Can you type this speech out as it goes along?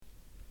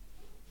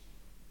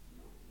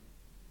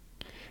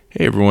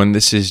Hey everyone,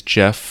 this is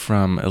Jeff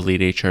from Elite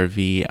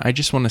HRV. I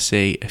just want to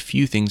say a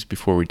few things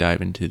before we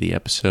dive into the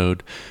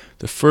episode.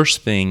 The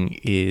first thing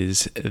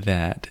is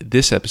that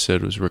this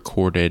episode was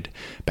recorded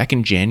back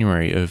in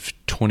January of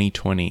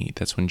 2020.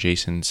 That's when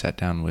Jason sat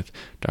down with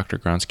Dr.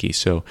 Gronksi.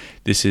 So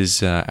this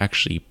is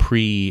actually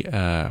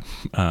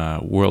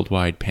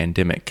pre-worldwide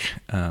pandemic.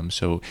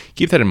 So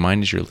keep that in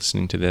mind as you're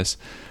listening to this.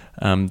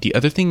 The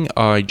other thing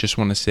I just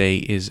want to say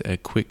is a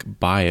quick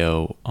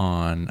bio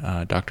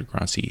on Dr.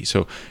 Gronksi.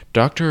 So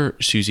Dr.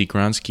 Susie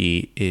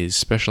Gronksi is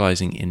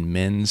specializing in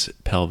men's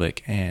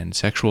pelvic and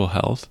sexual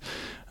health.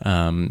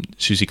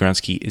 Susie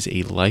Gronski is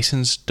a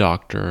licensed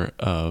doctor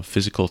of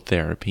physical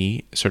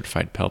therapy,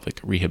 certified pelvic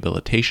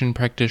rehabilitation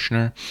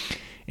practitioner,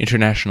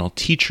 international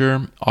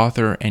teacher,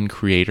 author, and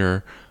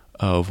creator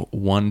of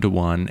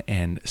one-to-one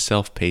and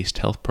self-paced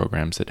health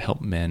programs that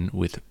help men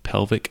with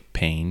pelvic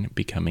pain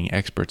becoming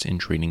experts in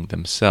treating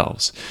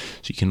themselves.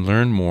 So you can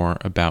learn more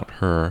about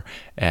her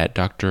at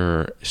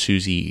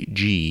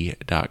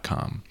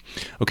drsusieg.com.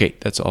 Okay,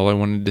 that's all I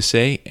wanted to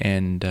say,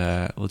 and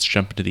let's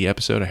jump into the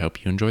episode. I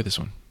hope you enjoy this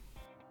one.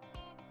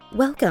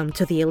 Welcome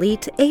to the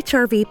Elite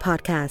HRV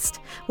podcast,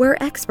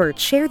 where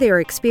experts share their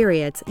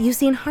experience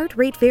using heart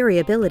rate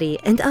variability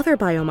and other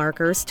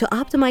biomarkers to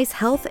optimize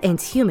health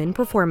and human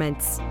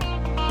performance.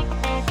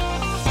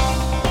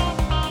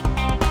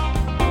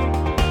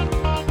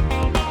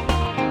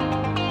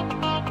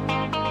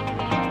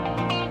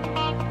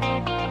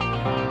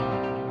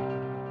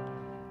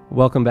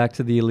 Welcome back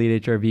to the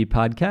Elite HRV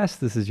podcast.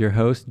 This is your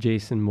host,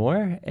 Jason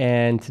Moore,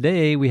 and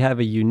today we have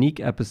a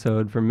unique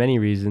episode for many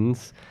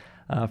reasons.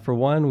 For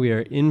one, we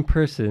are in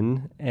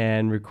person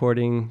and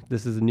recording.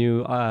 This is a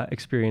new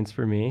experience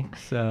for me,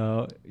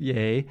 so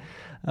yay.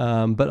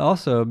 But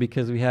also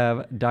because we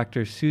have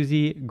Dr.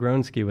 Susie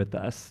Gronski with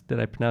us. Did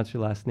I pronounce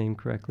your last name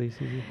correctly,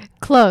 Susie?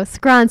 Close.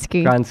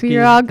 Gronski.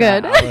 You're all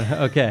good.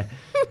 Okay.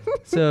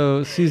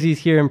 So Susie's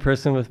here in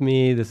person with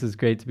me. This is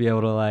great to be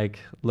able to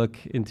look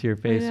into your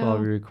face while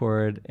we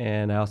record.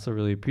 And I also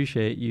really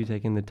appreciate you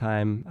taking the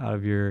time out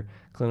of your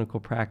clinical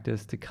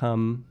practice to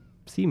come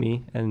see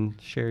me and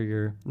share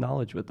your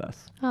knowledge with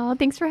us. Oh,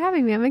 thanks for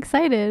having me. I'm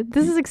excited.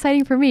 This is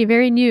exciting for me.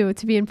 Very new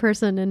to be in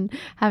person and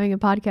having a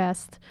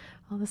podcast.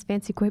 All this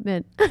fancy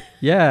equipment.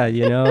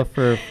 Yeah,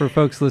 for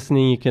folks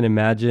listening, you can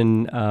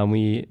imagine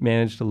we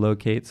managed to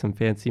locate some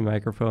fancy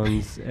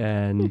microphones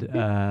and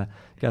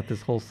got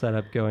this whole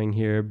setup going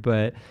here.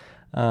 But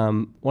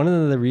one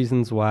of the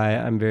reasons why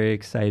I'm very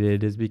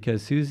excited is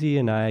because Susie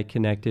and I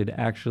connected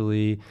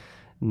actually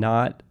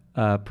not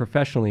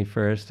professionally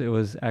first. It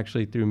was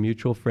actually through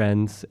mutual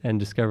friends, and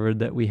discovered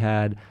that we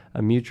had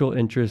a mutual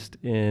interest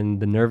in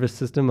the nervous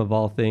system of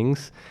all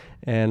things,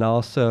 and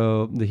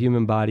also the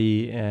human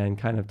body, and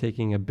kind of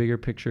taking a bigger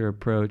picture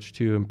approach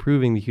to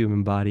improving the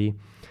human body.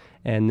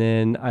 And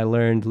then I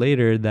learned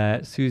later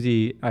that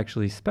Susie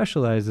actually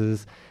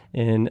specializes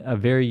in a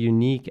very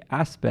unique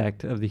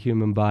aspect of the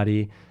human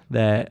body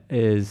that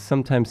is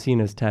sometimes seen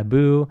as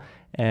taboo,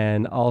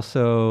 and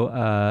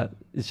also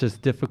it's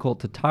just difficult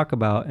to talk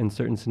about in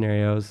certain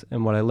scenarios.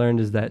 And what I learned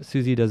is that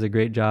Susie does a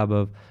great job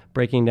of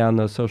breaking down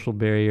those social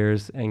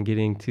barriers and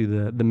getting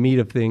to the meat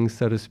of things,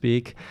 so to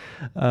speak.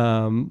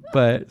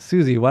 But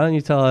Susie, why don't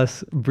you tell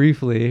us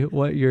briefly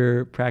what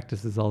your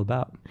practice is all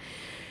about?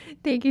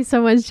 Thank you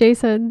so much,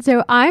 Jason.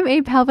 So I'm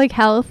a pelvic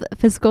health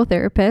physical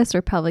therapist,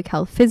 or pelvic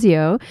health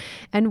physio.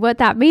 And what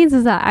that means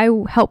is that I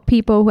help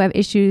people who have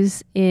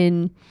issues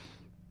in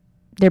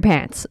their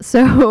pants.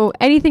 So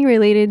anything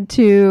related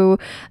to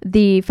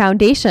the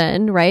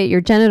foundation, right?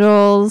 Your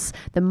genitals,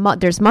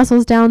 there's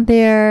muscles down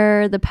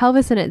there. The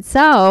pelvis in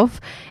itself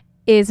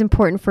is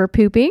important for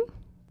pooping,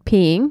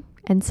 peeing,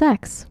 and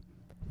sex.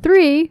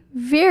 3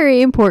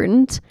 very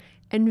important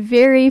and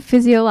very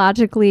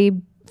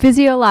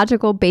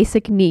physiological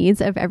basic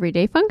needs of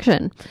everyday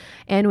function.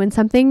 And when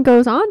something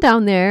goes on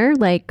down there,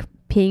 like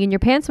peeing in your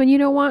pants when you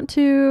don't want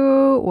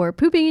to, or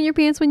pooping in your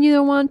pants when you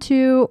don't want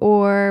to,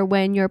 or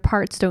when your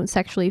parts don't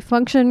sexually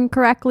function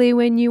correctly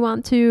when you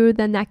want to,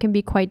 then that can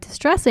be quite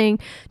distressing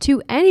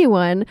to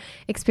anyone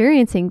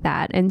experiencing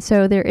that. And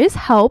so there is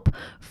help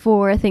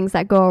for things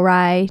that go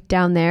awry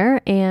down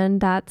there, and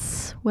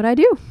that's what I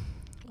do.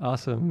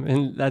 Awesome.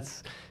 And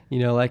that's,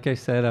 like I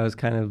said, I was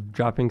kind of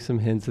dropping some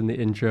hints in the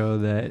intro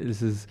that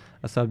this is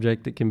a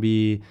subject that can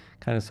be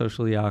kind of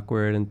socially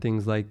awkward and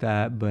things like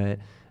that, but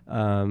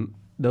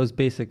those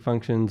basic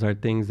functions are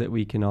things that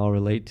we can all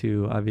relate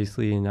to,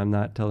 obviously, and I'm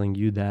not telling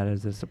you that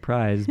as a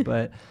surprise,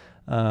 but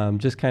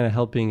just kind of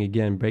helping,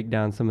 again, break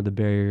down some of the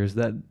barriers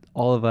that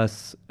all of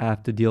us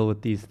have to deal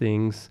with these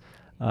things.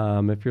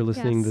 If you're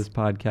listening to this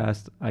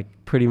podcast, I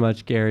pretty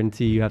much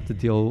guarantee you have to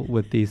deal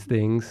with these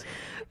things.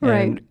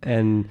 Right.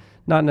 And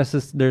not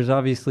necessarily, there's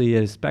obviously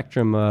a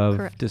spectrum of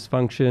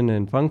dysfunction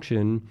and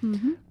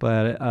function,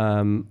 but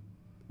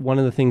one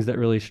of the things that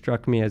really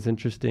struck me as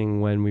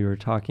interesting when we were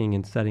talking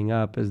and setting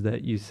up is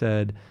that you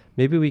said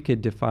maybe we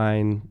could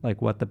define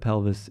what the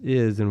pelvis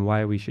is and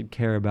why we should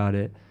care about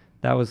it.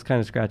 That was kind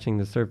of scratching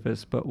the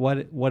surface, but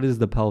what is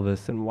the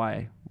pelvis and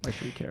why Why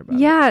should we care about it?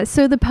 Yeah,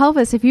 so the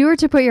pelvis, if you were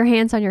to put your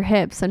hands on your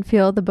hips and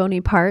feel the bony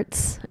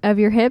parts of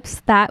your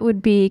hips, that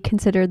would be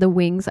considered the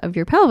wings of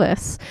your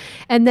pelvis.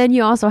 And then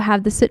you also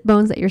have the sit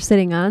bones that you're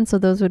sitting on, so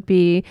those would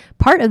be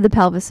part of the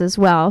pelvis as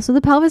well. So the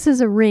pelvis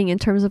is a ring in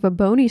terms of a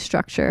bony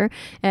structure.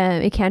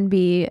 It can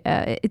be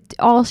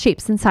all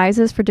shapes and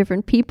sizes for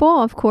different people,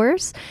 of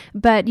course,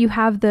 but you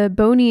have the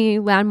bony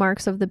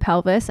landmarks of the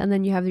pelvis, and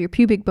then you have your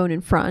pubic bone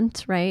in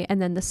front, right? And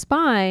then the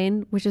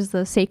spine, which is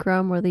the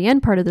sacrum or the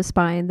end part of the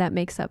spine, that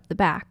makes up the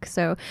back.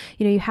 So,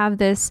 you have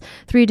this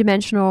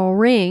three-dimensional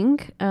ring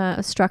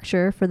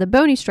structure for the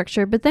bony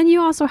structure, but then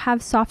you also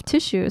have soft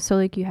tissue. So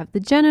like you have the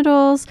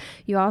genitals,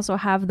 you also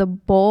have the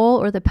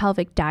bowl or the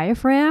pelvic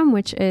diaphragm,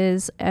 which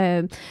is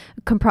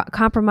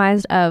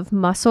comprised of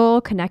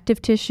muscle,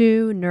 connective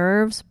tissue,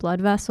 nerves, blood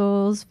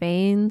vessels,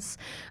 veins,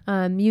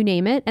 you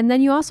name it. And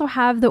then you also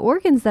have the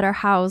organs that are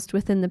housed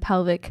within the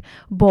pelvic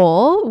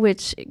bowl,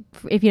 which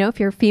if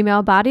you're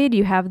female bodied,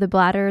 you have the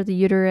bladder, the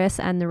uterus,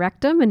 and the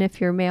rectum. And if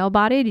you're male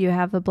bodied, you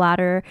have the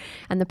bladder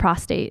and the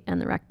prostate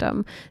and the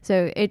rectum.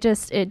 So it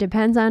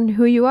depends on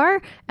who you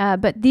are.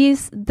 But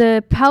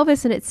the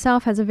pelvis in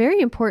itself has a very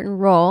important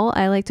role.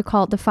 I like to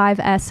call it the 5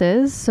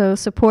 S's. So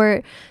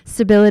support,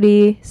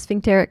 stability,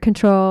 sphincteric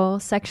control,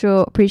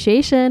 sexual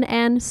appreciation,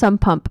 and some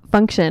pump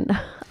function.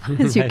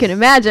 As you can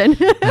imagine.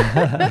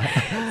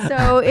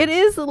 So it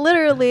is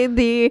literally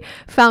the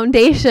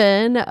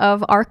foundation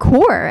of our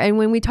core. And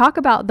when we talk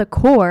about the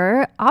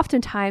core,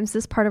 oftentimes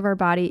this part of our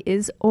body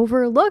is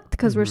overlooked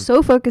because we're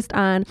so focused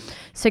on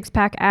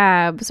 6-pack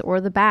abs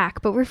or the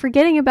back, but we're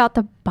forgetting about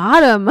the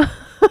bottom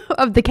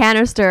of the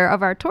canister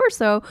of our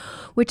torso,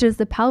 which is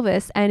the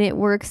pelvis. And it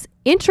works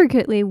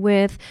intricately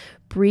with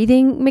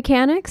breathing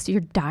mechanics,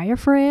 your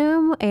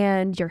diaphragm,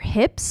 and your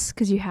hips,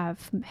 because you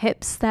have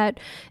hips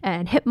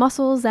and hip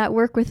muscles that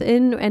work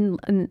within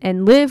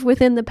and live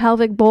within the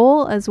pelvic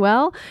bowl as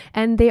well.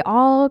 And they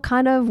all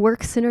kind of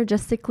work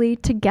synergistically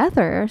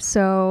together.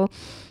 So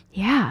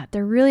yeah,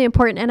 they're really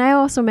important. And I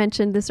also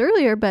mentioned this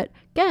earlier, but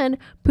again,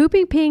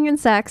 pooping, peeing, and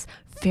sex,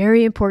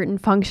 very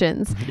important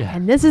functions. Yeah.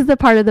 And this is the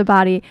part of the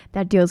body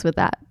that deals with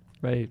that.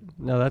 Right.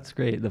 No, that's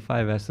great. The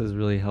 5 S's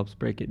really helps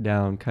break it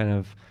down. Kind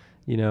of,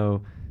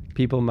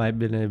 people might have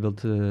been able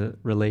to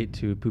relate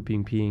to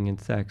pooping, peeing, and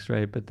sex,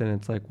 right? But then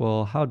it's like,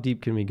 well, how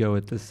deep can we go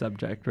with this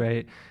subject,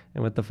 right?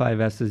 And with the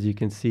 5 S's, you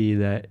can see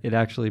that it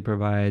actually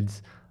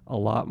provides a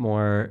lot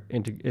more,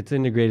 it's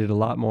integrated a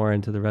lot more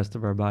into the rest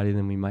of our body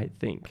than we might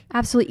think.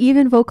 Absolutely.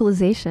 Even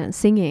vocalization,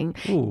 singing.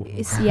 Ooh.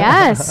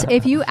 Yes.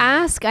 If you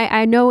ask,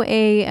 I know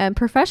a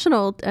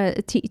professional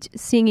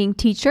singing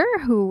teacher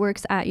who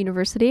works at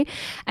university,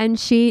 and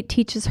she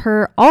teaches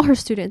all her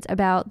students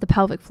about the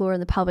pelvic floor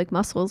and the pelvic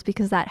muscles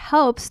because that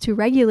helps to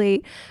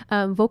regulate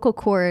vocal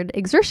cord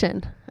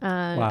exertion.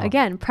 Wow.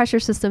 Again, pressure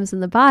systems in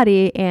the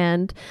body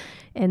and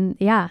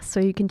yeah, so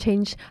you can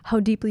change how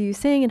deeply you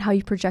sing and how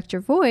you project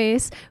your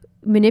voice,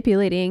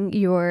 manipulating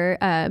your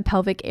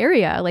pelvic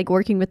area, like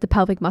working with the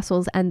pelvic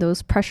muscles and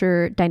those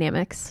pressure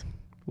dynamics.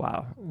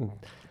 Wow.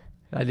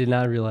 I did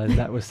not realize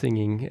that was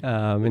singing.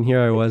 And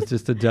here I was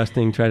just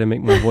adjusting, trying to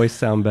make my voice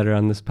sound better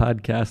on this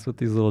podcast with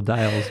these little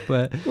dials.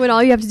 But when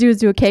all you have to do is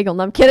do a Kegel.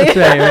 No, I'm kidding.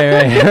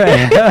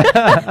 That's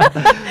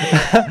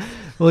right.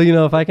 Well,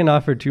 if I can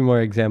offer 2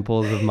 more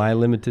examples of my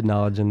limited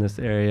knowledge in this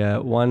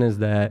area. One is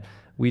that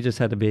we just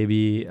had a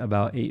baby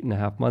about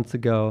 8.5 months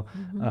ago.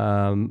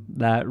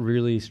 That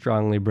really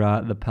strongly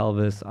brought the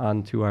pelvis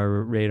onto our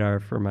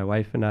radar for my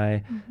wife and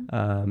I,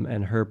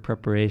 and her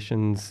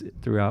preparations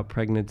throughout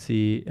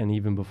pregnancy and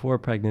even before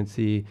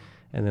pregnancy,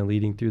 and then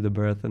leading through the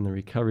birth and the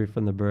recovery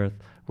from the birth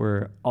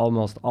were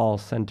almost all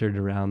centered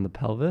around the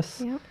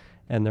pelvis. Yep.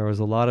 And there was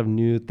a lot of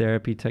new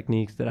therapy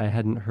techniques that I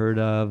hadn't heard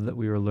of that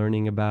we were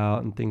learning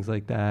about and things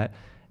like that.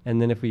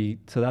 And then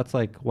so that's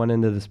like one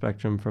end of the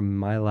spectrum from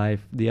my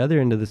life. The other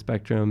end of the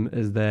spectrum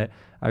is that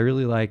I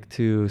really like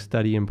to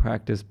study and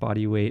practice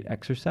body weight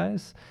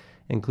exercise,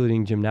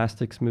 including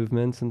gymnastics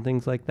movements and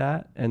things like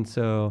that. And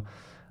so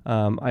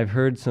I've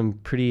heard some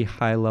pretty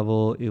high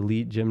level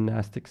elite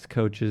gymnastics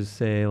coaches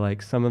say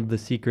like some of the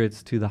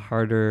secrets to the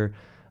harder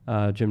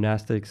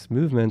gymnastics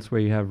movements where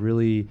you have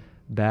really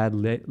bad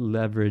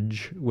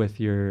leverage with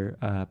your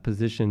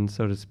position,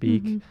 so to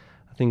speak,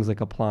 things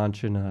like a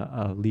planche and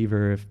a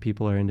lever if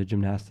people are into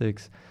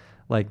gymnastics.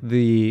 Like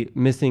the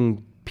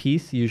missing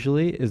piece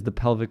usually is the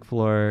pelvic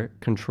floor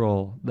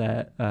control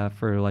that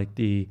for like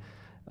the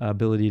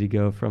ability to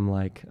go from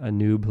like a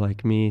noob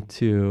like me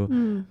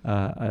to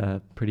a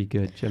pretty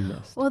good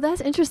gymnast. Well, that's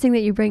interesting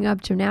that you bring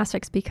up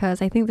gymnastics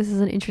because I think this is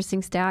an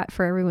interesting stat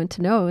for everyone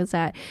to know is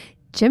that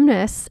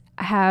gymnasts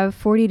have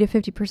 40 to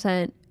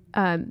 50%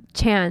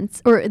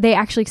 chance, or they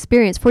actually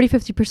experience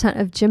 40-50%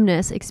 of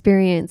gymnasts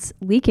experience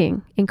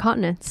leaking,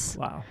 incontinence.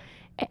 Wow.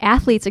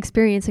 Athletes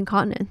experience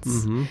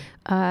incontinence.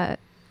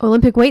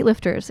 Olympic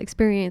weightlifters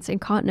experience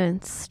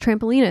incontinence.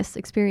 Trampolinists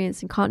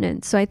experience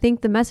incontinence. So I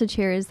think the message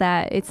here is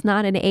that it's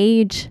not an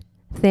age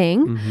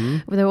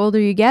thing. The older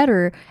you get,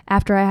 or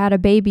after I had a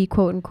baby,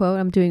 quote unquote,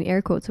 I'm doing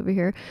air quotes over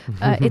here.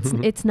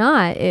 It's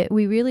not.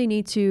 We really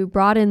need to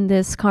broaden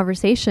this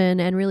conversation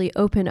and really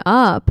open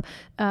up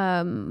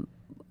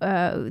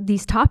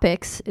these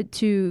topics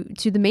to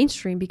the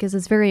mainstream, because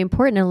it's very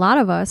important. And a lot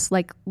of us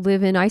like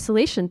live in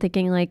isolation,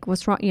 thinking like,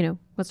 what's wrong?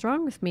 What's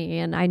wrong with me?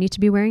 And I need to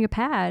be wearing a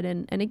pad.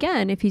 And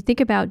again, if you think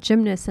about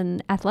gymnasts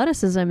and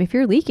athleticism, if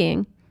you're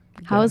leaking,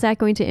 how is that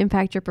going to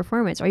impact your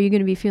performance? Are you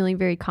going to be feeling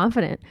very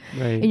confident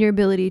in your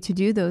ability to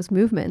do those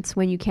movements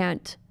when you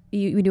can't,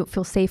 you don't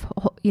feel safe,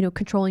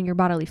 controlling your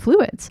bodily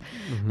fluids?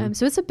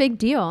 So it's a big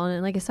deal.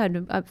 And like I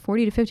said,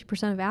 40 to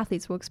 50% of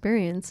athletes will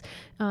experience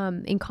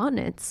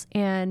incontinence,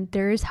 and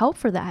there is help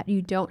for that.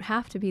 You don't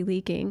have to be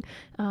leaking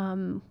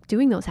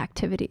doing those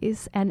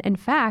activities. And in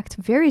fact,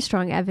 very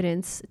strong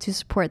evidence to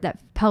support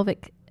that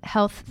pelvic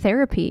health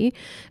therapy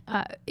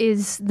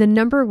is the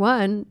number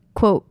one,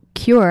 quote,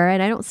 cure.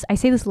 And I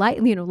say this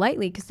lightly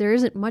because there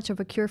isn't much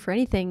of a cure for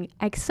anything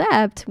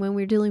except when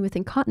we're dealing with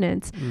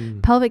incontinence.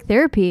 Pelvic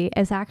therapy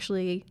is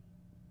actually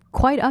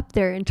quite up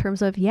there in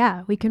terms of,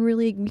 we can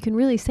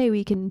really say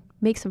we can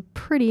make some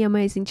pretty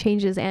amazing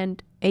changes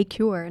and a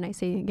cure. And I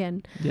say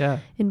again,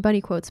 in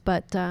bunny quotes,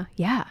 but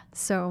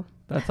so.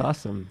 That's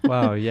awesome.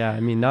 Wow. Yeah.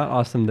 I mean, not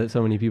awesome that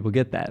so many people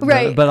get that,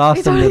 right? But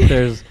awesome that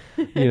there's,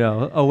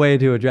 a way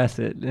to address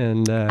it.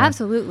 And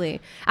absolutely.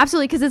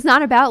 Because it's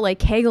not about like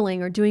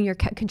kegling or doing your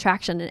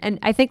contraction. And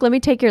I think, let me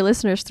take your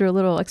listeners through a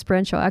little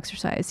experiential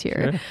exercise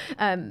here.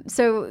 Sure.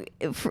 So,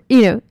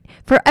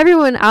 for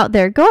everyone out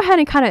there, go ahead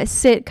and kind of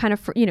sit,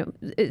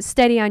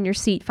 steady on your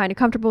seat. Find a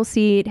comfortable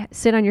seat.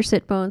 Sit on your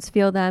sit bones.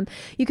 Feel them.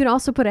 You can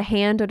also put a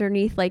hand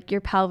underneath like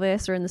your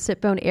pelvis or in the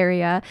sit bone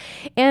area,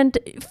 and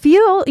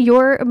feel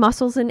your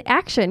muscles in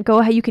action. Go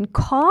ahead. You can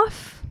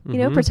cough.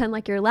 Pretend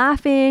like you're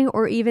laughing,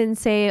 or even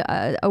say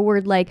a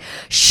word like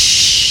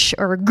shh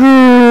or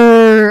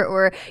grrr,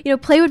 or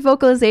play with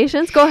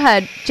vocalizations. Go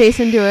ahead,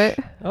 Jason, do it.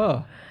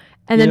 Oh,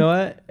 and you know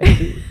what?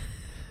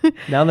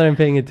 Now that I'm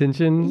paying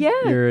attention,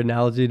 your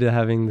analogy to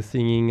having the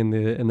singing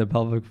in the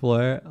pelvic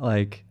floor,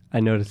 like, I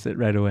noticed it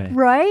right away.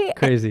 Right?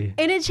 Crazy.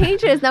 And it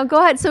changes. Now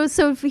go ahead.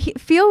 So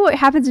feel what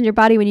happens in your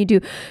body when you do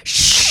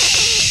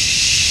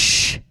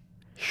shh.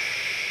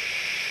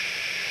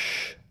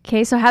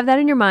 Okay, so have that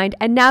in your mind,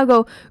 and now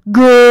go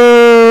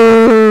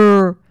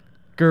grrr.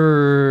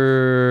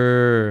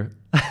 Grrr.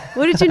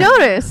 What did you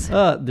notice?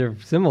 They're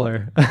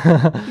similar.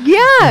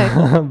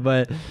 Yeah.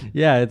 But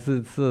yeah, it's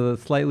a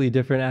slightly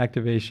different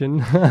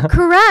activation.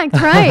 Correct,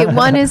 right.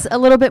 One is a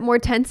little bit more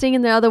tensing,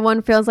 and the other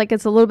one feels like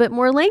it's a little bit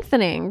more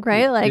lengthening,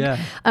 right?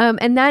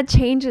 And that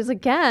changes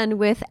again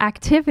with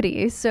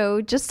activity.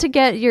 So just to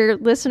get the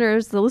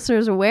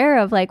listeners aware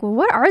of like, well,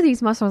 what are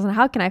these muscles and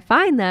how can I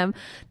find them?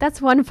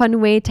 That's one fun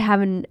way to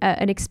have an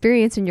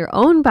experience in your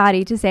own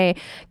body to say,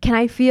 can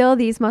I feel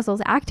these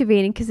muscles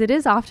activating? Because it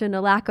is often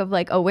a lack of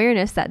like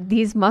awareness that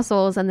these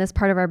muscles and this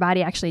part of our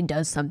body actually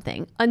does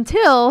something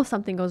until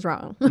something goes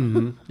wrong.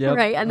 Yep.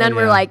 Right. And then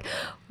we're like,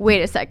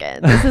 wait a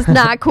second, this is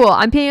not cool.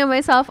 I'm peeing on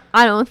myself.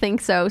 I don't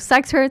think so.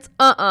 Sex hurts.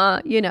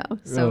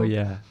 So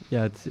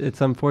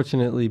it's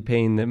unfortunately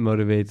pain that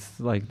motivates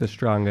like the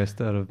strongest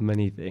out of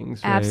many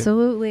things, right?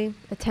 Absolutely.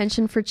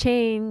 Attention for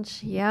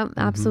change. Yeah,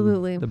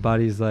 absolutely. The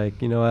body's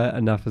like, you know what,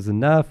 enough is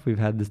enough. We've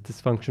had this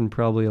dysfunction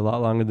probably a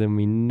lot longer than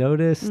we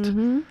noticed.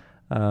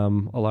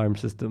 Alarm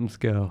systems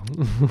go.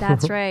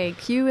 That's right.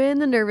 Cue in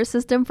the nervous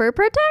system for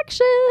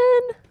protection.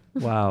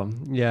 Wow.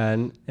 Yeah.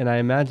 And I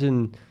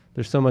imagine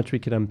there's so much we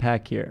could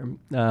unpack here.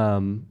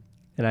 And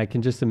I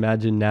can just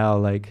imagine now,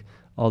 like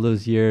all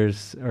those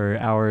years or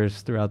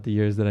hours throughout the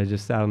years that I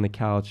just sat on the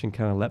couch and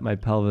kind of let my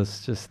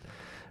pelvis just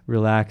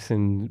relax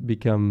and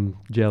become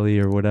jelly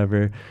or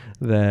whatever,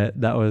 that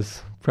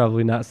was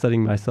probably not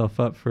setting myself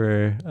up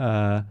for,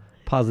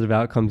 positive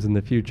outcomes in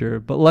the future.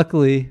 But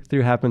luckily,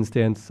 through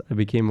happenstance, I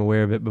became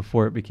aware of it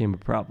before it became a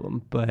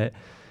problem. But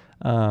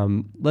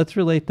let's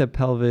relate the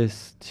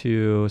pelvis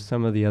to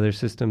some of the other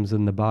systems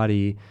in the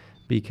body,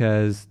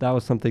 because that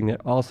was something that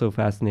also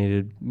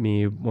fascinated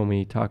me when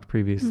we talked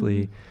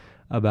previously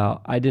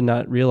about. I did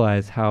not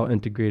realize how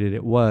integrated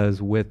it was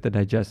with the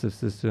digestive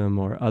system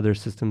or other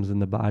systems in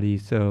the body.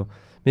 So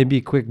maybe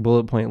a quick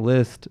bullet point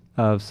list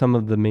of some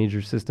of the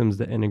major systems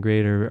that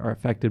integrate or are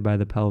affected by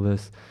the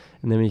pelvis,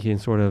 and then we can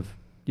sort of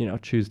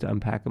choose to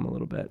unpack them a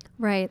little bit.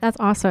 Right. That's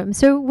awesome.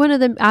 So one of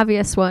the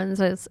obvious ones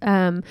is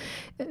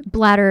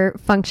bladder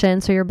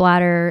function. So your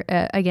bladder,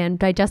 again,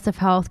 digestive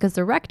health, because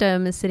the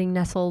rectum is sitting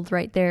nestled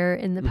right there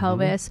in the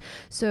pelvis.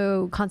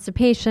 So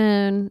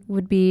constipation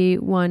would be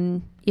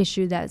one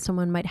issue that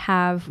someone might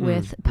have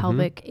with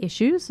pelvic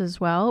issues as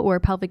well, or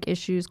pelvic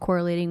issues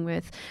correlating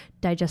with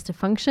digestive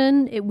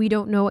function. We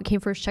don't know what came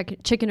first,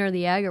 chicken or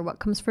the egg, or what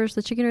comes first,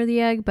 the chicken or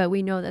the egg, but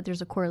we know that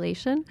there's a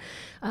correlation.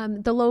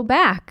 The low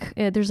back,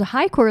 there's a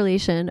high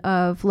correlation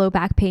of low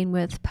back pain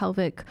with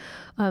pelvic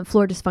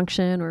floor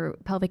dysfunction or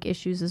pelvic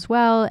issues as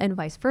well, and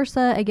vice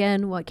versa.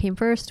 Again, what came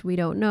first, we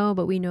don't know,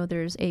 but we know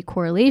there's a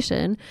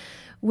correlation.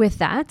 with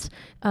that.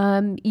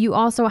 You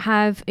also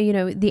have,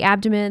 the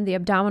abdomen, the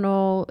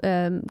abdominal,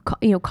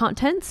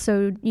 contents.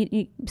 So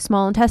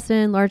small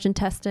intestine, large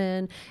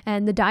intestine,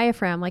 and the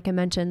diaphragm, like I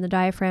mentioned, the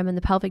diaphragm and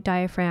the pelvic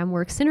diaphragm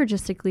work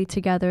synergistically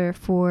together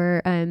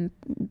for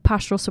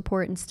postural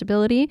support and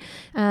stability.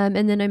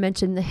 And then I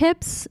mentioned the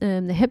hips,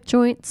 the hip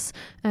joints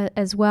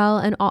as well.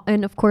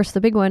 And of course,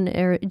 the big one,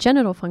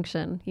 genital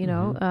function,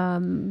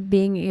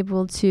 being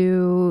able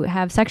to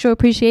have sexual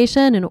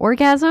appreciation and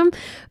orgasm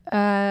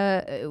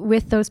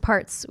with those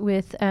parts,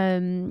 with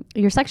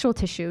your sexual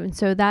tissue. And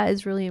so that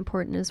is really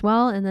important as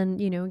well. And then,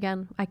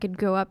 again, I could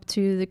go up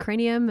to the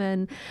cranium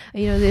and,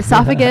 the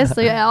esophagus,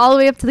 all the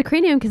way up to the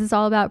cranium, because it's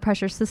all about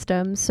pressure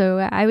systems. So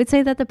I would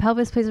say that the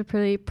pelvis plays a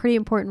pretty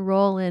important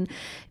role in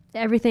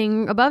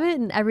everything above it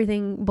and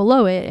everything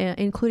below it,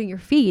 including your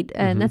feet.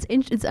 And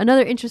it's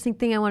another interesting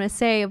thing I want to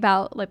say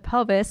about like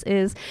pelvis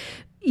is,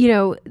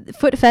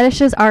 foot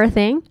fetishes are a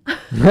thing.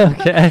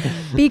 Okay.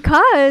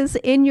 Because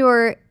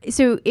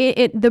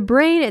the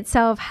brain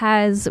itself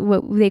has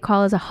what they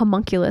call as a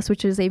homunculus,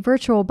 which is a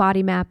virtual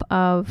body map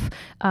of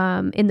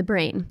in the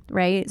brain,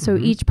 right? So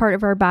each part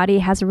of our body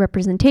has a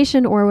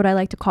representation, or what I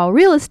like to call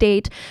real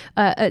estate,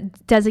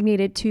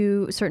 designated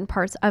to certain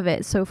parts of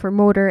it. So for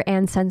motor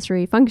and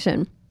sensory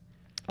function.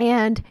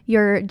 And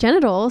your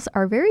genitals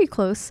are very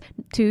close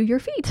to your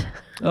feet.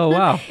 Oh,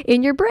 wow.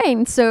 In your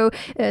brain. So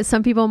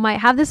some people might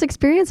have this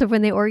experience of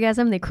when they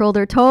orgasm, they curl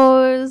their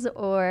toes,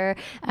 or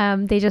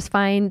they just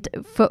find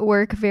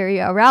footwork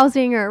very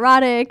arousing or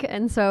erotic.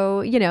 And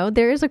so,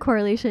 there is a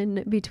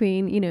correlation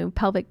between,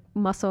 pelvic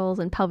muscles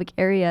and pelvic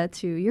area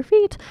to your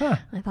feet. Huh.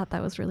 I thought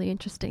that was really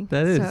interesting.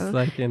 That is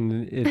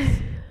and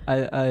it's,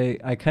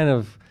 I kind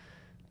of,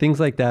 things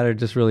like that are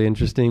just really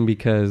interesting,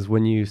 because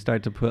when you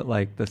start to put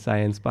like the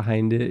science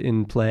behind it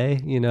in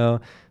play,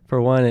 for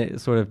one,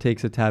 it sort of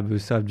takes a taboo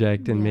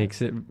subject and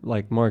makes it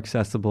like more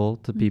accessible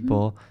to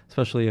people,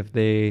 especially if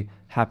they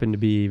happen to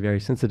be very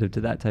sensitive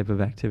to that type of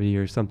activity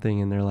or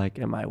something. And they're like,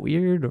 am I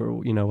weird? Or,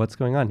 what's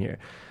going on here?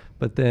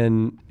 But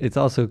then it's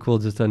also cool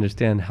just to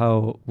understand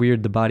how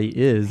weird the body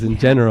is in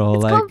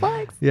general. It's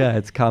complex. Yeah,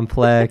 it's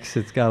complex.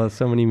 It's got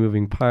so many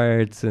moving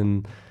parts.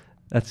 And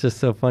that's just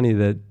so funny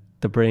that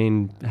the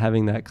brain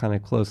having that kind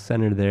of close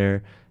center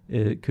there,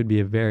 it could be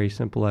a very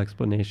simple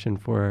explanation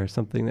for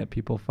something that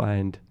people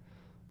find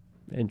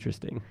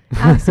interesting.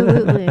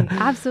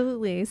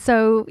 Absolutely.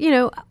 So,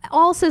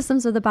 all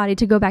systems of the body,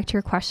 to go back to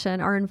your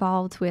question, are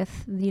involved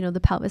with, the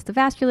pelvis, the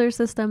vascular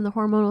system, the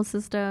hormonal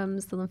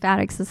systems, the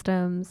lymphatic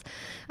systems.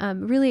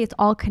 Really, it's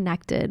all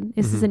connected.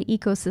 This is an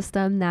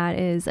ecosystem that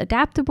is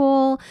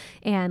adaptable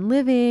and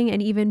living, and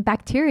even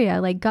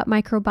bacteria like gut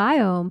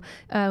microbiome,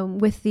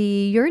 with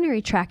the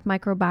urinary tract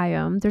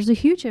microbiome, there's a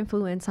huge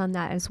influence on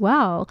that as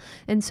well.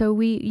 And so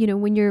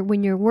when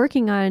you're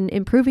working on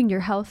improving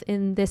your health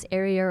in this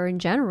area or in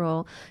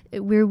general,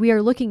 we are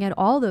looking at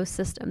all those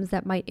systems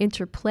that might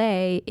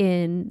interplay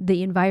in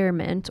the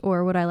environment,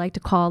 or what I like to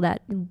call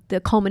that the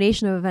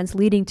culmination of events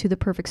leading to the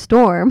perfect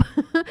storm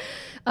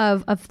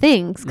of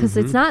things, because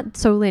it's not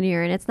so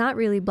linear and it's not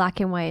really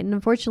black and white. And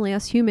unfortunately,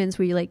 us humans,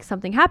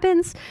 something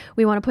happens,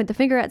 we want to point the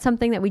finger at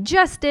something that we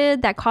just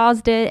did that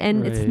caused it,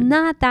 and it's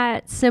not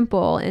that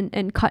simple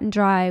and cut and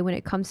dry when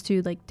it comes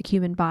to like the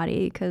human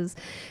body, because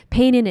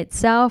pain in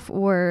itself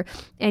or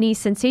any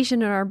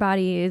sensation in our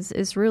body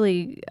is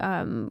really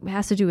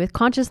has to do with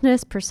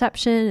consciousness,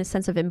 perception, a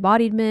sense of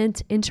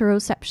embodiment,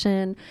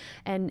 interoception,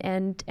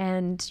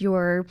 and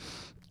your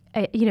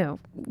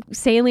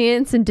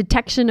salience and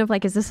detection of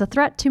like, is this a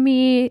threat to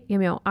me?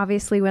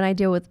 Obviously when I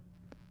deal with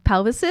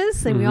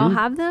pelvises, and we all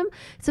have them,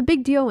 it's a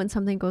big deal when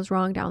something goes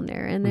wrong down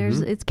there, and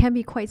it can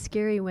be quite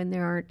scary when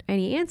there aren't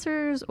any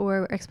answers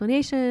or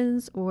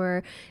explanations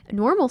or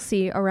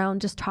normalcy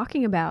around just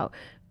talking about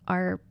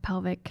our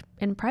pelvic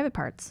and private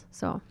parts.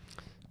 So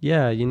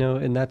yeah,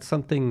 and that's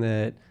something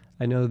that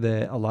I know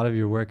that a lot of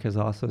your work has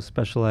also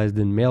specialized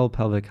in male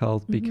pelvic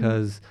health,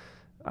 because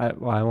I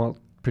won't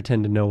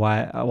pretend to know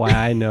why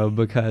I know,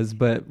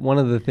 but one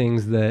of the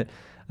things that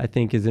I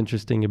think is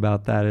interesting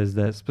about that is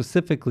that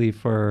specifically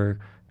for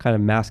kind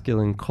of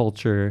masculine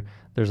culture,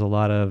 there's a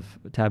lot of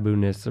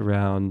tabooness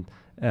around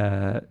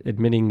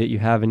admitting that you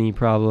have any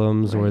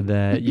problems, or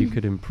that you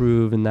could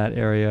improve in that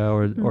area,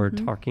 or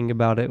talking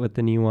about it with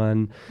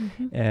anyone.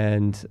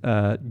 And,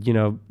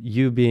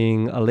 you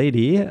being a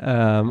lady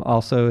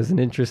also is an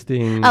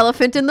interesting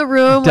elephant in the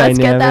room. Let's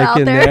get that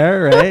out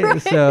there. Right?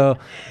 Right. So,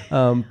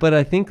 but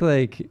I think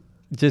like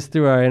just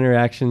through our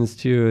interactions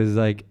too, is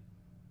like,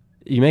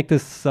 you make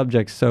this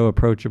subject so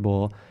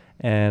approachable.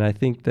 And I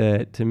think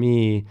that to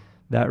me,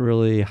 that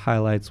really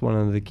highlights one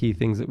of the key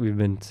things that we've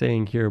been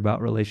saying here about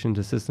relation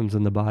to systems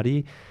in the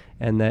body.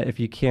 And that if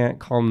you can't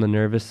calm the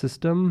nervous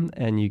system,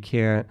 and you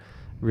can't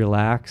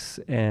relax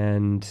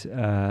and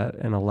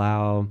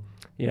allow,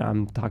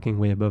 I'm talking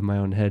way above my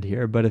own head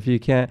here, but if you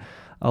can't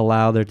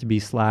allow there to be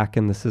slack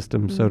in the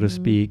system, so to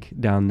speak,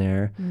 down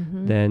there,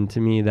 then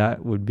to me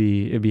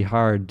it'd be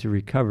hard to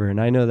recover.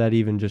 And I know that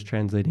even just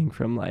translating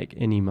from like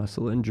any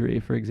muscle injury,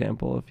 for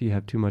example, if you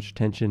have too much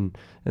tension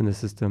in the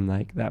system,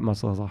 like that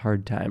muscle has a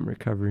hard time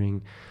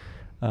recovering.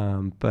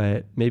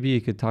 But maybe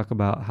you could talk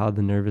about how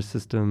the nervous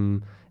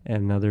system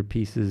and other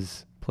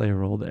pieces play a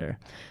role there.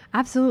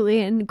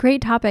 Absolutely. And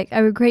great topic.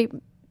 A great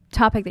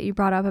topic that you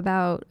brought up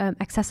about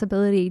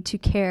accessibility to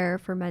care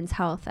for men's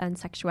health and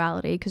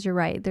sexuality, because you're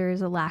right,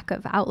 there's a lack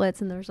of outlets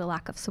and there's a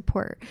lack of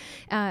support,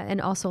 and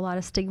also a lot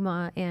of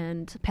stigma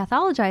and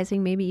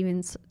pathologizing maybe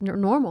even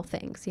normal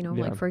things,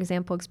 like for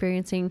example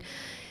experiencing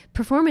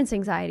performance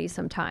anxiety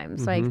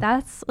sometimes. Like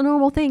that's a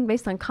normal thing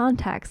based on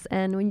context.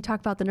 And when you talk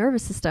about the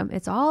nervous system,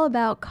 it's all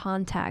about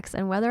context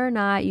and whether or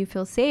not you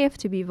feel safe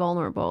to be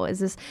vulnerable. Is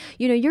this,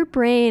 your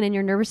brain and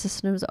your nervous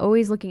system is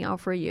always looking out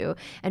for you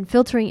and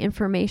filtering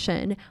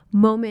information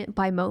moment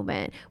by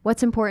moment,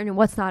 what's important and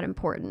what's not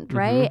important,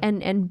 right?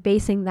 And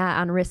basing that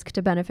on risk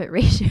to benefit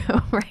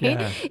ratio, right?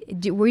 Yeah.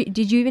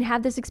 Did you even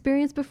have this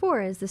experience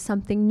before? Is this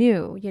something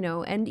new?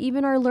 And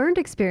even our learned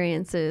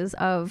experiences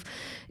of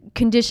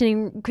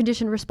conditioned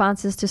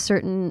responses to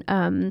certain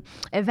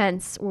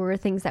events or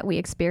things that we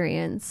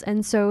experience.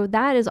 And so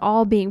that is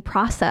all being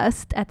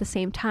processed at the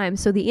same time.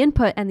 So the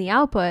input and the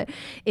output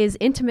is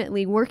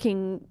intimately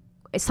working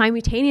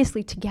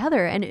simultaneously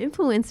together and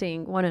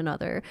influencing one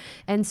another.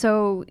 And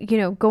so,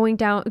 going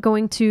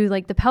to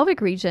like the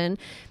pelvic region,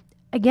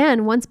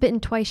 again, once bitten,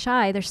 twice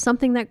shy, there's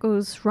something that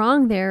goes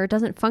wrong there. It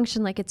doesn't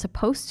function like it's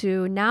supposed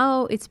to.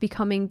 Now it's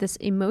becoming this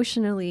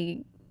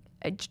emotionally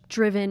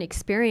driven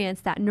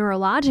experience that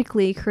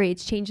neurologically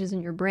creates changes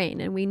in your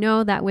brain. And we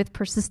know that with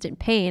persistent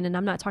pain, and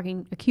I'm not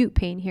talking acute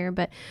pain here,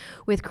 but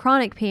with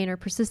chronic pain or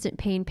persistent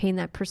pain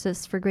that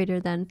persists for greater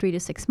than 3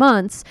 to 6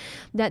 months,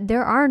 that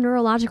there are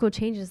neurological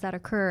changes that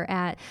occur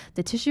at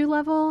the tissue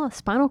level,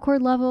 spinal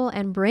cord level,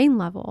 and brain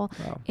level.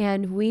 Wow.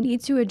 And we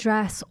need to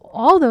address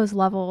all those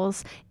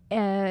levels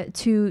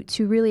to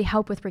really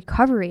help with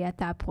recovery at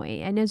that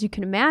point. And as you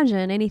can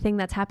imagine, anything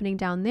that's happening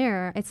down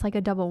there, it's like a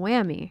double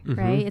whammy,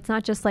 right? It's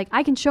not just like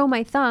I can show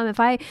my thumb.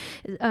 If I,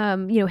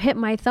 hit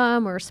my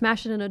thumb or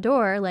smash it in a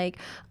door, like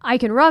I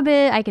can rub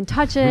it, I can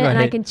touch it, and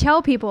I can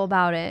tell people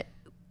about it.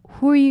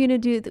 Who are you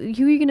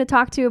going to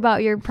talk to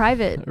about your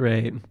private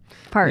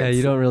parts? Yeah,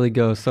 you don't really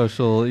go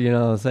social,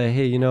 say,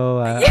 hey,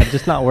 I'm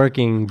just not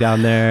working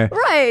down there.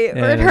 Right,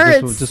 or it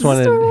hurts. Just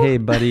wanted, hey,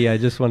 buddy, I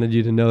just wanted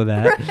you to know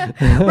that.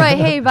 Right,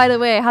 hey, by the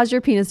way, how's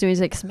your penis doing? He's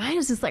like, mine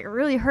is just like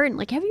really hurting.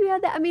 Like, have you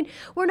had that? I mean,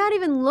 we're not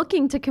even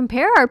looking to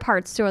compare our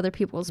parts to other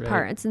people's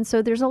parts. And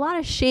so there's a lot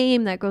of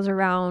shame that goes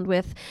around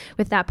with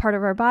that part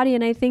of our body.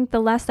 And I think the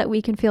less that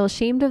we can feel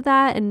ashamed of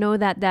that and know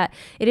that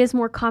it is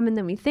more common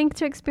than we think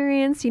to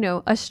experience,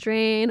 a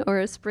strain or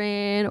a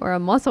sprain or a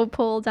muscle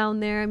pull down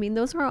there. I mean,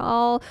 those are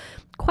all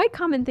quite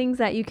common things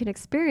that you can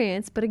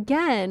experience. But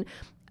again,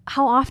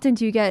 how often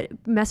do you get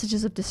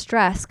messages of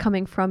distress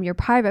coming from your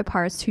private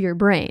parts to your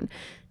brain?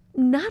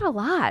 Not a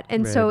lot.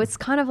 And so it's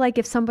kind of like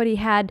if somebody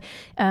had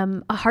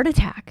a heart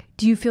attack.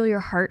 Do you feel your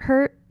heart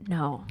hurt?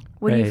 No.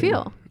 What do you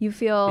feel? You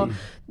feel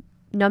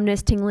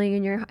numbness, tingling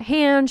in your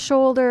hand,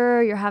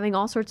 shoulder, you're having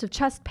all sorts of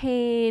chest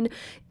pain.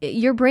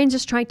 Your brain's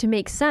just trying to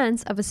make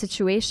sense of a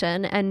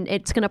situation, and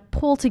it's going to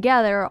pull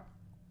together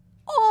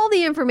all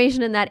the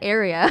information in that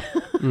area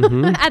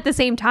at the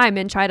same time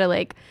and try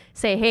to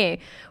say, hey,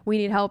 we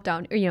need help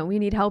we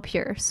need help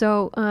here.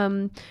 So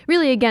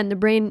really, again, the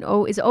brain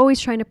is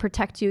always trying to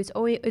protect you.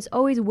 It's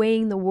always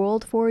weighing the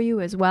world for you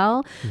as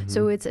well.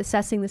 So it's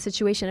assessing the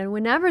situation. And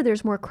whenever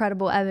there's more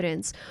credible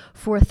evidence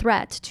for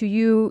threat to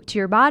you, to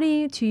your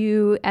body, to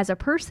you as a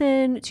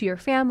person, to your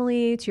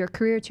family, to your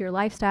career, to your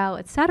lifestyle,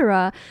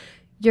 etc.,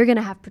 you're going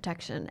to have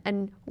protection.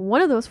 And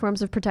one of those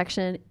forms of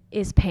protection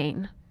is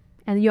pain.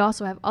 And you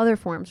also have other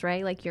forms,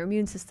 right? Like your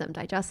immune system,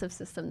 digestive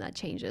system that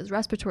changes,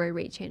 respiratory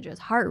rate changes,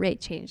 heart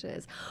rate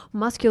changes,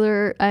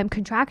 muscular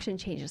contraction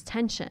changes,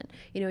 tension,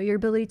 your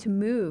ability to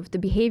move, the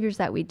behaviors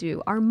that we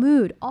do, our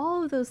mood,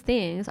 all of those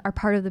things are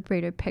part of the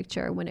greater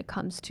picture when it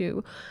comes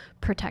to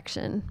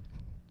protection.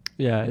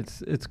 Yeah,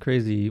 it's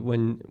crazy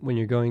when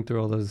you're going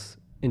through all those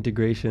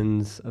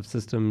integrations of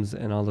systems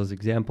and all those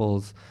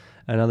examples.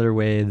 Another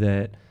way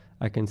that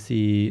I can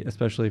see,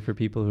 especially for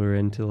people who are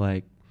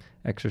into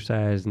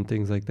exercise and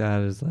things like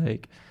that, is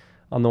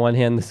on the one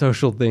hand the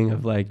social thing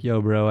of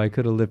yo bro, I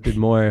could have lifted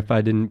more if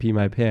I didn't pee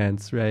my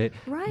pants, right?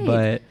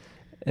 But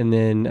and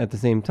then at the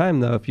same time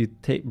though, if you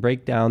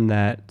break down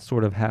that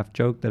sort of half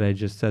joke that I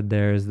just said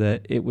there, is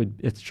that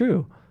it's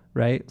true,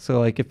 right?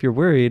 So if you're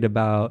worried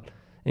about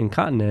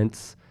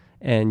incontinence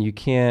and you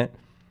can't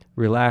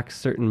relax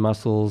certain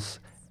muscles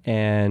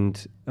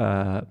and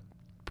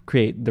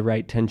create the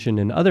right tension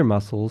in other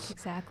muscles,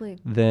 exactly,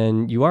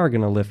 then you are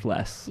going to lift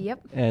less.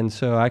 Yep. And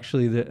so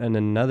actually,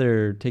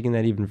 taking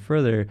that even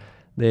further,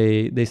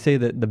 they say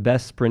that the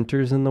best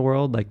sprinters in the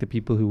world, like the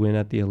people who win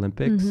at the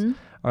Olympics,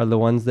 are the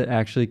ones that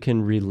actually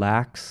can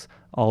relax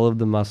all of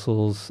the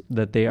muscles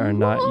that they are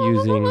not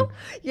using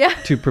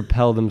to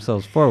propel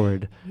themselves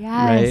forward.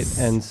 Yes.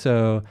 Right? And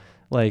so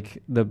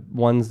like the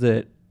ones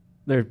that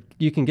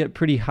you can get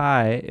pretty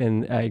high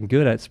and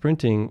good at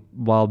sprinting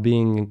while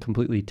being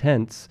completely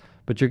tense,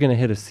 but you're going to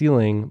hit a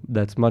ceiling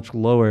that's much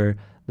lower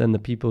than the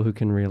people who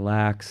can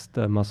relax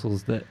the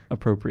muscles that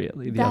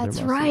appropriately.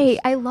 That's right.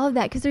 I love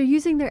that because they're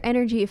using their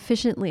energy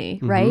efficiently,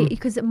 right?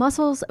 Because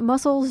muscles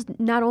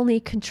not only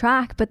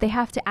contract, but they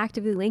have to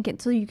actively link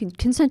it. So you can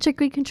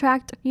concentrically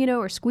contract,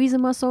 or squeeze a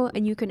muscle,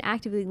 and you can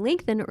actively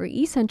lengthen or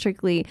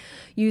eccentrically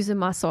use a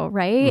muscle,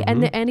 right?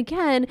 And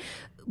again,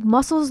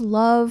 muscles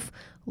love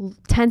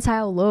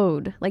tensile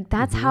load. Like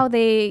that's how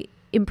they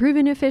improve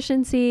in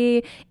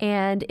efficiency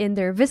and in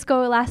their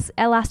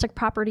viscoelastic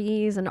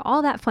properties and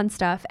all that fun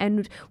stuff.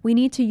 And we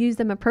need to use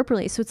them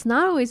appropriately. So it's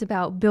not always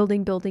about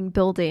building.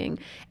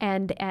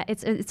 And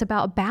it's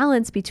about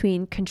balance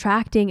between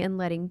contracting and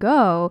letting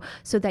go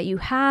so that you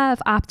have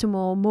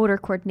optimal motor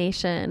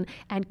coordination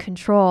and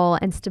control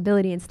and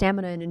stability and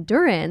stamina and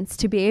endurance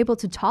to be able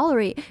to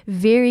tolerate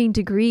varying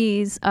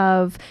degrees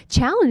of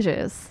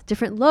challenges,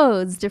 different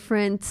loads,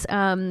 different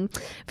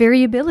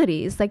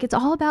variabilities. Like it's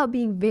all about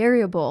being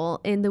variable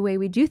in the way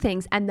we do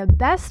things. And the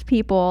best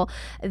people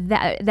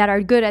that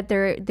are good at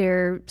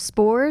their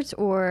sport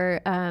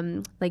or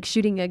like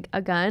shooting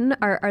a gun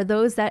are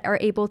those that are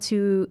able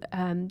to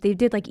they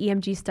did like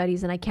EMG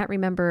studies, and I can't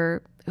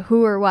remember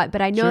who or what,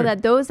 but I know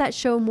that those that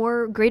show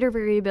greater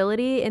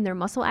variability in their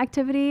muscle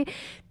activity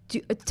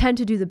tend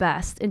to do the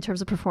best in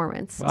terms of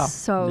performance. Wow.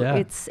 So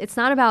it's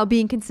not about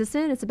being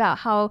consistent. It's about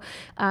how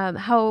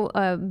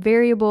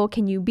variable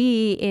can you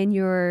be in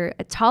your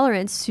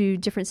tolerance to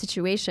different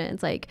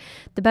situations. Like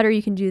the better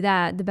you can do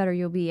that, the better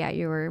you'll be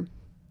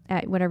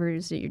at whatever it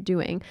is that you're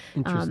doing.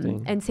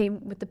 Interesting. And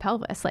same with the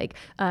pelvis. Like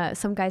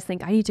some guys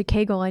think I need to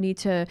Kegel, I need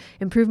to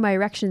improve my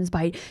erections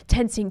by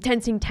tensing.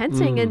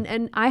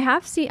 And I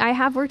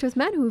have worked with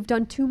men who've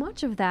done too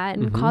much of that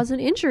and caused an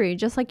injury,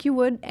 just like you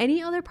would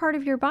any other part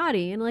of your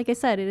body. And like I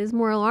said, it is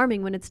more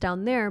alarming when it's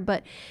down there,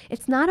 but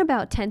it's not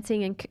about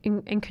tensing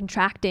and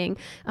contracting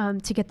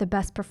to get the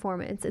best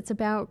performance. It's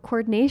about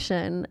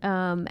coordination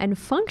and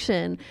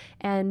function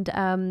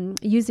and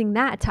using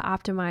that to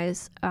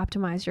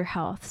optimize your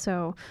health.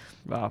 So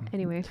wow.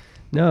 Anyway.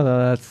 No,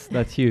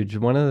 that's huge.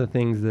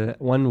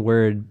 One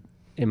word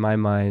in my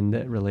mind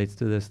that relates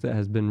to this that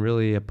has been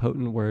really a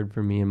potent word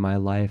for me in my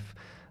life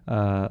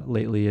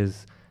lately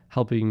is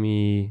helping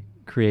me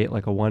create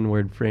like a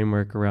one-word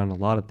framework around a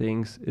lot of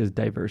things is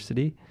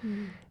diversity.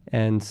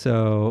 And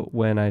so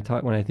when I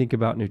think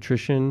about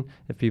nutrition,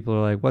 if people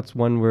are like, what's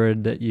one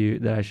word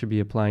that I should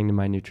be applying to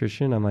my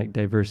nutrition? I'm like,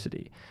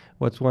 diversity.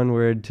 What's one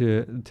word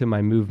to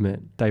my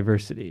movement?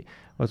 Diversity.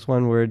 What's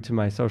one word to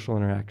my social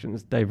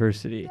interactions?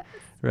 Diversity. Yes.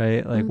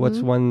 Right? Like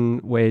what's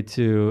one way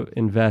to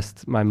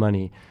invest my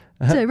money?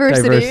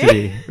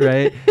 Diversity,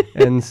 right?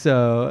 And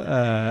so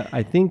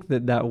I think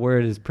that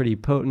word is pretty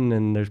potent,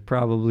 and there's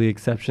probably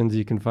exceptions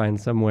you can find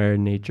somewhere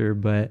in nature,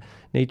 but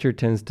nature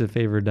tends to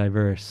favor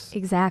diverse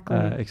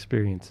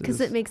experiences. Because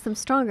it makes them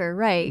stronger,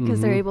 right?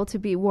 Because they're able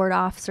to ward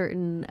off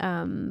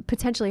certain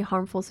potentially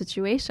harmful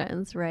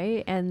situations,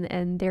 right?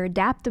 And they're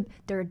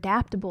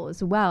adaptable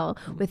as well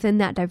within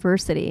that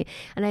diversity.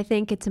 And I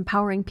think it's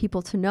empowering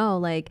people to know,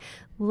 like,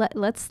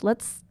 let's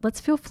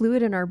feel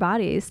fluid in our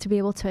bodies to be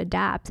able to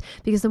adapt,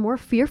 because the more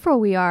fearful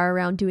we are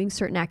around doing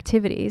certain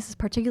activities,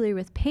 particularly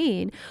with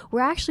pain, we're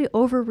actually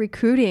over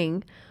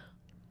recruiting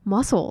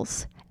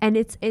muscles. And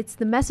it's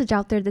the message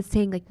out there that's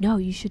saying like, no,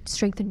 you should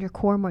strengthen your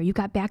core more. You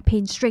got back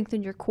pain,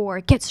 strengthen your core,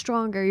 get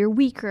stronger, you're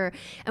weaker.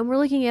 And we're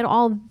looking at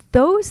all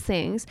those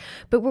things.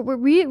 But what we're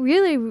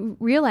really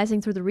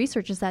realizing through the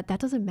research is that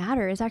doesn't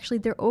matter. It's actually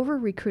they're over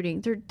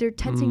recruiting. They're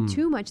tensing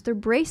too much. They're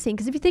bracing.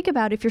 Because if you think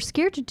about it, if you're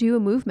scared to do a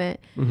movement,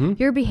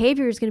 your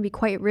behavior is going to be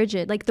quite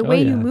rigid. Like the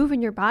way you move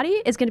in your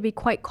body is going to be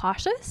quite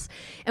cautious.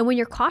 And when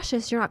you're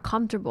cautious, you're not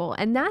comfortable.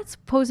 And that's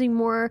posing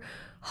more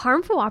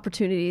harmful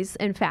opportunities,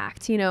 in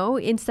fact,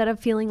 instead of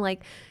feeling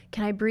like,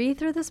 can I breathe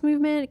through this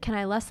movement? Can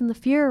I lessen the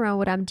fear around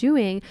what I'm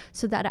doing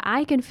so that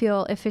I can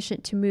feel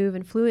efficient to move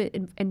and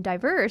fluid and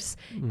diverse,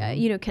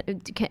 to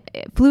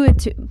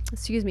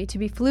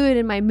be fluid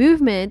in my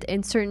movement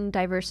in certain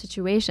diverse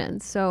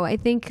situations. So I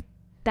think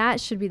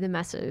that should be the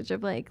message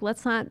of like,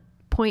 let's not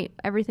point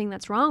everything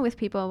that's wrong with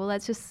people. Well,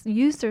 let's just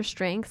use their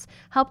strengths,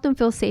 help them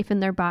feel safe in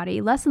their body,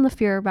 lessen the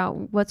fear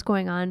about what's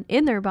going on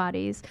in their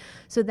bodies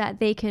so that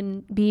they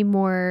can be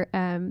more,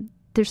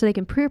 so they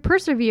can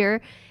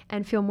persevere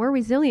and feel more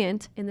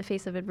resilient in the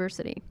face of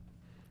adversity.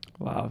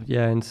 Wow.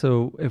 Yeah. And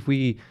so if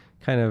we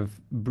kind of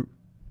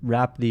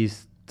wrap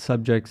these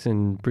subjects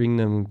and bring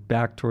them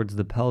back towards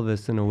the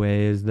pelvis in a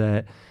way, is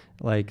that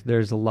like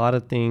there's a lot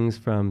of things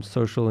from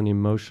social and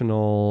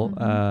emotional,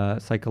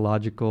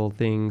 psychological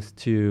things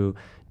to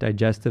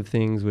digestive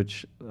things,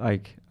 which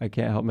like I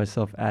can't help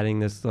myself adding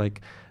this.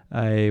 Like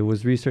I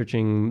was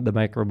researching the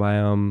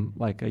microbiome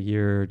like a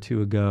year or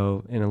two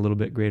ago in a little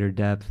bit greater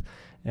depth,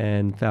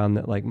 and found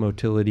that like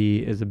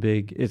motility is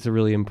it's a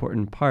really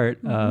important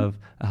part of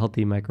a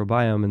healthy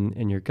microbiome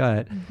in your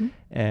gut.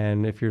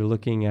 And if you're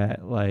looking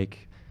at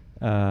like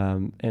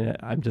And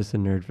I'm just a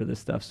nerd for this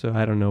stuff, so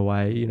I don't know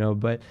why,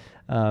 but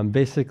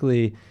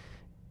basically,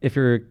 if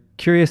you're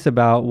curious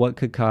about what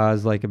could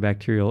cause like a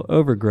bacterial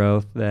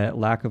overgrowth, that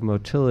lack of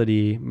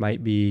motility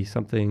might be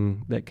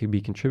something that could be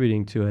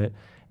contributing to it.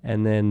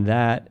 And then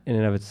that in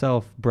and of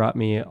itself brought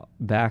me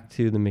back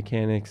to the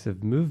mechanics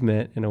of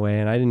movement in a way.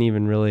 And I didn't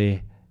even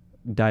really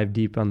dive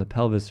deep on the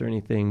pelvis or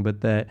anything,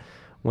 but that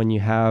when you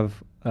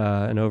have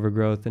an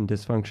overgrowth and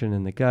dysfunction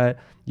in the gut,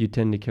 you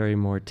tend to carry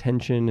more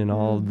tension in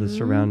all of the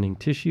surrounding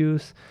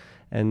tissues.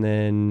 And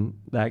then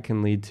that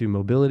can lead to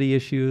mobility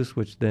issues,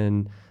 which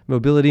then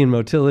mobility and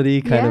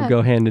motility kind of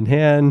go hand in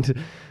hand.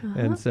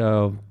 And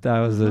so that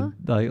was a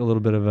little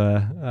bit of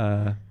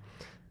a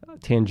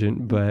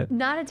tangent, but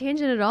not a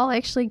tangent at all,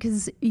 actually,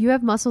 because you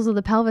have muscles of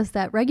the pelvis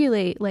that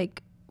regulate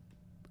like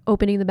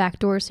opening the back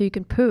door so you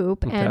can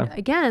poop. Okay. And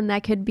again,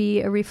 that could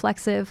be a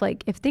reflexive,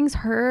 like if things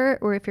hurt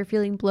or if you're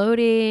feeling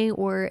bloating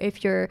or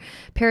if you're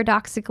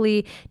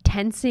paradoxically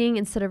tensing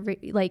instead of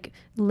like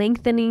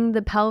lengthening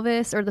the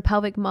pelvis or the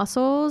pelvic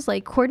muscles,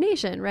 like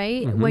coordination,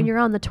 right? When you're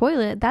on the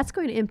toilet, that's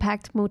going to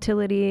impact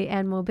motility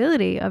and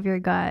mobility of your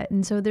gut.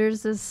 And so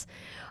there's this,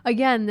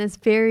 again, this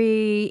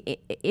very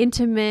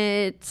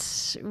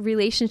intimate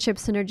relationship,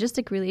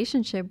 synergistic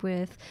relationship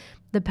with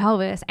the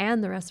pelvis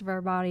and the rest of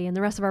our body and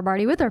the rest of our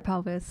body with our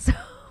pelvis.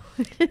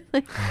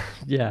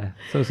 Yeah,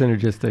 so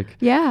synergistic.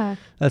 Yeah.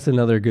 That's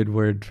another good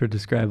word to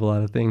describe a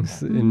lot of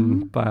things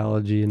in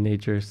biology and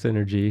nature,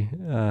 synergy.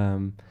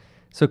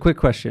 So quick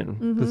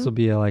question. This will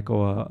be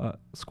a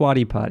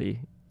squatty potty.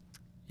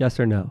 Yes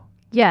or no?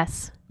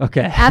 Yes.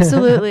 Okay.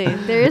 Absolutely.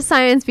 There is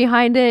science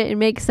behind it. It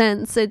makes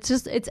sense. It's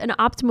an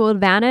optimal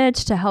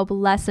advantage to help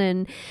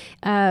lessen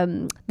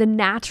the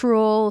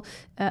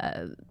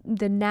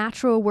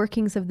natural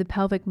workings of the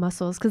pelvic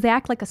muscles, because they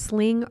act like a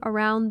sling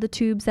around the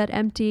tubes that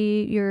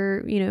empty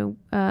your,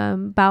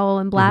 bowel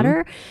and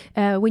bladder.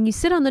 When you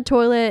sit on the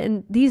toilet,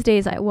 and these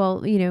days, actually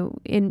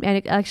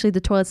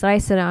the toilets that I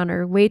sit on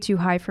are way too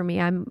high for me.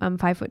 I'm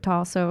 5 foot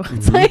tall, so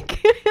it's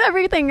like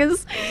everything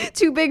is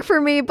too big for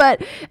me.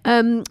 But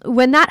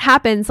when that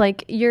happens,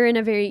 like you're in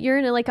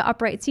a like an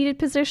upright seated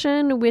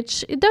position,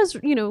 which it does,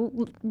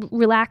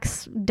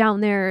 relax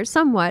down there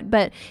somewhat.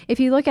 But if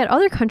you look at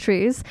other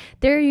countries,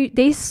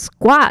 they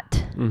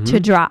squat to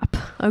drop.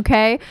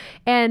 Okay.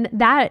 And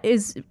that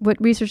is what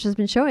research has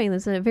been showing.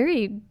 That's a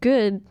very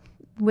good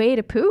way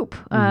to poop,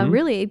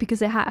 really,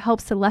 because it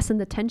helps to lessen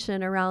the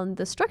tension around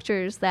the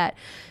structures that,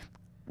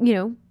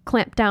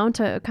 clamp down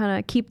to kind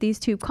of keep these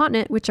tube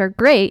continent, which are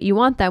great. You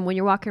want them when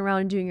you're walking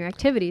around and doing your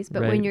activities,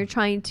 but when you're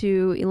trying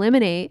to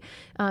eliminate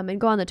and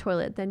go on the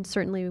toilet, then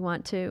certainly we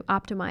want to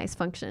optimize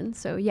function.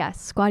 So yes,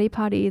 squatty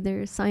potty,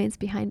 there's science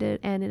behind it,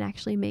 and it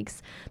actually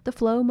makes the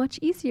flow much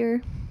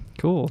easier.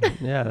 Cool.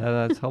 Yeah,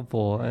 that's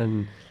helpful.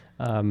 And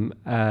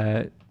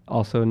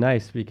also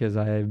nice, because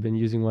I've been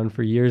using one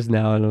for years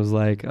now, and I was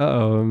like,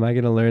 am I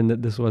going to learn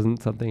that this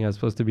wasn't something I was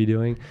supposed to be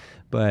doing?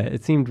 But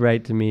it seemed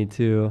right to me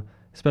too,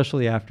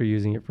 especially after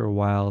using it for a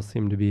while,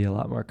 seemed to be a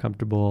lot more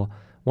comfortable.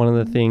 One of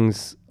the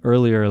things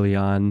early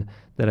on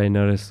that I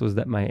noticed was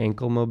that my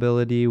ankle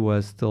mobility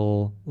was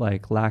still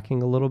like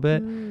lacking a little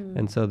bit.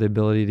 And so the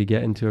ability to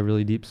get into a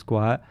really deep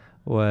squat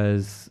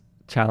was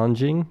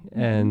challenging.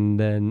 And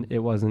then I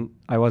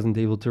wasn't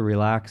able to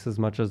relax as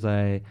much as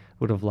I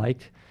would have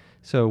liked.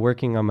 So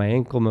working on my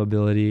ankle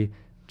mobility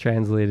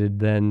translated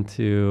then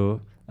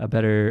to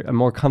a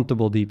more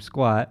comfortable deep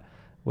squat,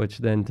 which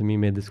then to me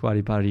made the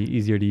squatty potty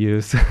easier to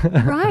use.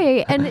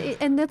 Right.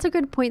 And that's a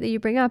good point that you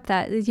bring up,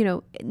 that is,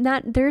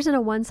 there isn't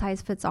a one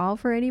size fits all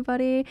for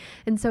anybody.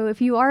 And so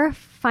if you are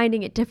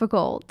finding it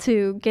difficult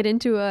to get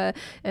into a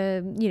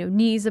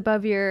knees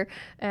above your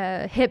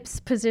hips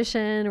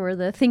position or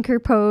the thinker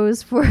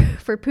pose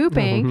for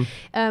pooping,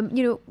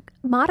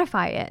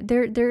 modify it.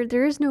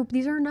 There is no,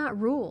 these are not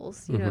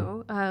rules,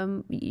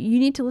 you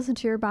need to listen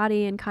to your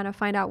body and kind of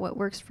find out what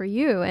works for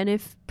you. And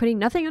if putting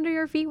nothing under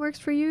your feet works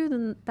for you,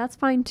 then that's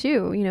fine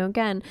too.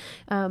 Again,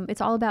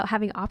 it's all about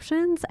having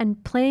options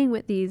and playing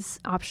with these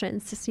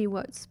options to see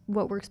what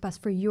works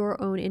best for your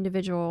own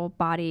individual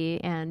body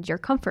and your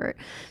comfort.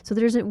 So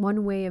there isn't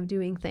one way of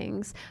doing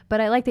things.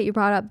 But I like that you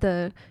brought up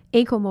the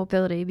ankle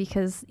mobility,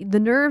 because the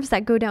nerves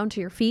that go down to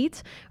your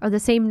feet are the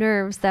same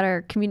nerves that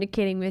are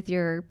communicating with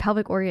your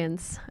pelvic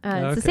organs.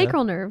 It's the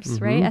sacral nerves,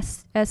 right?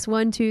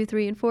 S1, 2,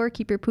 3, and 4.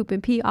 Keep your poop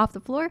and pee off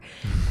the floor.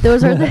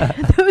 Those are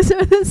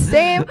the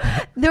same.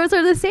 Those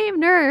are the same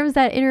nerves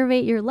that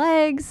innervate your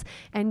legs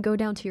and go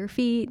down to your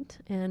feet.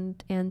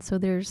 And so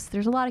there's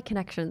a lot of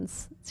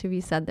connections to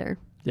be said there.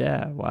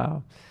 Yeah.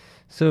 Wow.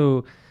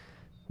 So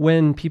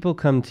when people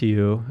come to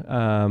you,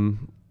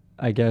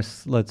 I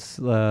guess let's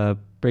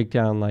break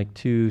down like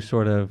two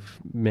sort of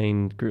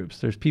main groups.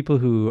 There's people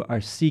who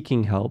are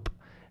seeking help,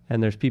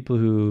 and there's people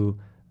who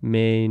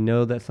may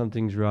know that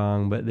something's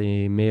wrong, but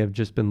they may have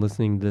just been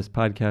listening to this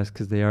podcast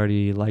because they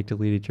already liked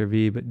Elite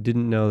HRV, but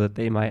didn't know that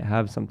they might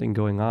have something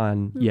going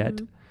on yet.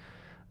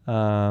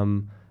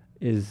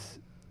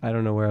 I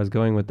don't know where I was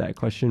going with that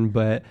question,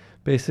 but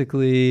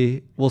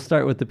basically we'll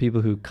start with the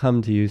people who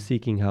come to you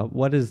seeking help.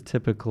 What is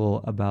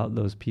typical about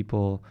those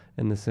people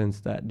in the sense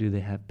that, do they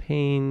have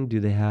pain? Do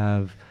they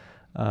have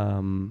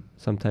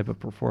some type of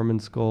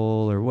performance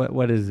goal, or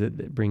what is it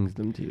that brings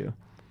them to you?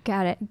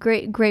 Got it.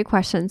 Great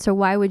question. So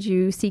why would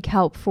you seek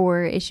help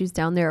for issues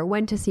down there, or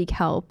when to seek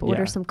help? What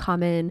are some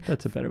common...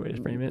 That's a better way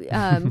to frame it.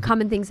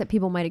 Common things that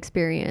people might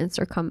experience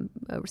or come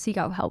seek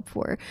out help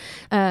for?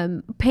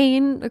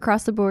 Pain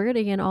across the board,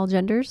 again, all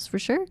genders for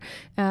sure.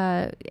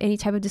 Any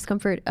type of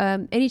discomfort,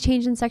 any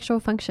change in sexual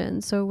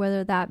function. So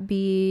whether that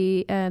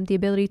be the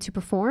ability to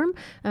perform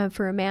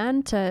for a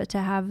man to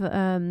have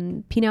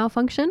penile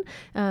function,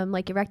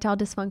 like erectile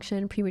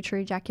dysfunction, premature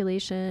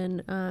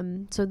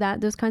ejaculation. So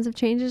that those kinds of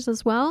changes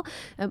as well.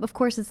 Of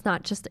course, it's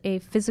not just a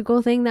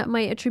physical thing that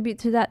might attribute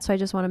to that. So I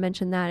just want to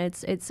mention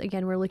that it's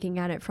again, we're looking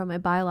at it from a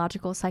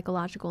biological,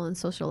 psychological, and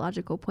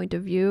sociological point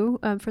of view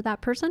for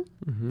that person,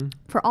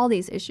 for all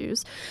these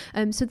issues.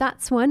 So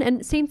that's one.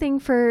 And same thing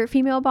for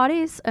female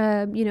bodies.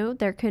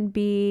 There can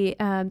be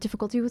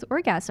difficulty with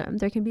orgasm.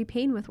 There can be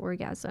pain with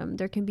orgasm.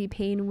 There can be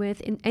pain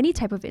with any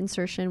type of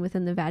insertion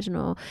within the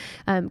vaginal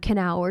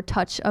canal or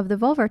touch of the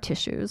vulvar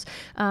tissues.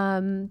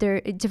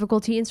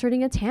 Difficulty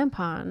inserting a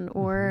tampon,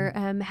 or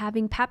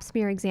having pap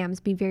smear exams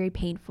be very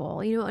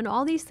painful, and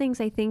all these things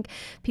I think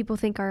people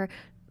think are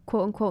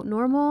quote unquote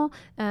normal.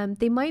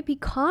 They might be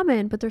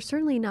common, but they're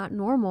certainly not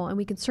normal, and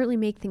we can certainly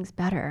make things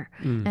better.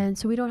 And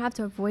so we don't have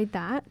to avoid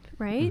that,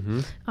 right?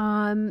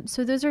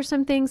 So those are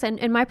some things,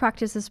 and my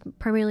practice is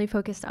primarily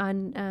focused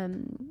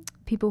on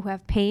people who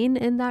have pain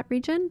in that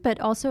region, but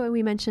also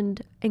we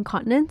mentioned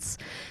incontinence,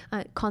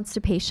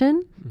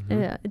 constipation,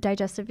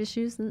 digestive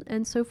issues,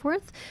 and so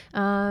forth.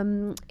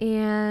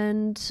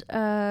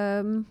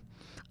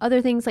 Other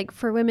things like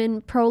for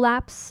women,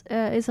 prolapse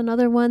is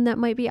another one that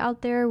might be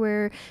out there,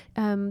 where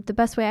the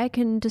best way I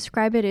can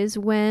describe it is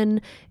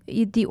when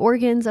the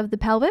organs of the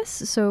pelvis,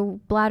 so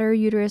bladder,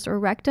 uterus, or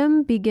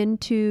rectum, begin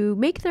to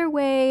make their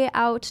way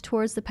out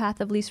towards the path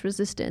of least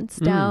resistance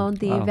down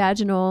the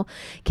vaginal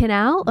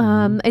canal.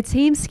 It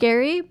seems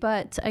scary,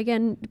 but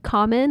again,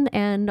 common,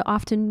 and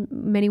often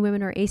many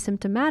women are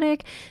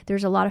asymptomatic.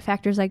 There's a lot of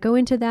factors that go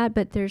into that,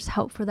 but there's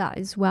help for that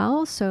as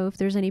well. So if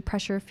there's any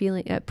pressure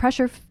feeling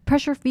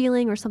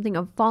or something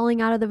of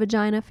falling out of the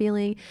vagina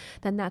feeling,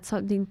 then that's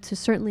something to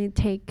certainly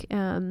take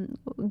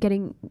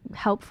getting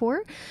help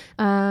for.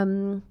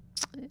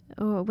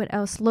 What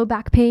else? Low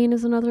back pain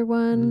is another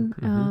one.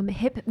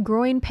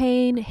 Groin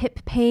pain, hip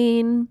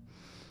pain.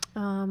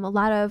 A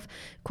lot of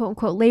quote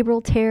unquote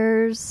labral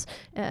tears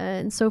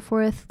and so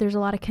forth. There's a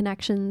lot of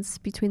connections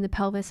between the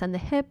pelvis and the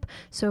hip,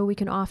 so we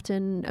can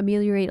often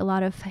ameliorate a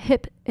lot of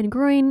hip and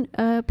groin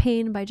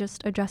pain by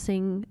just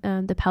addressing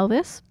the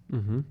pelvis.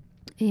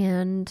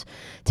 And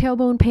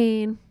tailbone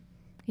pain,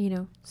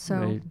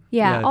 so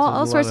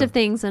all sorts of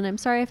things. And I'm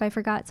sorry if I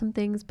forgot some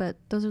things, but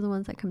those are the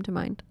ones that come to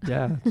mind.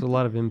 Yeah, it's a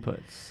lot of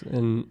inputs.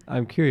 And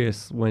I'm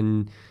curious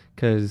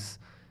because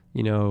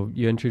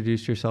you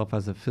introduced yourself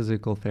as a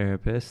physical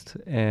therapist,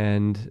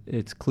 and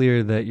it's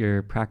clear that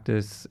your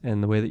practice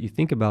and the way that you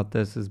think about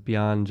this is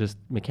beyond just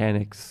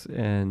mechanics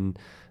and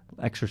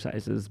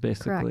exercises,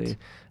 basically.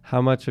 Correct.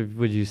 How much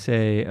would you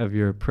say of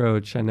your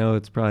approach, I know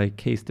it's probably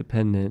case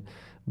dependent,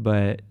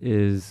 but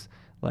is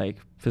like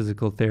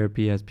physical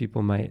therapy as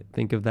people might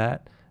think of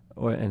that,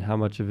 and how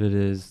much of it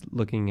is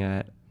looking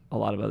at a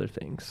lot of other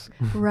things?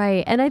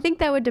 Right. And I think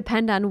that would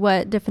depend on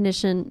what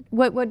definition,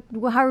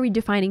 how are we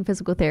defining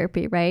physical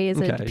therapy, right? Is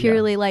it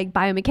purely like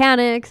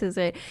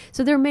biomechanics?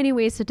 So there are many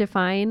ways to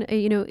define,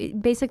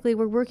 basically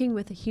we're working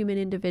with a human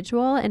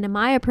individual, and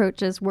my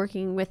approach is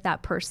working with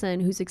that person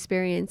who's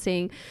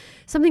experiencing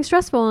something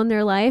stressful in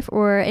their life,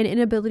 or an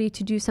inability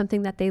to do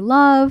something that they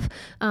love,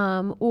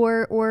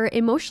 or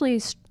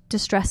emotionally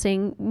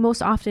distressing.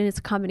 Most often it's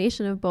a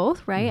combination of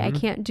both, right? I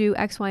can't do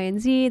X, Y, and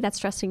Z. That's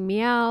stressing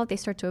me out. They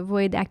start to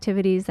avoid the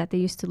activities that they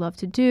used to love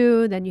to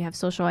do. Then you have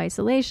social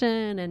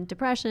isolation and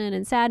depression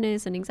and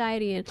sadness and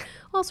anxiety and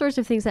all sorts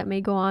of things that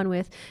may go on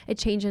with a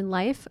change in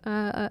life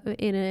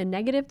in a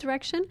negative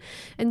direction.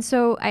 And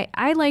so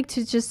I like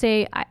to just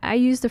say I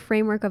use the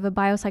framework of a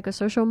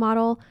biopsychosocial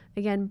model.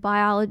 Again,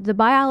 the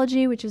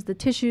biology, which is the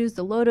tissues,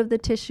 the load of the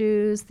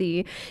tissues,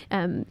 the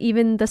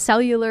even the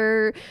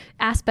cellular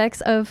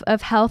aspects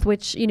of health,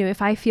 which,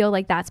 if I feel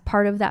like that's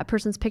part of that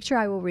person's picture,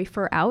 I will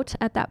refer out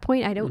at that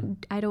point.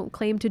 I don't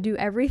claim to do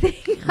everything.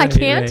 I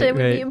can't. It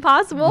would be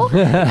impossible.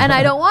 And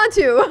I don't want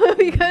to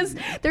because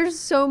there's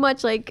so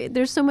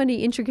many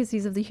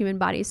intricacies of the human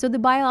body. So the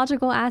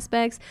biological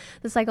aspects,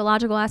 the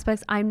psychological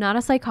aspects, I'm not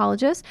a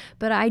psychologist,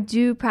 but I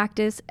do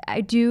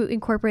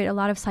incorporate a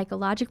lot of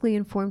psychologically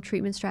informed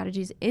treatment strategies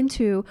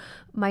into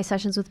my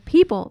sessions with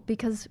people,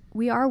 because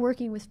we are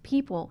working with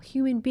people,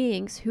 human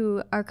beings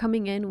who are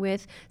coming in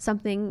with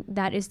something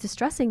that is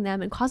distressing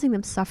them and causing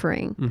them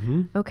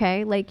suffering.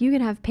 Okay. Like you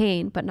can have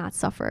pain, but not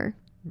suffer.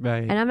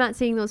 Right. And I'm not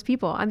seeing those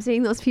people. I'm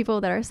seeing those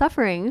people that are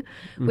suffering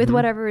with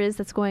whatever it is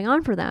that's going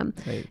on for them.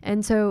 Right.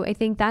 And so I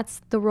think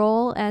that's the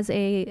role as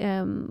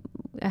a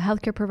a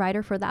healthcare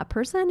provider for that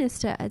person is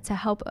to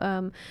help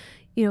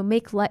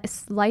make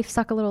life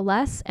suck a little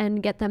less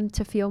and get them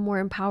to feel more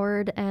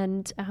empowered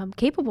and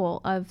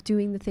capable of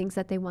doing the things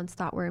that they once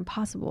thought were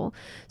impossible.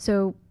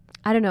 So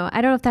I don't know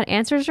if that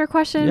answers your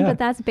question, but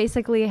that's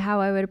basically how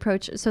I would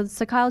approach. So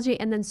psychology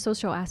and then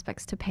social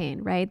aspects to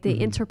pain, right? The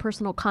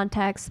interpersonal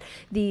context,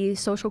 the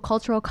social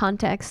cultural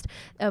context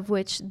of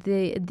which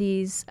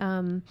these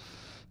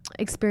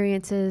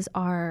experiences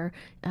are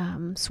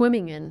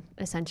swimming in,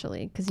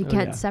 essentially, because you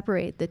can't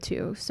separate the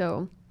two.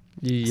 So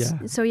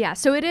So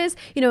it is,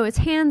 it's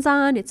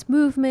hands-on, it's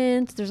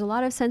movement. There's a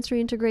lot of sensory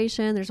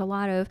integration. There's a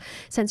lot of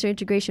sensory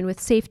integration with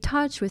safe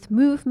touch, with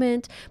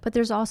movement, but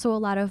there's also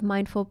a lot of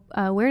mindful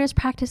awareness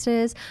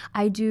practices.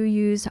 I do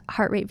use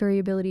heart rate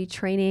variability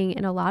training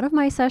in a lot of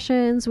my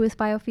sessions with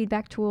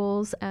biofeedback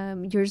tools,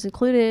 yours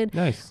included.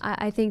 Nice.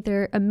 I think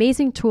they're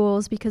amazing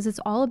tools because it's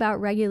all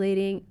about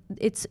regulating.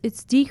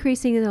 It's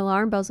decreasing the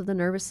alarm bells of the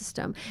nervous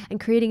system and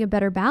creating a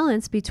better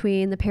balance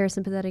between the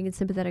parasympathetic and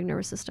sympathetic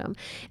nervous system.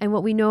 And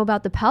what we know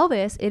about the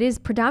pelvis, it is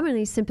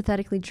predominantly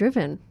sympathetically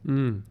driven.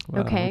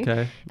 Wow,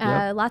 okay.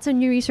 Lots of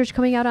new research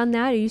coming out on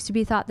that. It used to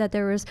be thought that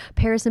there was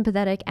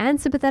parasympathetic and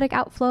sympathetic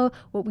outflow.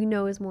 What we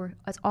know is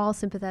it's all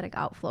sympathetic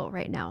outflow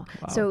right now.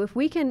 Wow. So if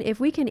we can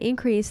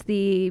increase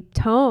the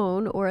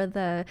tone or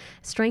the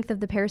strength of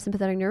the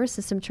parasympathetic nervous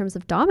system in terms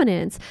of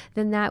dominance,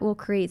 then that will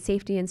create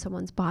safety in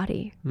someone's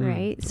body,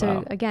 right?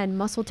 So again,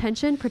 muscle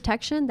tension,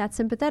 protection, that's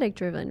sympathetic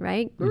driven,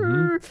 right?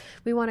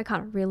 We want to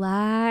kind of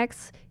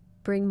relax,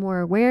 bring more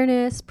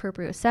awareness,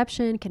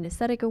 proprioception,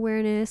 kinesthetic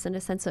awareness, and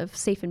a sense of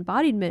safe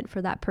embodiment for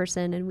that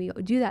person. And we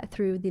do that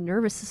through the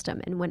nervous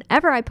system. And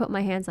whenever I put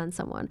my hands on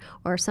someone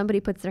or somebody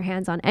puts their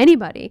hands on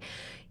anybody,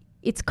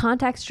 it's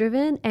context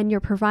driven and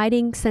you're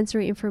providing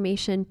sensory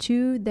information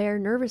to their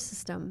nervous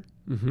system.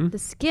 The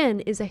skin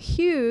is a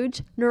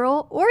huge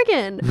neural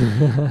organ.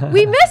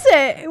 We miss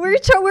it. We're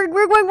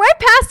going right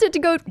past it to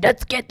go,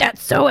 let's get that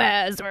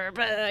psoas, or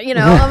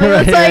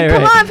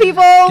come on,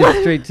 people. Get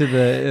straight to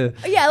the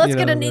let's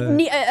get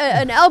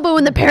an elbow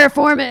in the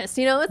piriformis. It's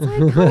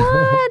like, come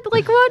on,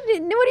 like what are you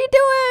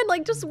doing?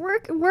 Like, just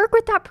work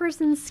with that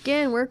person's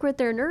skin, work with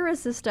their nervous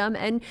system,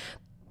 and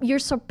you're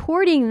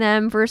supporting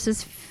them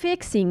versus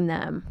fixing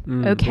them.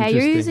 Okay.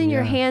 You're using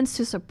your hands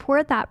to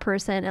support that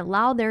person and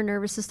allow their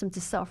nervous system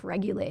to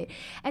self-regulate.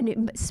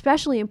 And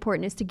especially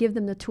important is to give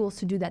them the tools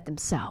to do that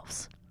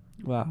themselves.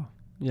 Wow.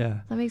 Yeah.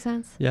 Does that make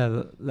sense?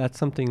 Yeah. That's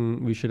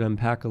something we should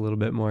unpack a little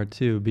bit more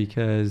too,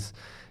 because,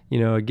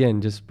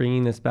 again, just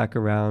bringing this back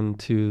around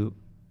to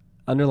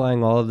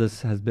underlying all of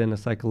this has been a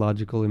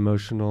psychological,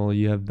 emotional,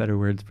 you have better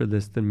words for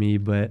this than me,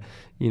 but,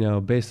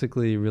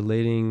 basically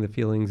relating the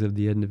feelings of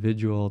the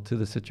individual to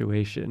the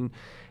situation.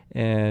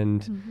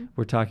 And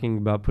we're talking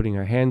about putting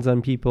our hands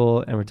on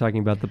people, and we're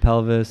talking about the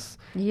pelvis,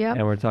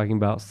 and we're talking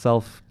about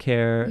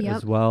self-care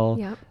as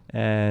well.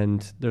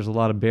 And there's a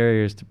lot of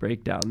barriers to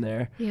break down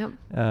there.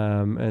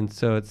 And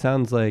so it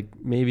sounds like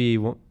maybe,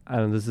 I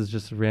don't know, this is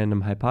just a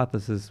random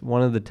hypothesis,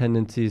 one of the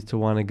tendencies to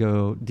want to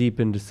go deep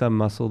into some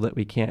muscle that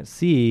we can't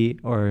see,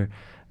 or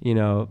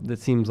that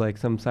seems like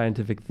some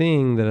scientific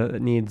thing that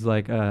it needs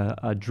like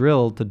a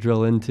drill to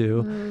drill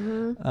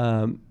into,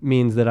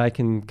 means that I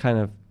can kind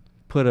of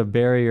put a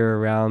barrier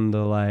around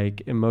the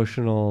like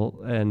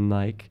emotional and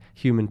like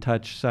human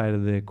touch side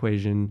of the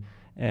equation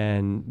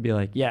and be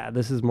like, yeah,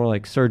 this is more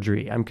like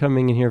surgery. I'm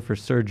coming in here for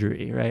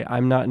surgery, right?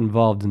 I'm not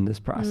involved in this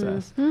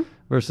process.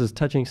 Versus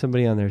touching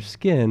somebody on their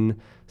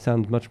skin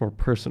sounds much more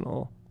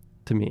personal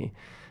to me.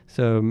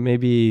 So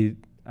maybe,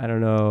 I don't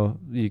know,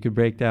 you could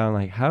break down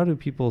like, how do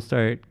people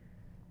start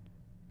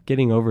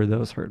getting over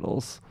those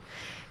hurdles?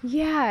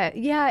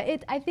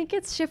 I think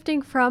it's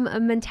shifting from a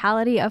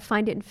mentality of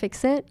find it and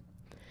fix it,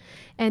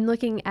 and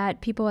looking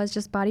at people as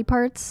just body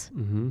parts,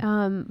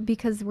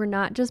 because we're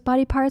not just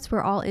body parts.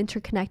 We're all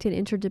interconnected,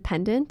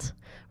 interdependent,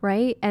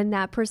 right? And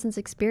that person's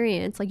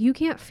experience, like you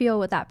can't feel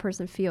what that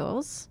person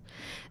feels.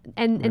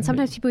 And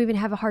sometimes people even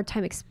have a hard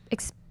time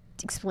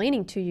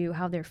explaining to you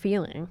how they're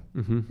feeling,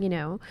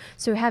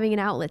 So having an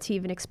outlet to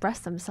even express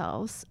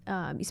themselves,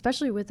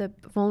 especially with a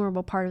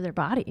vulnerable part of their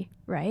body,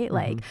 right?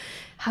 Like,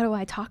 how do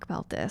I talk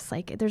about this?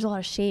 Like, there's a lot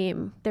of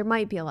shame. There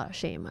might be a lot of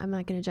shame. I'm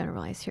not going to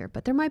generalize here,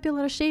 but there might be a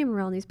lot of shame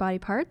around these body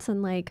parts,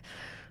 and like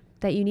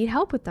that you need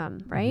help with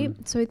them, right?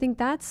 So I think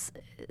that's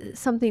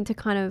something to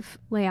kind of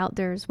lay out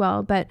there as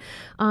well. But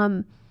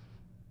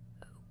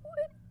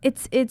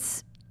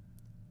it's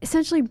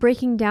essentially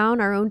breaking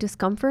down our own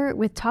discomfort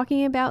with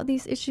talking about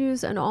these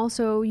issues, and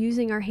also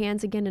using our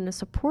hands again in a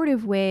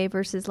supportive way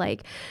versus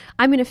like,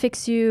 I'm going to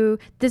fix you.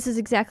 This is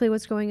exactly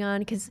what's going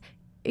on. Because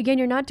again,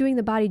 you're not doing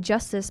the body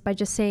justice by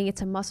just saying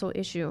it's a muscle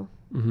issue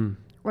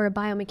or a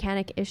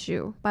biomechanical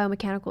issue.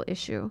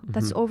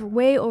 That's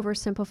way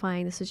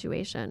oversimplifying the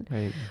situation.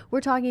 Right.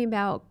 We're talking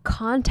about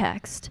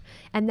context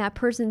and that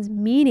person's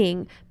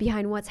meaning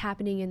behind what's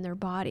happening in their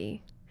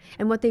body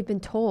and what they've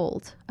been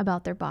told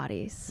about their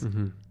bodies,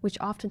 which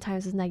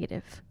oftentimes is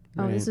negative.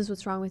 Oh, Right. this is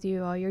what's wrong with you.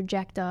 Oh, you're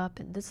jacked up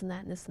and this and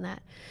that and this and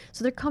that.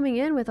 So they're coming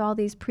in with all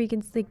these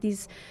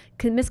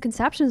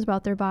misconceptions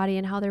about their body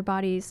and how their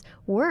bodies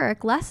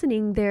work,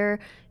 lessening their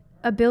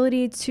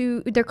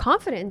their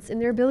confidence in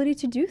their ability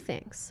to do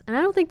things. And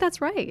I don't think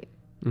that's right.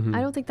 Mhm.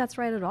 I don't think that's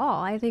right at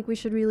all. I think we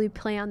should really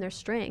play on their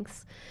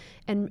strengths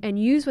and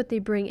use what they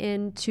bring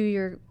into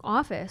your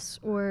office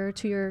or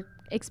to your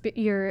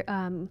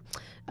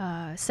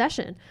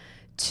session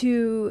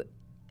to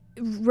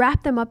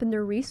wrap them up in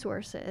their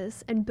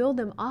resources and build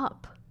them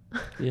up.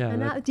 Yeah, And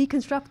not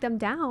deconstruct them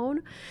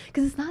down,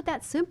 because it's not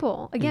that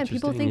simple. Again,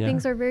 people Interesting, think yeah.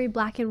 things are very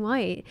black and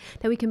white,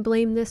 that we can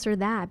blame this or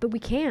that, but we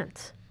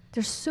can't.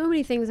 There's so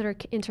many things that are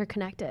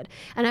interconnected.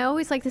 And I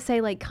always like to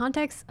say, like,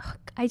 context,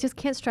 I just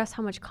can't stress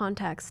how much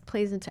context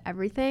plays into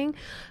everything.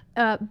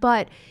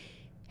 But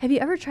have you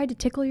ever tried to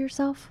tickle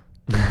yourself?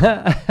 Go ahead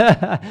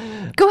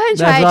and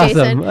try it, That's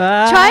Jason.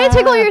 awesome. Try to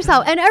tickle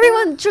yourself. And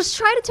everyone, just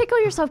try to tickle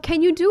yourself.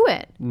 Can you do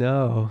it?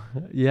 No.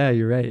 Yeah,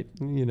 you're right.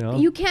 You know.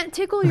 You can't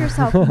tickle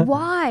yourself.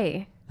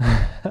 Why?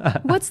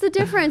 What's the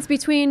difference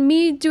between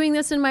me doing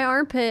this in my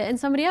armpit and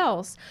somebody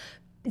else?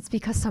 It's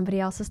because somebody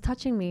else is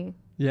touching me.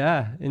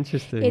 Yeah,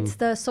 interesting. It's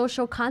the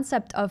social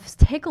concept of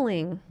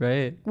tickling.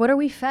 right. What are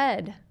we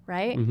fed,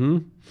 right? Mm-hmm.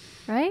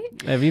 Right?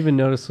 I've even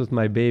noticed with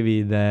my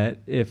baby that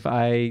if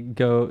I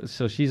go,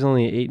 so she's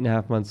only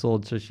 8.5 months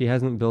old, so she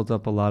hasn't built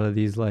up a lot of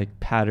these like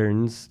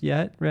patterns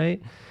yet,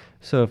 right?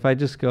 So if I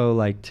just go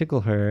like tickle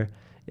her,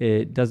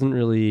 it doesn't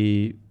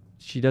really,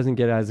 she doesn't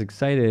get as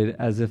excited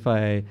as if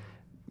I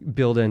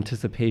build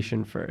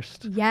anticipation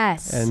first.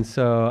 Yes. And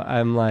so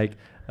I'm like,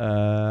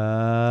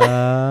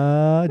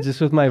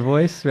 just with my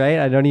voice, right?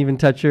 I don't even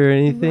touch her or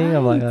anything.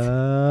 I'm like,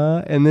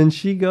 and then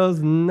she goes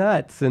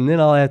nuts, and then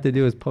all I have to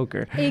do is poke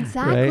her.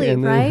 Exactly,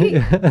 And right?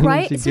 then, and then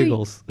Right? she So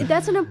giggles.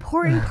 that's an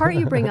important part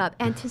you bring up.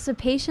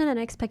 Anticipation and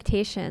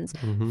expectations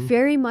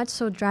very much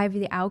so drive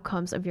the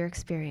outcomes of your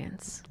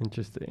experience.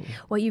 Interesting.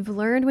 What you've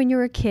learned when you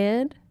were a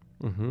kid,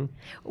 Mm-hmm.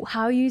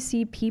 how you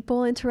see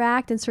people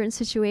interact in certain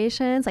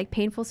situations, like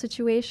painful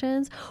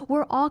situations,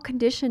 we're all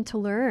conditioned to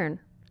learn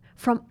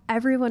from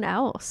everyone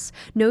else.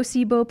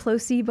 Nocebo,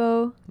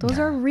 placebo, those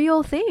are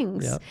real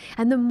things. Yep.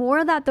 And the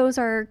more that those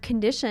are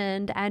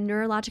conditioned and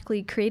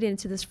neurologically created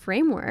into this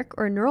framework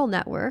or neural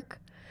network,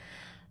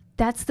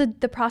 that's the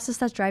process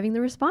that's driving the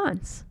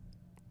response.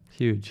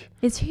 Huge.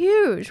 It's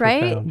huge,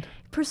 right? Profound.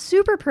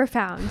 Super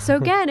profound. So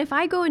again, if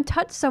I go and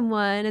touch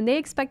someone and they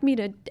expect me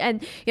to,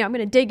 and I'm going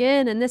to dig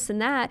in and this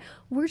and that,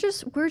 we're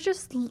just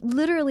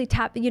literally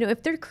tapping.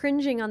 If they're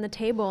cringing on the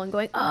table and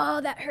going, "Oh,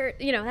 that hurt,"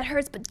 that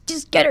hurts, but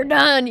just get her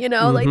done,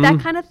 like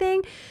that kind of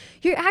thing.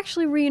 You're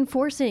actually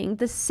reinforcing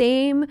the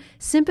same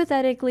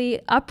sympathetically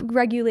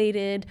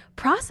upregulated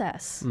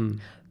process.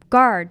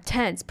 Guard,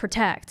 tense,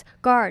 protect.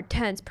 Guard,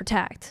 tense,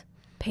 protect.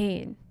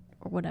 Pain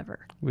or whatever.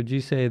 Would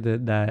you say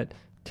that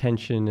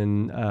tension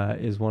and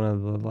is one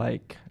of the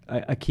like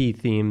a key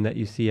theme that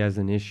you see as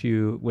an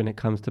issue when it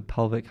comes to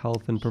pelvic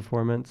health and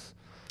performance?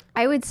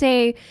 I would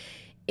say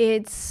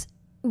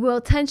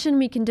tension,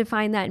 we can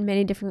define that in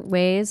many different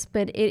ways,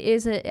 but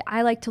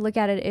I like to look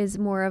at it as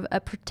more of a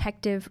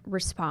protective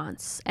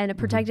response. And a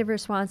protective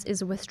response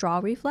is a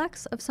withdrawal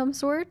reflex of some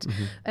sort.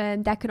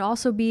 And that can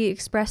also be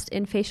expressed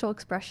in facial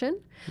expression.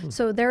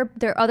 So their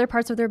other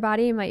parts of their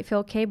body might feel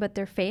okay, but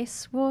their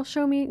face will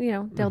show me,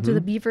 they'll do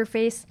the beaver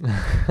face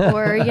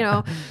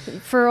or,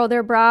 furrow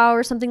their brow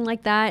or something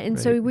like that. And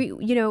so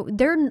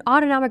their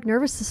autonomic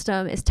nervous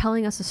system is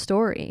telling us a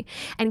story.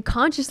 And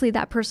consciously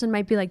that person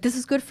might be like, this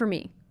is good for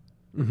me.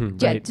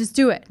 Yeah, Right. just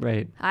do it.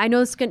 Right. I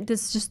know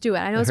just do it.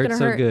 I know It it's going to hurts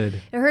so hurt. good.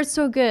 It hurts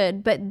so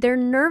good, but their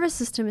nervous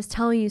system is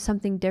telling you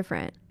something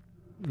different.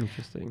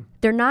 Interesting.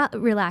 They're not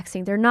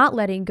relaxing. They're not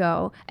letting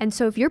go. And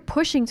so if you're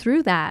pushing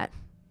through that,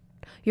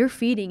 you're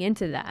feeding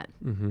into that.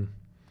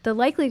 The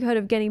likelihood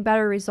of getting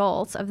better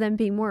results, of them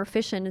being more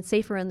efficient and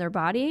safer in their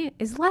body,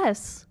 is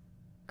less,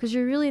 because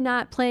you're really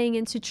not playing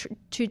into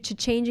to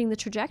changing the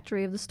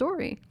trajectory of the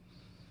story.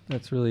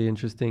 That's really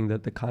interesting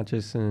that the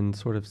conscious and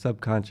sort of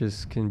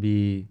subconscious can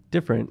be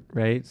different,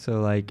 right?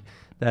 So like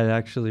that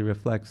actually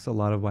reflects a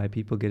lot of why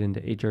people get into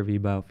HRV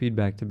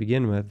biofeedback to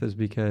begin with, is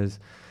because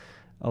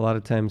a lot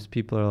of times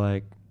people are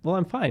like, well,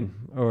 I'm fine,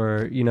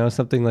 or,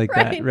 something like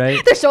that,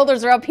 right? Their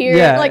shoulders are up here,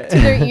 Yeah. like to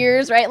their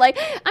ears, right? Like,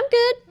 I'm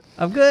good.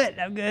 I'm good.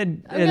 I'm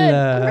good.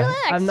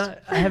 I'm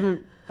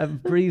relaxed.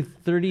 I've breathed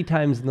 30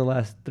 times in the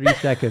last 3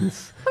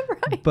 seconds,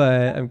 Right.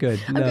 but I'm good.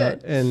 I'm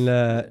good.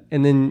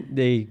 And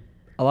then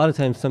a lot of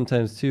times,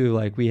 sometimes too,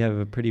 like we have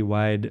a pretty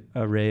wide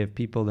array of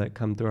people that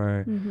come through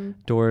our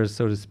doors,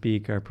 so to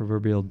speak, our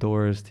proverbial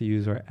doors, to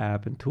use our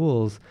app and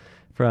tools,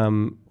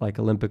 from like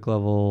Olympic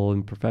level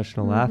and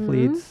professional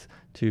athletes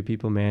to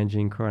people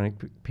managing chronic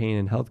pain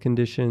and health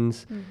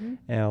conditions.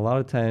 And a lot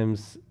of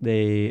times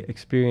they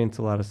experience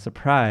a lot of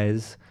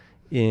surprise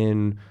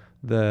in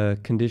the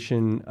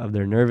condition of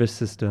their nervous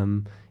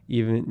system,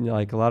 even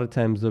like a lot of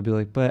times they'll be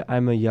like, but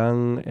I'm a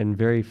young and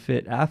very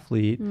fit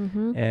athlete,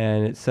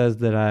 and it says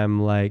that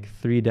I'm like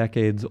 3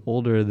 decades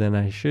older than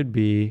I should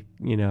be,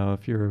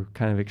 if you're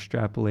kind of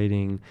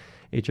extrapolating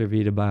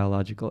HRV to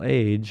biological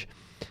age.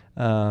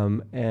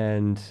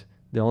 And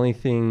the only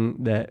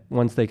thing that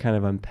once they kind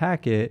of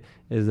unpack it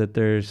is that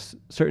there's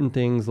certain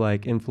things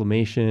like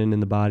inflammation in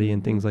the body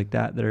and things like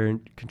that that are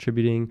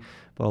contributing.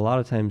 But a lot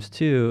of times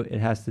too, it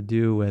has to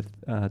do with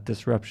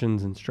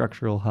disruptions in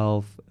structural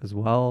health as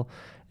well.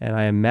 And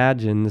I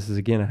imagine, this is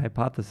again a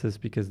hypothesis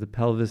because the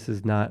pelvis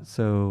is not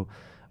so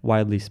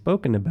widely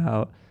spoken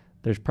about,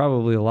 there's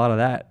probably a lot of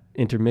that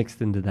intermixed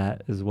into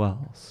that as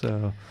well.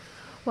 So,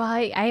 well,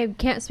 I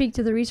can't speak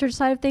to the research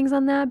side of things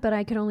on that, but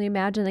I can only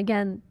imagine,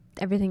 again,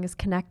 everything is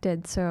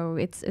connected. So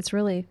it's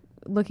really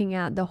looking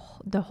at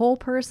the whole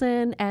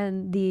person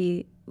and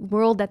the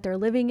world that they're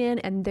living in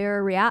and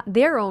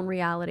their own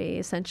reality,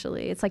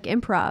 essentially. It's like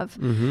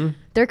improv.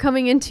 They're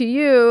coming into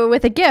you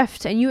with a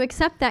gift and you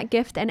accept that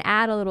gift and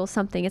add a little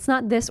something. It's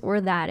not this or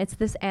that. It's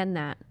this and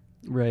that.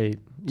 Right.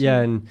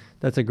 Yeah. And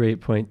that's a great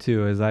point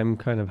too, is I'm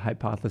kind of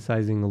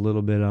hypothesizing a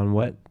little bit on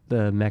what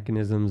the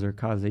mechanisms or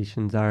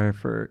causations are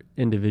for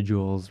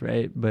individuals.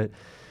 Right. But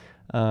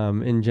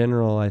in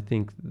general, I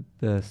think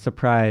the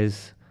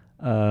surprise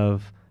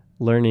of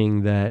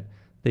learning that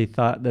they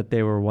thought that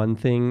they were one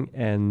thing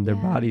and their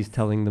body's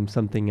telling them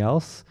something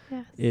else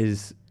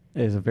is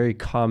a very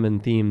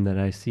common theme that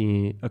I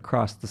see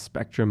across the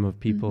spectrum of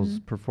people's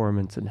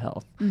performance and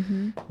health.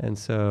 And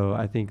so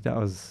I think that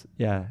was,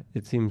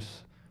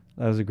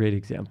 that was a great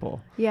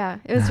example. Yeah,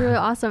 it was really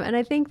awesome. And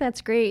I think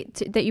that's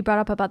great that you brought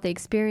up about the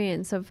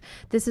experience of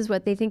this is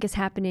what they think is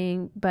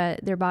happening,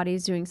 but their body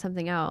is doing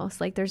something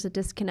else. Like there's a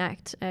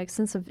disconnect, a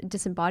sense of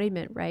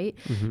disembodiment, right?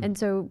 And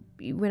so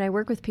when I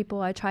work with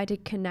people, I try to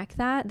connect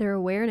their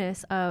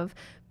awareness of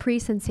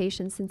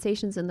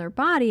sensations in their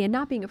body and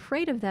not being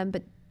afraid of them,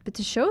 but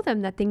to show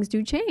them that things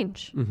do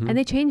change and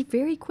they change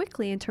very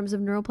quickly in terms of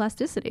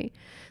neuroplasticity,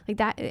 like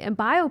that, and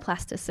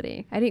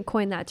bioplasticity. I didn't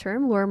coin that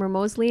term. Lorimer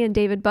Moseley and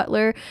David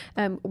Butler,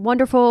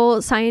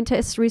 wonderful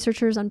scientists,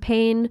 researchers on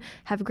pain,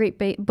 have a great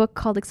book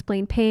called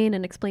Explain Pain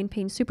and Explain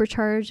Pain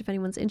Supercharged if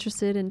anyone's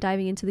interested in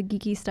diving into the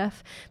geeky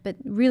stuff, but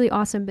really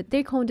awesome. But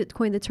they coined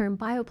the term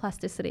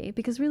bioplasticity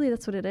because really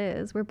that's what it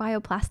is. We're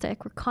bioplastic.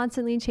 We're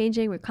constantly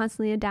changing. We're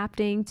constantly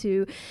adapting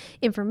to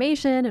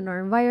information and our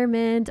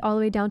environment, all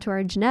the way down to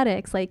our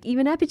genetics. Like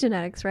even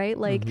epigenetics, right?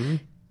 Like the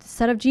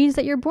set of genes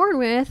that you're born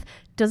with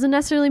doesn't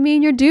necessarily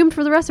mean you're doomed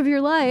for the rest of your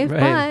life,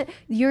 but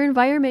your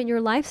environment, your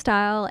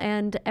lifestyle,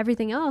 and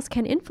everything else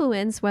can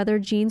influence whether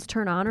genes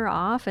turn on or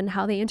off and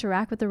how they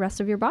interact with the rest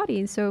of your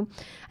body. So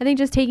I think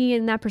just taking it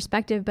in that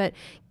perspective, but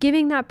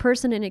giving that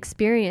person an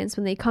experience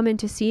when they come in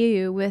to see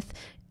you with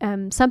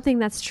something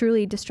that's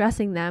truly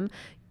distressing them,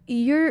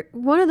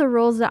 one of the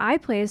roles that I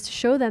play is to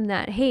show them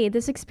that, hey,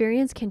 this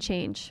experience can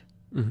change.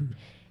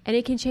 And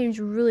it can change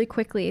really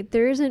quickly.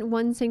 There isn't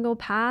one single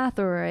path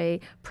or a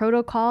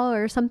protocol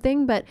or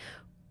something, but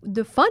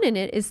the fun in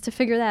it is to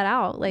figure that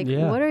out. Like,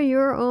 what are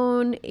your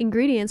own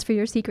ingredients for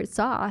your secret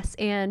sauce?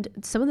 And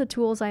some of the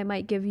tools I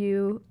might give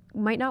you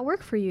might not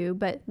work for you,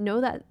 but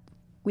know that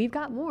we've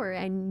got more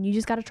and you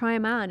just got to try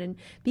them on and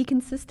be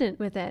consistent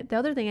with it. The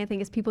other thing I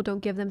think is people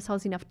don't give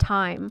themselves enough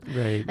time.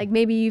 Right. Like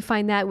maybe you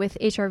find that with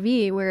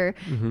HRV where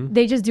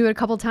they just do it a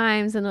couple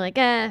times and they're like,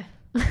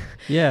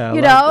 Yeah,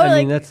 I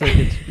mean, that's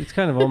like it's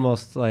kind of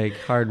almost like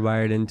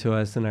hardwired into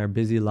us in our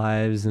busy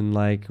lives, and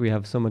like we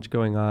have so much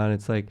going on.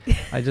 It's like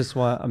I just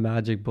want a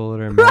magic bullet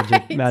or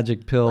a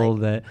magic pill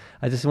that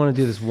I just want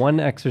to do this one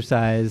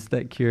exercise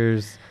that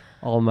cures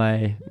all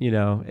my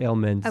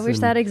ailments. I wish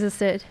that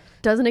existed.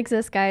 Doesn't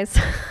exist, guys.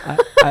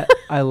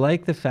 I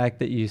like the fact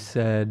that you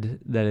said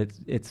that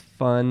it's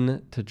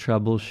fun to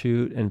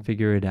troubleshoot and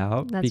figure it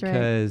out. That's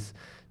because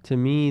to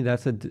me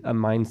that's a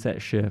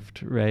mindset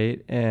shift,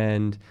 right?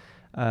 And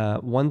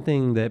one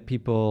thing that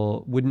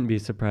people wouldn't be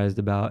surprised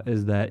about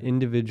is that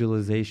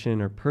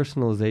individualization or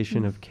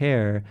personalization of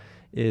care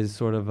is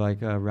sort of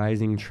like a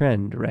rising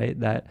trend, right?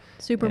 That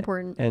super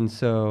important. And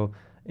so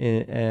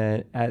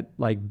at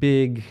like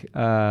big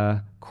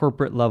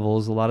corporate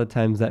levels, a lot of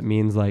times that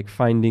means like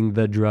finding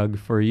the drug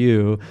for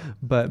you,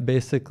 but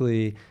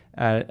basically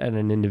at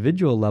an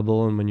individual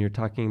level, and when you're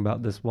talking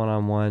about this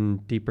one-on-one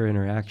deeper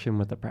interaction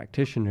with a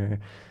practitioner,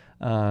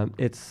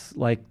 it's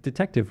like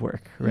detective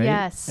work, right?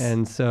 Yes.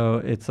 And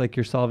so it's like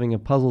you're solving a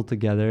puzzle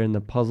together and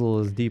the puzzle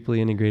is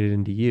deeply integrated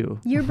into you.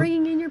 You're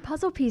bringing in your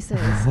puzzle pieces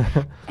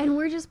and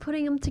we're just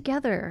putting them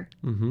together.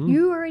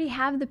 You already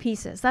have the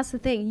pieces. That's the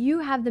thing. You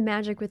have the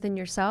magic within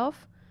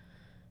yourself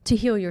to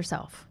heal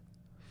yourself.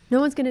 No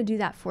one's going to do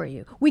that for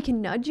you. We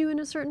can nudge you in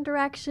a certain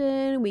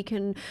direction. We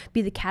can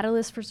be the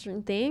catalyst for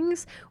certain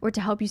things or to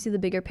help you see the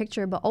bigger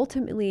picture. But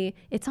ultimately,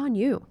 it's on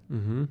you.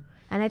 And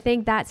I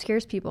think that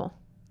scares people.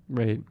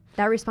 Right.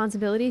 That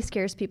responsibility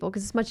scares people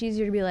because it's much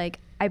easier to be like,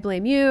 I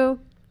blame you.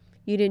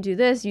 You didn't do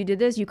this. You did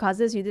this. You caused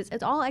this. You did this.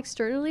 It's all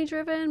externally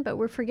driven, but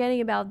we're forgetting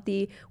about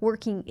the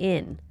working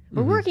in,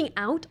 We're working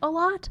out a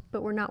lot,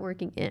 but we're not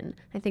working in.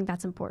 I think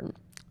that's important.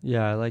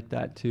 Yeah, I like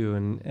that too.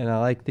 And I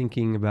like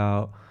thinking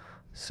about,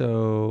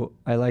 so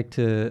I like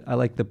the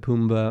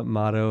Pumbaa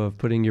motto of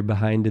putting your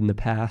behind in the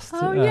past.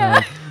 Oh,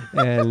 yeah.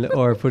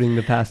 Or putting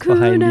the past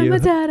behind you.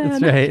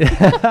 That's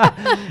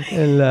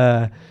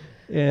right.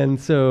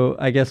 And so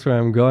I guess where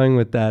I'm going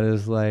with that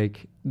is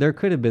like, there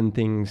could have been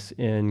things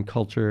in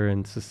culture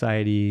and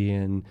society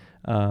and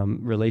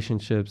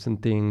relationships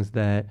and things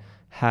that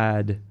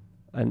had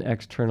an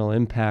external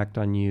impact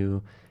on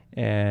you.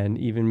 And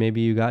even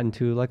maybe you got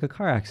into like a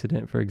car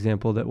accident, for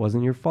example, that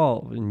wasn't your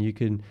fault. And you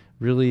could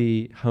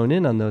really hone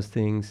in on those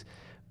things.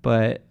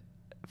 But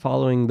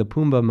following the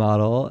Pumbaa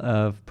model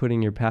of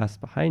putting your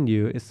past behind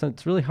you,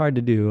 it's really hard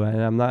to do.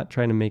 And I'm not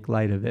trying to make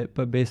light of it.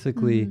 But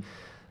basically,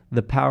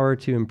 the power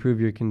to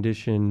improve your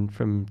condition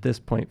from this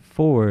point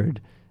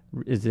forward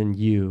is in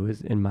you,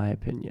 is in my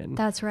opinion.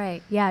 That's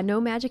right. Yeah,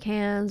 no magic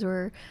hands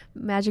or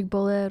magic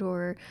bullet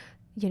or,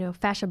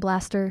 fascia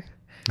blaster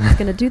is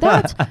going to do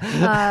that.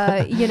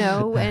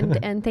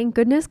 And thank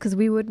goodness, because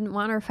we wouldn't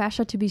want our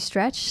fascia to be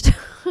stretched.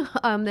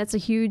 That's a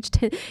huge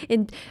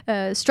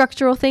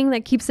structural thing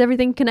that keeps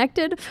everything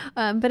connected.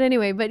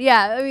 But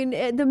yeah, I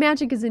mean, the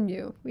magic is in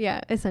you.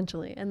 Yeah,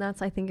 essentially. And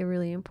that's, I think, a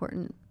really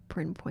important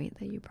point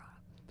that you brought.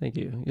 Thank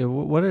you. Yeah,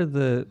 what are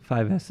the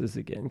 5 S's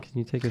again? Can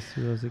you take us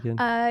through those again?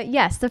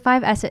 Yes, the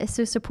 5 S's.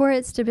 So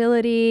support,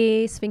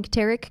 stability,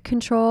 sphincteric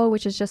control,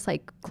 which is just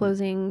like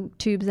closing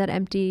tubes that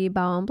empty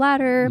bowel and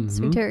bladder,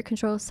 sphincteric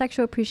control,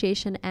 sexual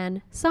appreciation,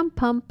 and sump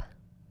pump.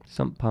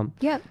 Sump pump.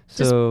 Yep.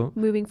 So just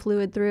moving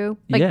fluid through.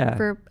 Like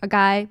for a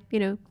guy,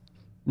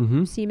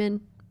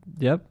 semen.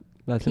 Yep.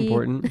 That's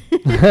important.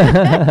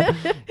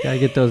 Gotta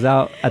get those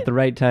out at the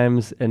right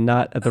times and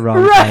not at the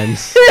wrong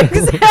times.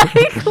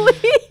 Exactly.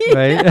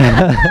 Right?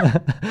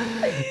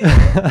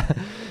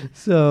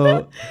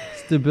 So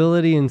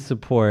stability and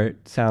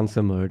support sound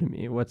similar to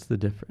me. What's the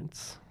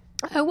difference?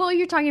 Well,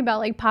 you're talking about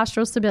like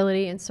postural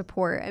stability and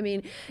support. I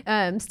mean,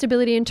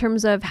 stability in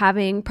terms of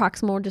having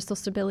proximal or distal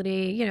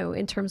stability,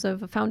 in terms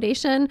of a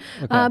foundation,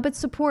 but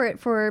support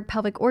for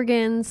pelvic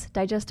organs,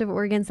 digestive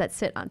organs that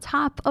sit on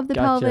top of the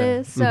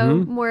pelvis. So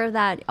more of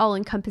that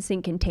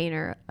all-encompassing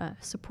container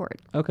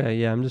support. Okay,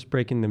 yeah, I'm just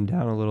breaking them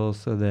down a little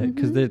so that,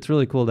 because it's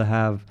really cool to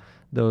have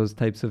those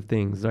types of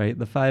things, right?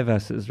 The 5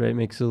 S's, right?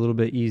 Makes it a little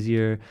bit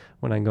easier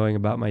when I'm going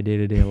about my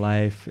day-to-day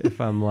life.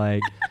 If I'm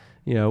like,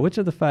 which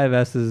of the 5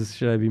 S's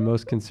should I be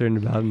most concerned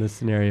about in this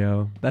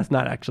scenario? That's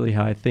not actually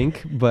how I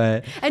think,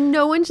 but... And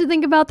no one should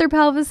think about their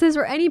pelvises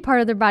or any part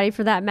of their body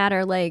for that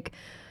matter, like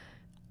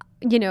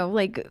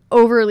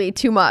overly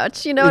too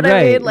much. You know what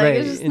I mean? Like,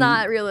 it's just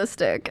not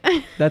realistic.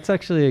 That's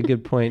actually a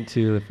good point,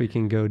 too, if we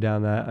can go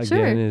down that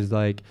again, is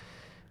like...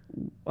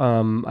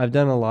 I've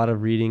done a lot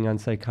of reading on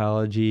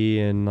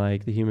psychology and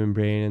like the human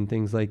brain and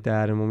things like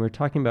that. And when we're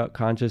talking about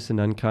conscious and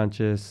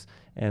unconscious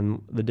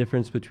and the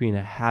difference between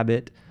a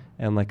habit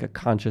and like a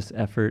conscious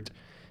effort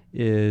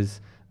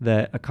is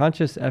that a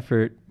conscious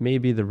effort may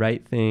be the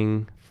right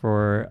thing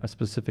for a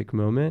specific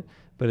moment,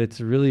 but it's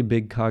a really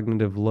big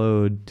cognitive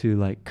load to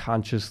like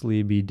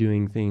consciously be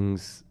doing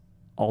things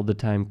all the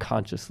time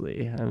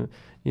consciously.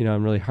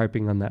 I'm really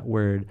harping on that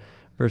word.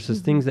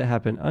 Versus things that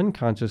happen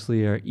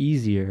unconsciously are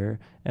easier,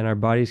 and our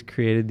body's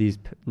created these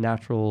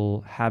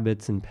natural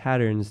habits and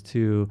patterns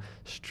to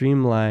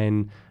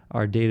streamline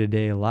our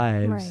day-to-day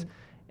lives. Right.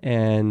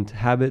 And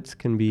habits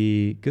can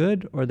be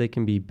good or they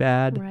can be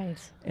bad. Right.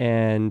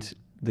 And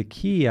the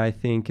key, I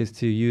think, is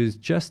to use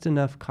just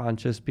enough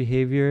conscious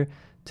behavior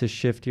to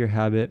shift your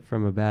habit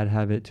from a bad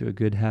habit to a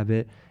good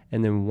habit.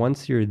 And then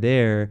once you're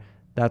there,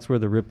 that's where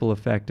the ripple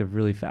effect of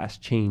really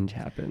fast change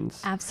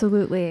happens.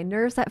 Absolutely.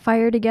 Nerves that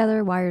fire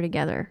together, wire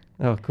together.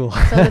 Oh, cool.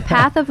 So the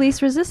path of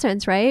least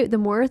resistance, right? The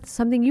more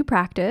something you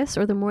practice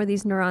or the more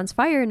these neurons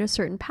fire in a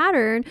certain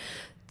pattern,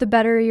 the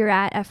better you're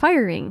at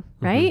firing,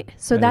 right?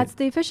 So that's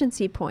the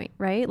efficiency point,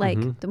 right?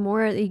 Like the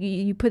more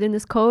you put in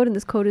this code and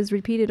this code is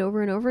repeated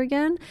over and over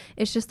again,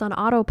 it's just on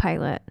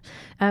autopilot.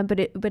 But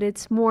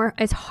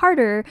it's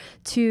harder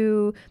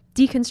to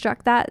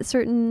deconstruct that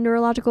certain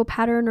neurological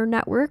pattern or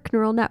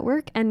neural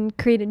network and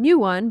create a new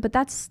one. But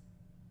that's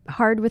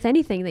hard with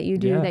anything that you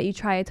do, that you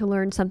try to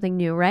learn something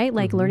new, right?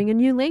 Like learning a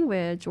new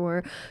language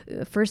or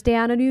first day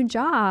on a new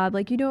job.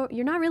 Like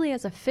you're not really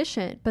as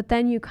efficient, but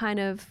then you kind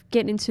of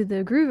get into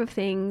the groove of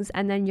things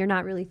and then you're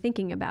not really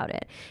thinking about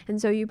it.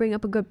 And so you bring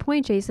up a good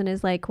point, Jason,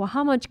 is like, well,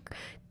 how much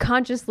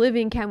conscious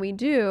living can we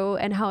do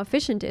and how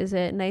efficient is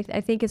it? And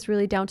I think it's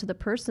really down to the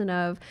person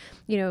of,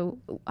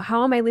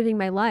 how am I living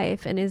my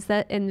life? And is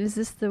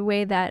this the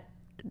way that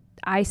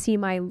I see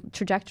my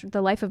trajectory,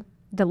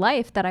 the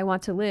life that I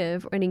want to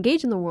live and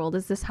engage in the world?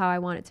 Is this how I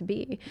want it to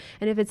be?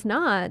 And if it's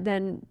not,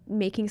 then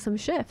making some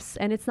shifts.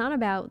 And it's not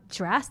about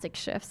drastic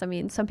shifts. I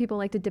mean, some people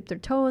like to dip their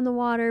toe in the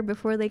water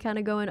before they kind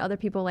of go in. Other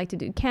people like to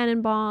do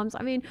cannonballs.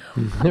 I mean,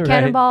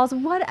 cannonballs,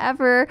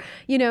 whatever,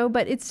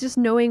 but it's just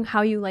knowing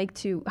how you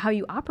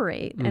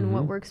operate and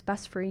what works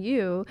best for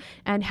you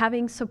and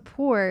having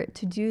support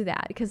to do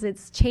that, because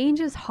change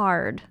is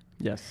hard.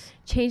 Yes.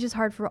 Change is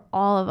hard for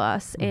all of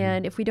us.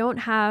 And if we don't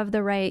have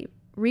the right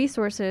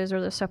resources or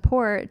the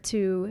support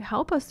to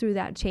help us through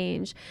that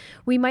change,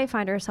 we might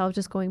find ourselves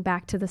just going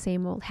back to the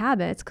same old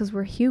habits because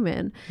we're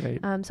human. Right.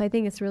 So I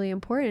think it's really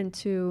important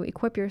to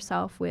equip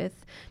yourself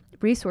with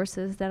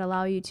resources that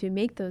allow you to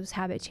make those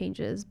habit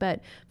changes.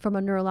 But from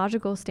a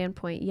neurological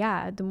standpoint,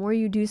 the more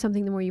you do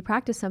something, the more you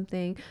practice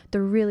something,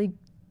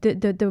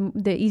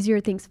 the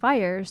easier things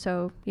fire.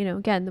 So,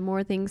 again, the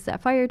more things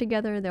that fire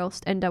together, they'll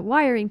end up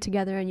wiring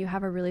together and you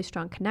have a really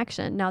strong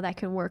connection. Now that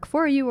can work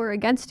for you or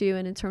against you.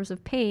 And in terms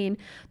of pain,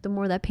 the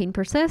more that pain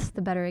persists,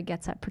 the better it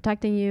gets at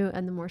protecting you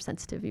and the more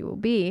sensitive you will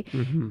be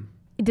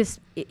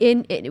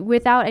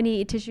without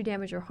any tissue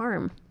damage or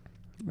harm.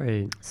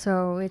 Right.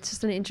 So it's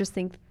just an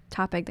interesting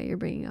topic that you're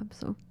bringing up.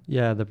 So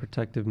yeah, the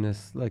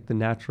protectiveness, like the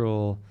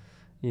natural,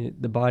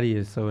 the body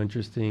is so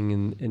interesting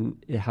in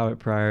how it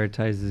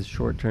prioritizes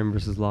short-term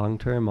versus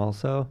long-term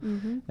also.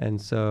 And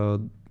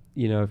so,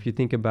 if you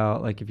think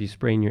about, like, if you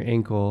sprain your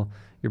ankle,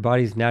 your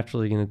body's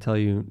naturally going to tell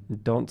you,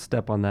 don't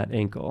step on that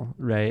ankle,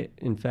 right?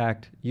 In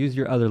fact, use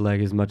your other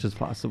leg as much as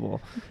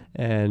possible.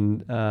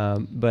 And,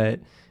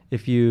 but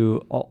if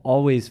you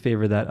always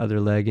favor that other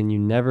leg and you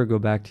never go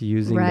back to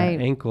using that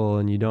ankle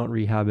and you don't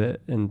rehab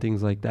it and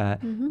things like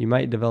that, you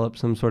might develop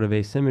some sort of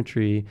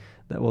asymmetry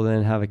that will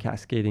then have a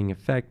cascading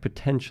effect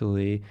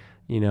potentially,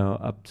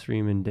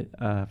 upstream and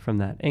from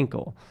that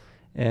ankle.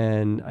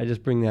 And I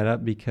just bring that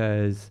up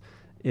because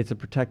it's a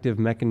protective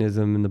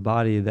mechanism in the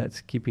body that's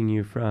keeping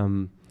you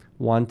from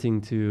wanting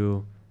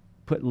to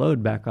put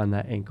load back on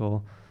that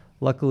ankle.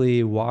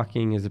 Luckily,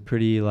 walking is a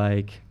pretty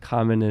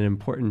common and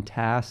important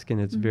task,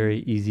 and it's very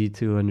easy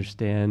to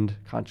understand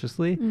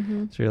consciously.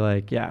 So you're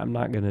like, I'm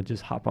not going to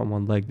just hop on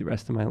one leg the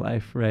rest of my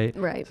life, right?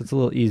 Right. So it's a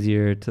little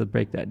easier to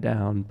break that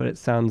down, but it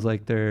sounds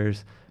like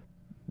there's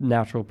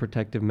natural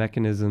protective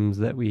mechanisms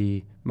that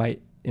we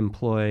might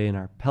employ in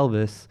our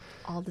pelvis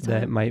all the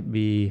time that might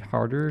be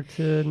harder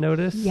to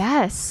notice.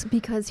 Yes,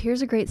 because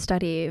here's a great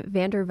study.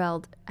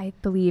 Vanderveld, I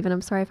believe, and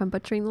I'm sorry if I'm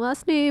butchering the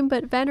last name,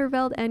 but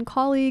Vanderveld and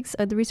colleagues,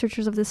 the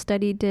researchers of this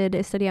study, did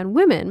a study on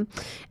women.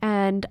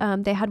 And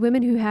they had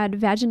women who had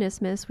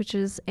vaginismus, which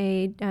is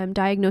a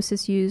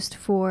diagnosis used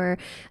for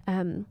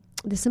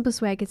the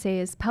simplest way I could say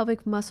is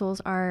pelvic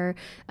muscles are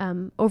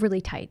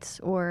overly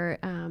tight or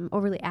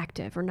overly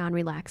active or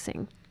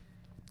non-relaxing.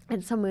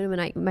 And some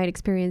women might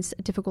experience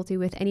difficulty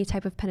with any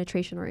type of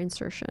penetration or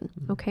insertion.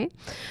 Okay.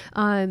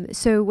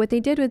 So what they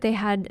did was they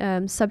had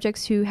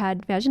subjects who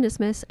had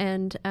vaginismus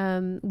and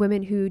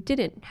women who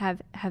didn't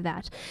have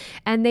that.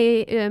 And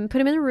they put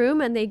them in a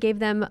room and they gave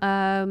them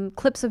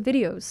clips of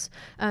videos.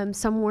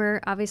 Some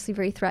were obviously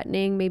very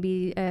threatening,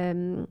 maybe,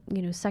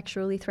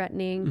 sexually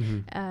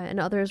threatening, and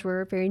others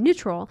were very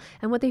neutral.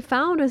 And what they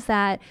found was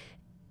that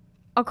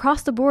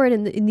across the board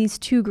in these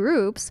two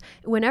groups,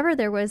 whenever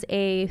there was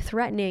a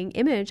threatening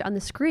image on the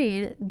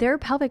screen, their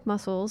pelvic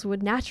muscles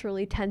would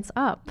naturally tense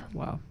up.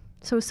 Wow.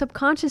 So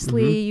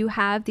subconsciously, you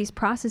have these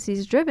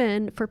processes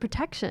driven for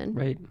protection,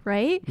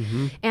 right?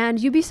 And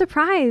you'd be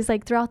surprised,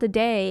 throughout the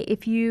day,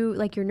 if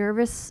you're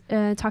nervous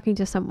talking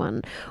to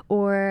someone,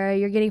 or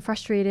you're getting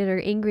frustrated or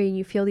angry and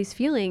you feel these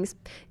feelings,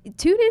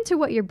 tune into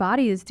what your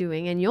body is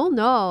doing and you'll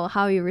know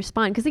how you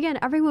respond. Because again,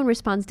 everyone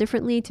responds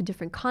differently to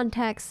different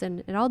contexts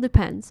and it all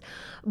depends.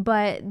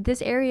 But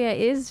this area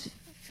is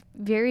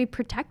very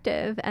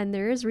protective and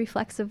there is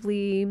reflexive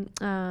things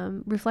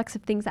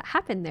that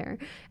happen there.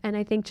 And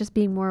I think just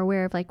being more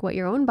aware of what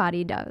your own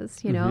body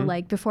does,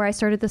 before I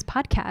started this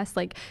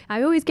podcast,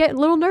 I always get a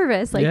little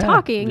nervous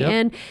talking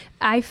and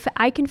I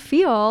can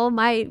feel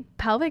my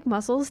pelvic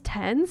muscles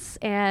tense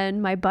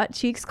and my butt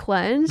cheeks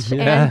clench.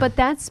 But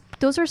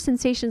those are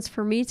sensations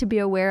for me to be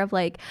aware of,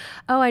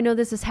 oh, I know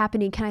this is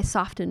happening. Can I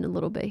soften a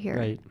little bit here?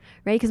 Right?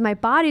 Because my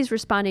body's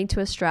responding to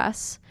a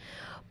stress,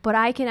 but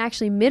I can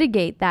actually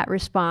mitigate that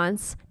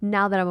response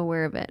now that I'm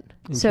aware of it.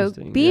 So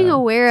being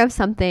aware of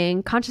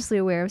something, consciously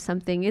aware of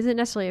something, isn't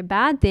necessarily a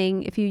bad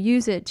thing if you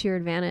use it to your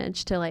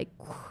advantage to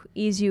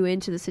ease you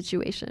into the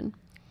situation.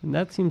 And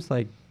that seems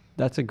like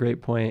that's a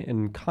great point.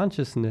 And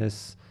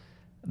consciousness,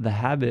 the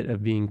habit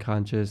of being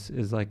conscious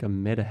is like a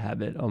meta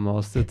habit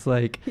almost. It's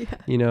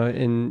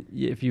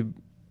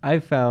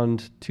I've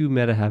found two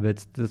meta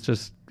habits that's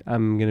just,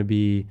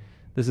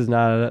 this is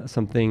not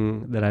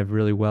something that I've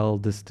really well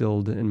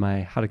distilled in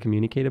my how to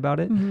communicate about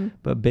it,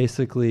 but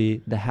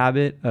basically the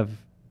habit of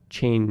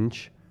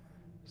change.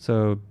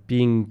 So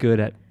being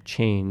good at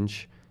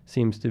change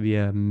seems to be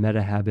a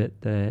meta habit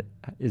that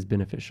is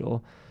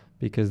beneficial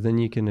because then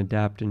you can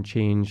adapt and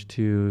change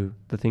to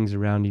the things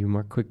around you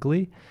more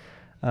quickly.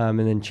 And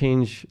then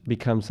change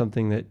becomes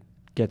something that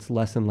gets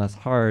less and less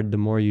hard the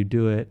more you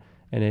do it,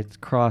 and it's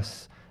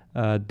cross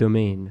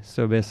domain.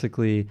 So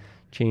basically,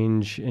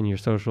 change in your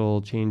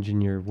social, change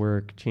in your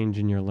work, change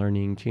in your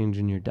learning, change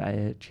in your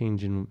diet,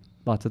 change in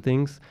lots of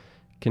things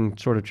can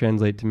sort of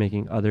translate to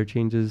making other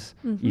changes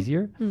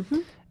easier.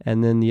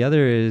 And then the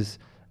other is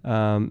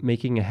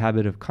making a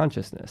habit of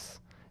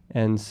consciousness.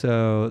 And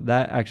so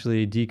that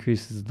actually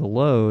decreases the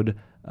load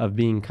of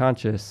being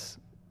conscious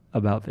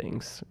about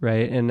things,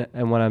 right?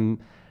 And what I'm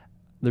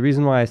the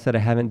reason why I said I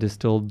haven't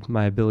distilled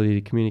my ability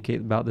to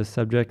communicate about this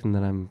subject and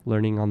that I'm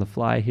learning on the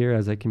fly here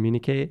as I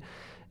communicate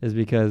is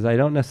because I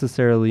don't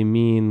necessarily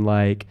mean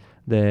like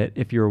that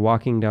if you're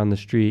walking down the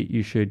street,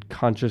 you should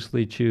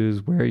consciously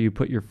choose where you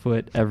put your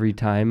foot every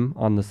time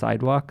on the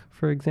sidewalk,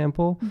 for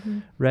example,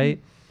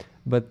 right?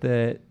 But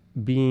that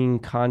being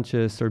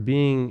conscious or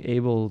being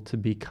able to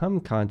become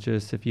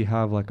conscious if you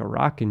have like a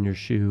rock in your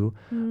shoe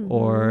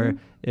or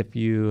if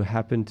you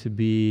happen to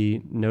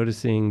be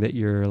noticing that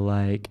you're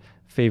like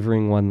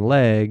favoring one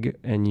leg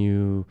and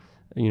you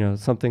know,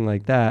 something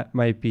like that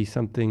might be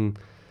something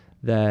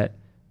that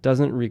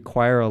doesn't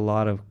require a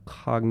lot of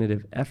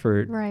cognitive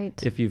effort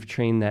if you've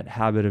trained that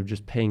habit of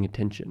just paying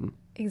attention.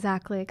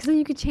 Exactly. Because then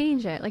you could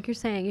change it. Like you're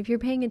saying, if you're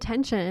paying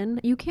attention,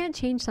 you can't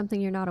change something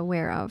you're not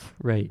aware of.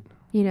 Right.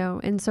 You know,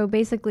 and so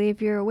basically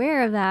if you're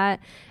aware of that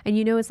and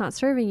you know it's not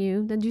serving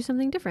you, then do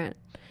something different.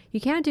 You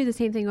can't do the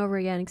same thing over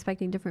again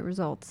expecting different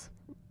results.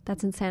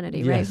 That's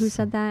insanity, right? Who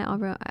said that?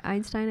 Albert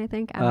Einstein, I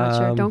think. I'm not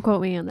sure. Don't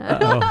quote me on that.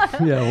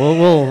 Yeah,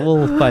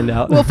 we'll find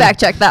out. We'll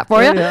fact check that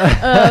for you.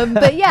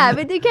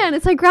 But again,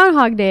 it's like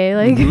Groundhog Day,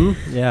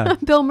 like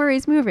Bill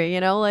Murray's movie. You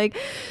know, like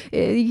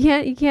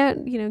you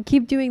can't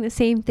keep doing the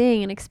same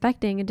thing and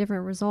expecting a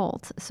different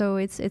result. So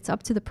it's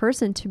up to the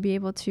person to be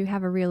able to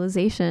have a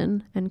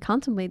realization and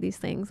contemplate these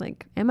things.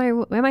 Like, am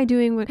I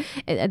doing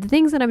the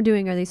things that I'm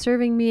doing? Are they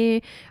serving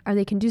me? Are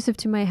they conducive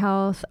to my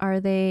health? Are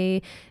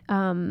they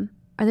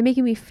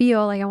making me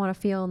feel like I want to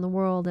feel in the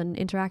world and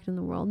interact in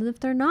the world? And if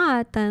they're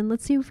not, then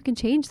let's see if we can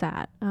change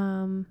that.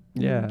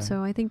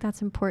 So I think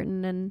that's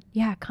important. And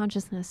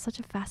consciousness, such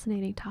a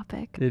fascinating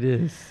topic. It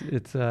is.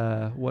 It's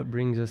what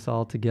brings us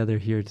all together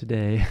here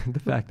today.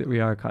 The fact that we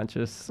are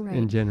conscious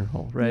in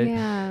general, right?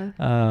 Yeah.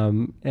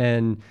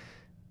 And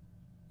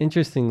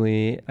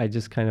interestingly, I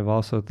just kind of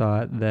also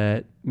thought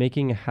that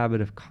making a habit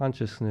of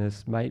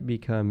consciousness might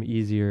become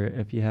easier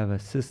if you have a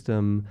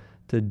system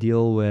to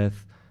deal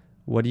with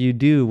what do you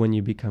do when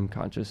you become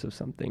conscious of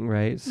something,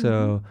 right?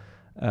 So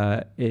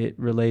it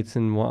relates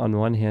on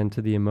one hand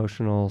to the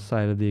emotional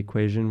side of the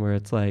equation where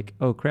it's like,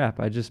 oh crap,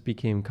 I just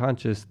became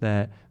conscious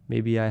that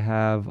maybe I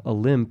have a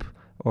limp,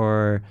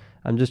 or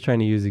I'm just trying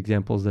to use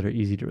examples that are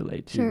easy to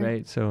relate to,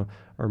 right? So,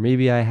 or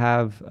maybe I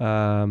have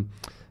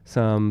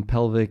some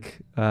pelvic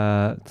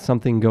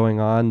something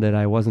going on that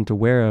I wasn't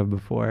aware of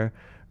before,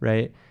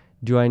 right?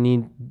 Do I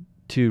need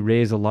to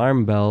raise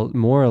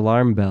more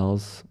alarm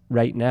bells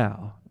right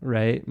now?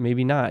 Right?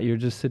 Maybe not. You're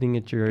just sitting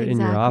at in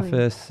your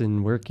office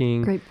and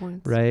working. Great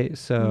points. Right?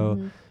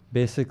 So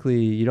basically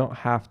you don't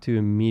have to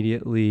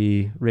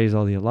immediately raise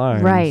all the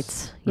alarms.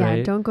 Right.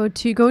 Yeah. Don't go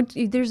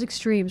there's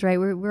extremes, right?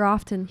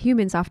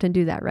 Humans often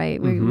do that, right?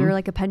 We're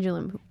like a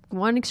pendulum,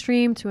 one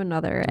extreme to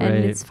another,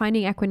 and it's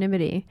finding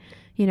equanimity.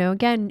 You know,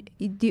 again,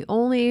 the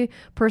only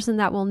person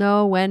that will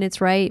know when it's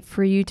right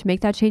for you to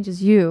make that change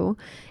is you,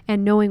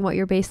 and knowing what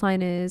your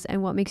baseline is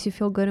and what makes you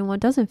feel good and what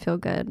doesn't feel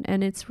good.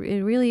 And it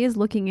really is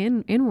looking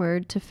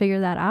inward to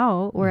figure that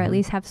out, or at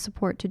least have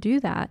support to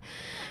do that.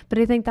 But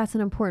I think that's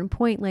an important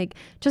point. Like,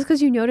 just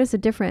because you notice a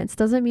difference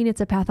doesn't mean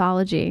it's a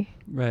pathology.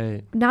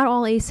 Right. Not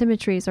all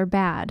asymmetries are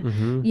bad.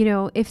 You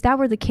know, if that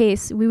were the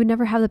case, we would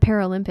never have the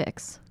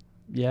Paralympics.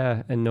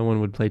 Yeah, and no one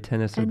would play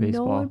tennis or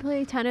baseball. No one would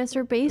play tennis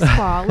or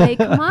baseball. Like,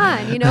 come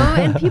on, you know,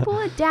 and people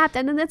adapt.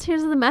 And then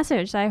here's the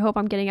message that I hope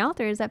I'm getting out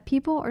there is that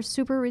people are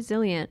super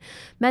resilient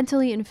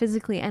mentally and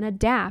physically and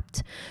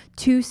adapt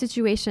to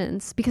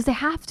situations because they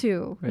have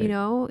to, you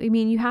know. I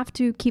mean, you have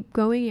to keep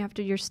going.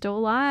 You're still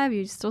alive.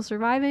 You're still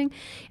surviving.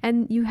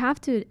 And you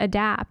have to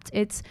adapt.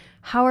 It's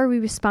how are we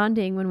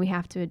responding when we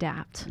have to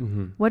adapt?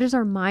 What is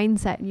our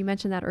mindset? And you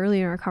mentioned that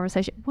earlier in our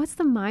conversation. What's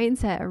the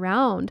mindset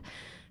around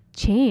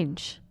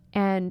change?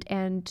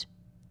 And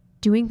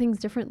doing things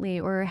differently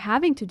or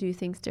having to do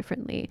things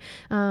differently.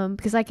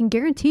 Because I can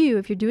guarantee you,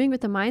 if you're doing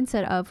with the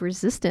mindset of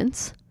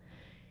resistance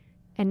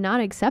and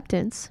not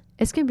acceptance,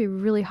 it's going to be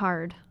really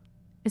hard.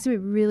 It's going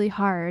to be really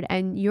hard.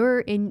 And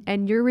you're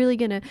really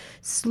going to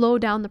slow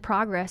down the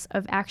progress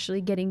of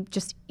actually getting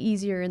just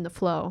easier in the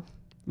flow.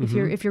 If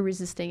you're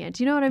resisting it.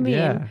 Do you know what I mean?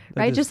 Yeah,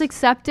 right? Just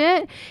accept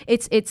it.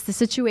 It's the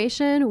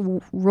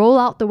situation. Roll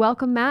out the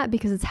welcome mat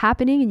because it's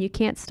happening and you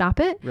can't stop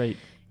it. Right.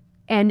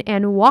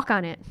 And walk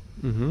on it,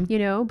 you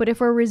know, but if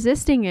we're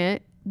resisting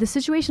it, the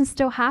situation's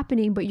still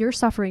happening, but you're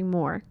suffering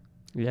more.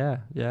 Yeah.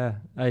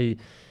 I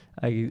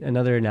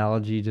another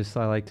analogy, just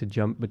I like to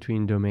jump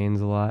between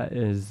domains a lot,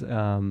 is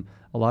a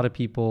lot of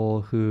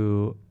people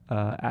who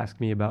ask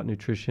me about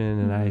nutrition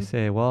and I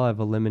say, well, I've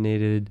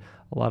eliminated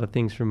a lot of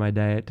things from my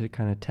diet to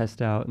kind of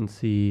test out and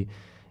see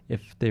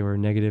if they were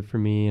negative for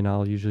me, and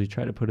I'll usually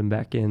try to put them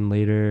back in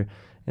later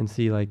and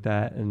see like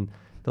that. And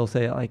they'll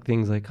say like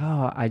things like,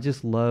 oh, I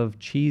just love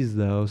cheese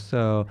though,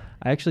 so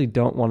I actually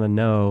don't want to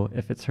know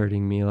if it's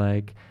hurting me.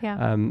 Like,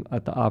 I'm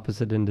at the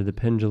opposite end of the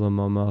pendulum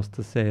almost,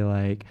 to say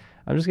like,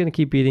 I'm just going to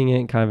keep eating it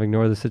and kind of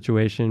ignore the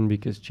situation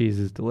because cheese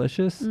is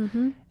delicious.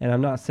 And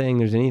I'm not saying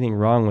there's anything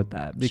wrong with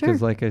that,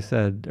 because like I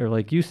said, or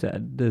like you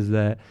said, is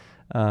that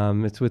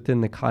it's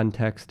within the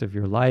context of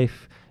your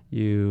life.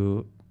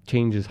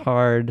 Change is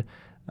hard.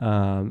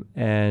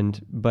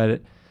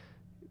 But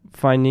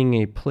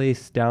finding a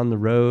place down the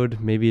road,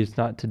 maybe it's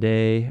not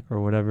today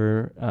or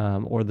whatever,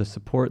 or the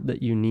support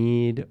that you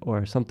need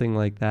or something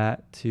like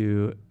that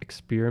to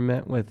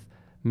experiment with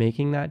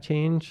making that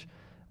change,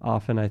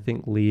 often I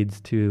think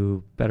leads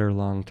to better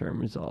long-term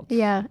results.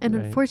 Yeah. And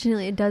right?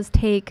 Unfortunately, it does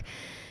take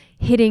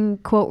hitting,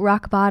 quote,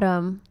 rock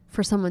bottom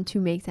for someone to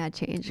make that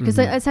change. Because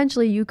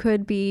essentially you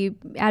could be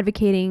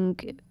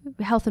advocating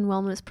health and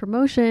wellness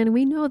promotion.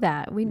 We know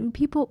that.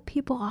 People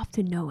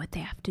often know what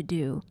they have to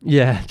do.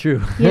 Yeah,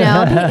 true. You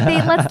know,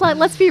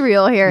 let's be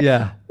real here.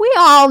 Yeah. We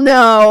all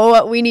know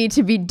what we need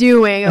to be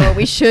doing or what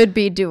we should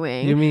be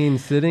doing. You mean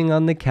sitting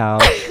on the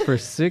couch for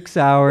 6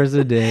 hours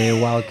a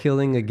day while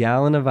killing a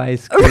gallon of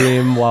ice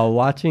cream while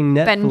watching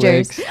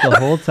Netflix the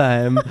whole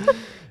time?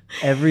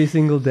 Every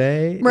single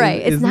day,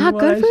 right? It's not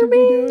good for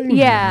me.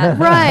 Yeah,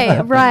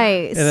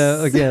 right.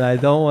 And again, I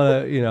don't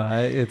want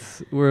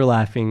to. We're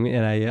laughing,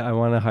 and I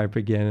want to harp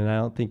again. And I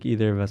don't think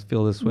either of us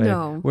feel this way.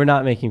 No, we're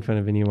not making fun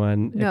of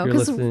anyone. No, if you're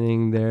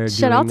listening, there.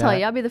 I'll tell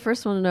you. I'll be the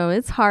first one to know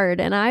it's hard,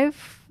 and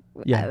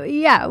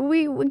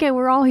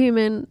we're all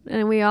human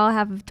and we all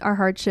have our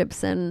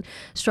hardships and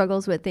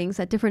struggles with things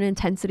at different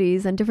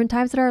intensities and different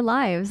times in our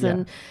lives.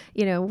 And,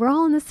 we're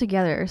all in this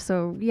together.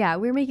 So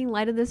we're making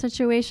light of this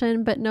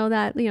situation, but know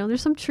that,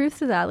 there's some truth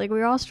to that. Like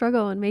we all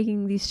struggle in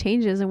making these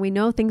changes and we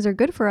know things are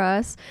good for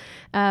us,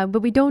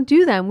 but we don't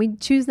do them. We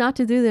choose not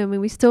to do them and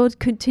we still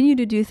continue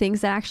to do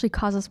things that actually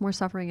cause us more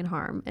suffering and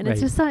harm. And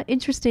it's just an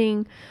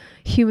interesting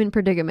human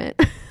predicament.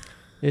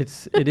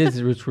 It's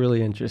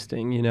really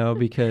interesting,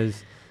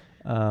 because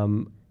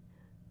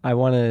I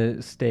want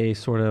to stay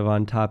sort of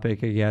on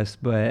topic, I guess,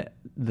 but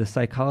the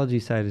psychology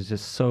side is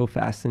just so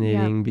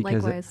fascinating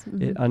because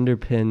it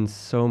underpins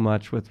so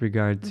much with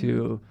regard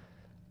to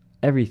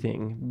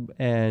everything.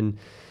 And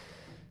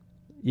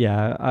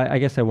I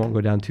guess I won't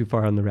go down too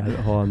far on the rabbit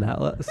hole on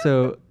that.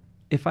 So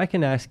if I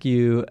can ask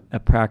you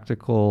a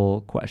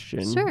practical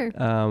question, sure.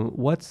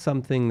 What's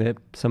something that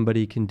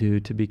somebody can do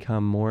to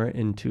become more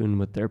in tune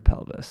with their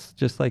pelvis?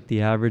 Just like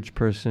the average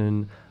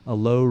person, a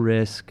low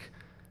risk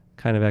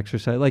kind of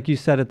exercise, like you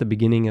said at the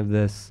beginning of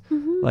this,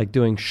 like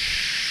doing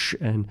shh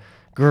and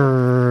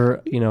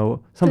grrr,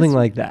 something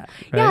like that.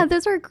 Right? Yeah,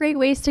 those are great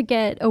ways to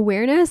get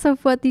awareness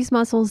of what these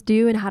muscles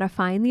do and how to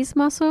find these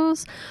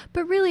muscles.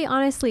 But really,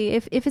 honestly,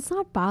 if it's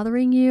not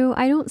bothering you,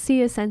 I don't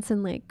see a sense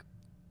in like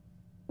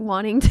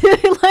wanting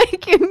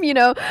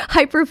to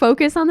hyper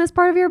focus on this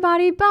part of your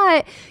body,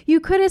 but you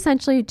could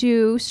essentially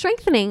do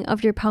strengthening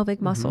of your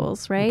pelvic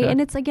muscles, right? Okay.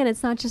 And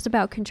it's not just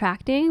about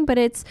contracting, but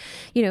it's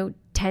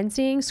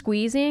tensing,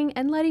 squeezing,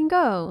 and letting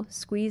go,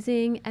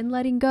 squeezing and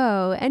letting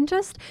go. And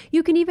just,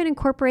 you can even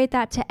incorporate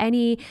that to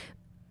any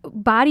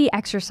body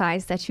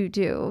exercise that you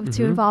do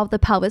to involve the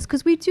pelvis,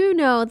 because we do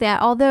know that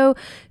although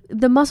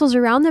the muscles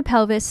around the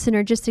pelvis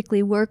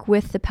synergistically work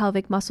with the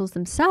pelvic muscles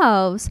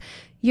themselves,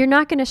 you're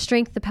not going to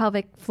strengthen the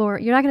pelvic floor.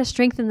 You're not going to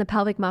strengthen the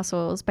pelvic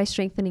muscles by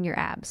strengthening your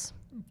abs.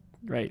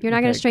 Right. You're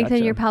not going to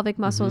strengthen your pelvic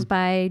muscles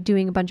by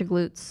doing a bunch of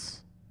glute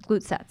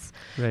sets.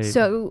 Right.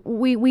 So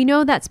we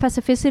know that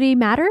specificity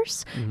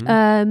matters,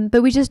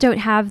 but we just don't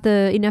have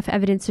enough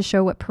evidence to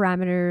show what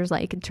parameters,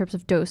 like in terms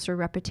of dose or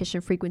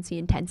repetition, frequency,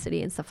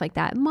 intensity, and stuff like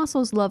that.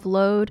 Muscles love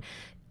load,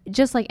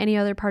 just like any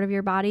other part of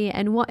your body.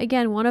 And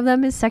one of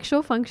them is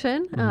sexual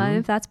function.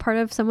 If that's part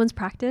of someone's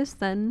practice,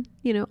 then,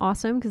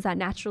 awesome, because that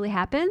naturally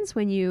happens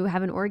when you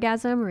have an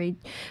orgasm or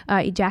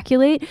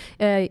ejaculate,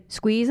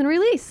 squeeze and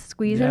release,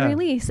 and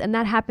release. And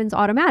that happens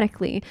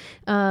automatically.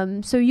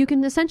 So you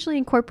can essentially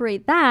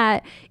incorporate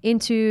that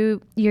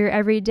into your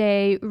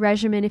everyday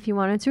regimen if you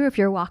wanted to. If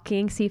you're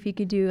walking, see if you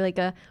could do like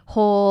a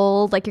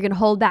hold, like you're going to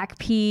hold back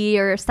pee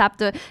or stop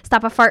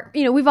a fart.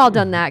 We've all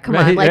done that. Come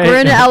on. Like we're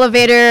in an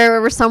elevator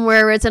or we're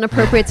somewhere where it's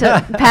inappropriate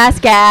to pass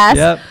gas.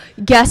 Yep.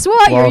 Guess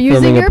what? While you're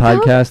using your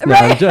podcast. No,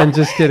 right? I'm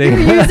just kidding.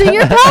 You're using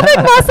your pelvic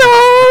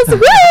muscles.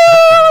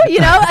 Woo!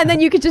 And then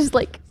you could just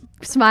like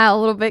smile a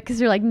little bit because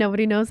you're like,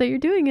 nobody knows that you're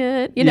doing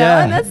it, and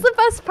that's the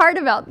best part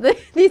about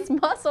these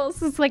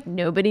muscles. It's like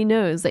nobody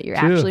knows that you're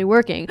actually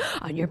working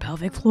on your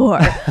pelvic floor.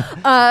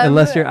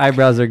 Unless your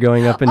eyebrows are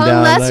going up and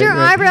down. Unless your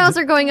eyebrows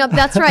are going up.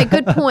 That's right.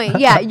 Good point.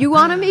 Yeah. You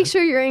want to make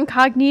sure you're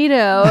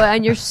incognito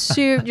and you're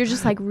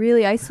just like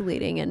really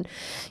isolating. And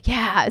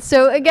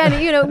so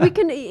again, you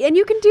can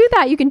do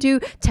that. You can do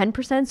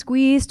 10%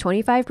 squeeze,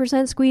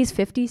 25% squeeze,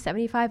 50,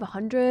 75,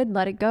 100,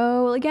 let it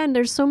go. Again,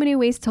 there's so many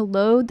ways to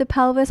load the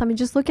pelvis. I mean,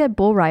 just look at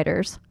bull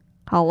riders.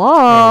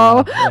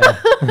 Hello.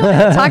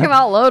 Talk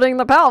about loading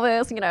the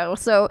pelvis,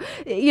 So,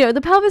 the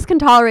pelvis can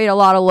tolerate a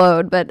lot of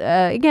load, but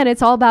again,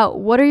 it's all about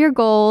what are your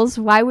goals?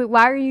 Why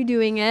are you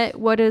doing it?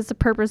 What is the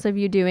purpose of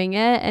you doing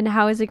it? And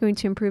how is it going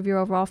to improve your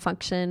overall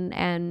function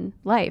and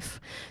life?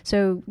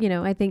 So,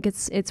 I think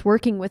it's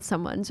working with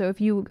someone. So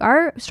if you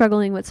are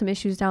struggling with some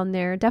issues down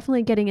there,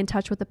 definitely getting in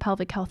touch with a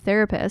pelvic health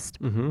therapist.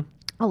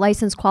 A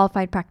licensed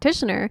qualified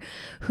practitioner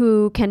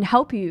who can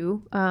help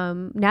you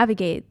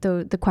navigate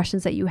the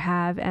questions that you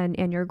have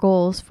and your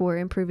goals for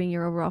improving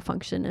your overall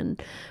function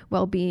and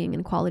well-being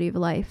and quality of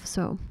life.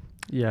 So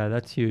yeah,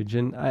 that's huge.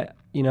 And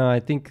I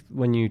think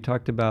when you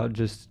talked about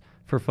just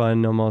for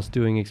fun, almost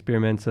doing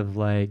experiments of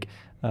like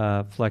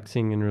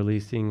flexing and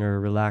releasing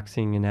or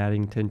relaxing and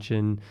adding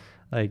tension.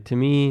 Like to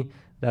me,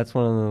 that's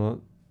a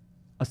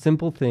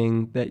simple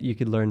thing that you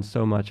could learn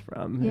so much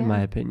from, in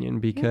my opinion,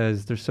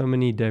 because there's so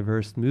many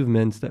diverse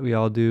movements that we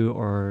all do,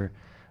 or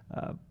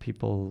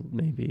people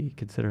maybe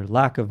consider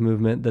lack of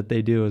movement that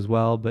they do as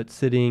well, but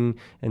sitting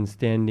and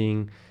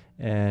standing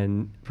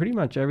and pretty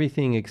much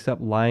everything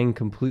except lying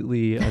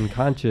completely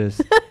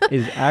unconscious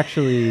is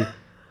actually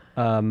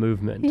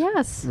movement.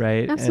 Yes.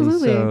 Right?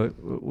 Absolutely. And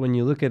so when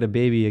you look at a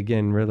baby,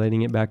 again,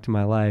 relating it back to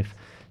my life,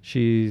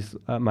 she's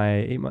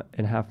my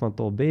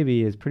 8.5-month-old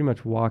baby is pretty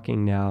much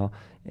walking now,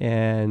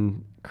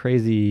 and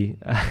crazy.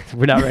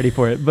 We're not ready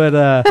for it,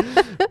 but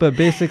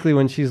basically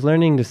when she's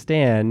learning to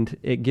stand,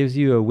 it gives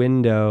you a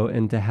window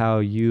into how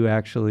you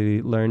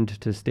actually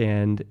learned to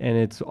stand, and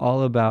it's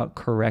all about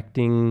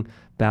correcting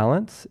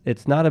balance.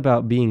 It's not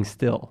about being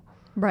still.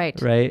 Right.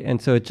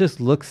 And so it just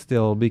looks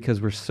still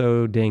because we're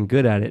so dang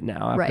good at it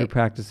now after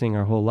practicing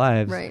our whole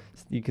lives. Right.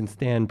 You can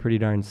stand pretty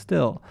darn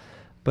still.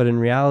 But in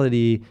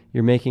reality,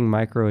 you're making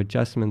micro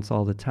adjustments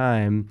all the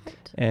time,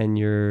 and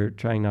you're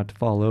trying not to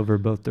fall over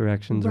both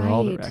directions or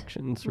all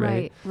directions,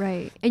 right?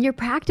 Right. And you're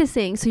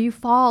practicing, so you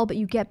fall, but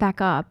you get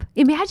back up.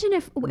 Imagine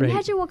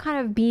what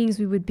kind of beings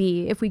we would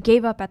be if we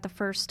gave up at the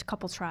first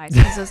couple tries.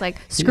 This is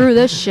like, screw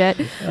this shit.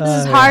 This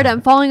is hard.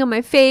 I'm falling on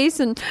my face,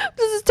 and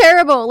this is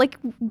terrible. Like,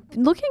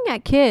 looking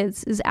at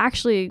kids is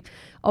actually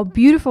a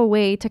beautiful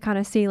way to kind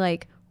of see,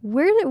 like,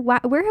 where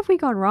have we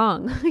gone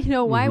wrong?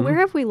 Where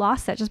have we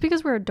lost that? Just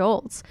because we're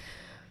adults,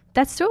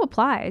 that still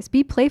applies.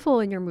 Be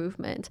playful in your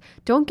movement.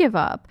 Don't give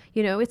up.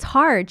 It's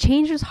hard.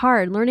 Change is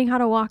hard. Learning how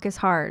to walk is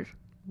hard.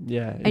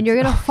 Yeah. And you're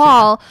going to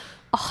fall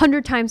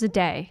 100 times a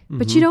day,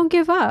 but you don't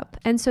give up.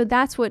 And so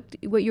that's what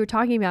you were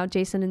talking about,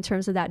 Jason, in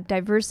terms of that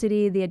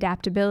diversity, the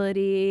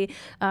adaptability,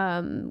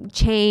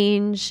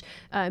 change,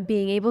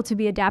 being able to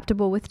be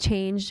adaptable with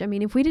change. I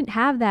mean, if we didn't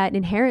have that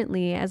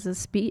inherently as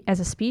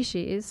a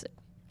species,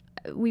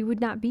 we would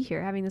not be here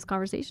having this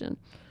conversation.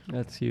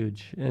 That's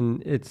huge.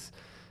 And it's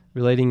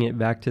relating it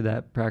back to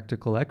that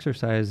practical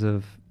exercise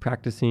of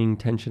practicing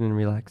tension and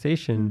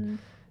relaxation.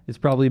 It's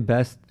probably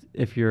best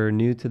if you're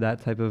new to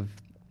that type of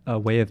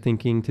way of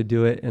thinking to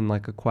do it in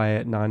like a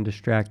quiet,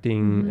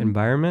 non-distracting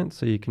environment,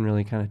 so you can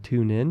really kind of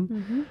tune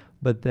in.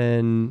 But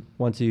then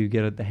once you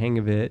get the hang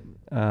of it,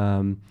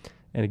 and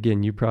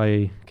again, you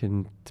probably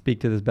can speak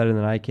to this better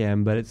than I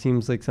can, but it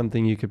seems like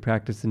something you could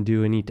practice and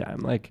do anytime,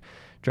 like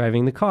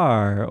driving the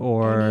car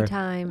or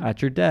anytime.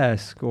 At your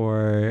desk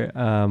or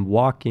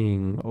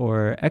walking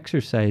or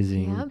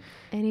exercising. Yep,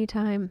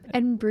 anytime.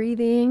 And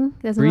breathing.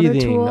 That's another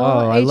tool.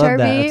 Oh, I love that.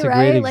 That's a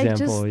great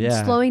example. Like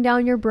just slowing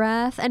down your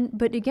breath.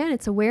 But again,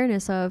 it's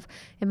awareness of,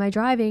 am I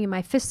driving and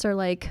my fists are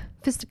like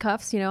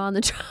fisticuffs, on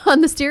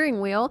the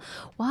steering wheel?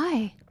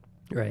 Why?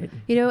 Right.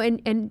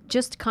 And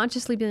just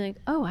consciously being like,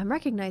 oh, I'm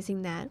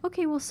recognizing that.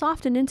 Okay, we'll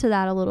soften into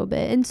that a little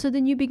bit. And so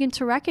then you begin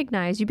to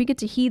recognize, you begin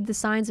to heed the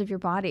signs of your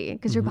body,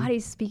 because your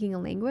body's speaking a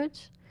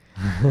language.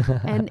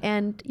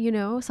 and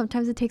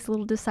sometimes it takes a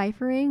little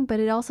deciphering, but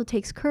it also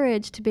takes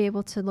courage to be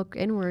able to look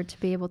inward, to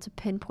be able to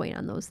pinpoint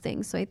on those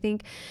things. So I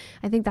think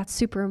that's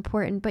super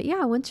important. But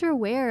yeah, once you're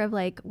aware of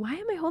like, why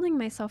am I holding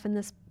myself in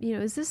this,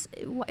 is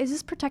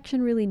this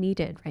protection really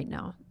needed right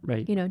now?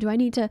 Right. Do I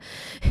need to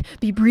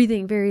be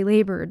breathing very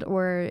labored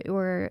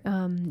or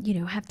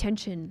have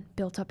tension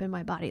built up in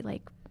my body?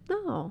 Like,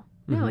 no.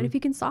 And if you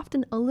can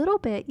soften a little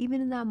bit,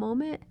 even in that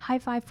moment, high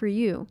five for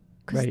you,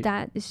 because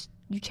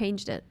you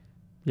changed it.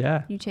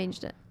 Yeah. You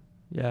changed it.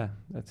 Yeah,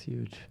 that's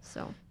huge.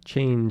 So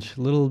change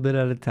a little bit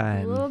at a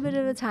time. A little bit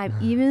at a time,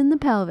 even in the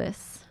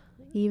pelvis.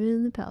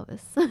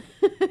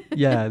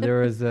 Yeah,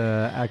 there was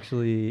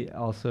actually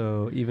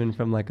also, even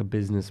from like a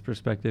business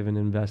perspective, an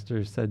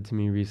investor said to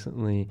me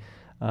recently,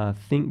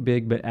 think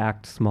big but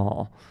act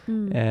small.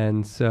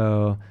 And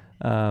so,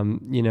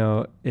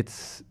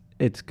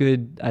 it's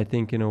good, I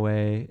think, in a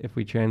way, if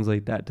we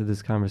translate that to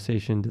this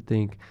conversation, to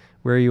think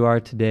where you are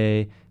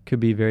today could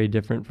be very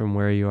different from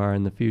where you are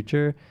in the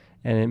future.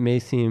 And it may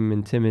seem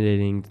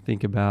intimidating to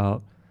think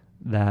about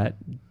that,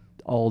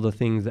 all the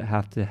things that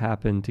have to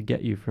happen to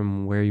get you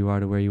from where you are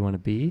to where you want to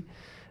be.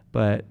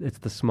 But it's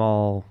the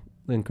small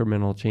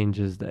incremental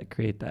changes that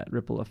create that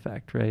ripple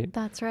effect, right?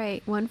 That's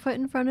right. One foot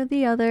in front of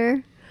the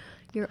other.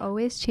 You're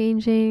always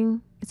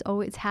changing. It's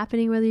always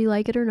happening whether you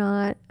like it or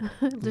not.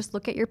 Just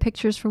look at your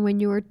pictures from when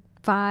you were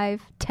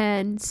 5,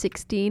 10,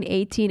 16,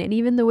 18, and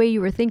even the way you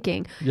were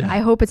thinking. Yeah. I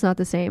hope it's not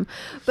the same.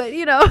 But,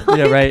 yeah,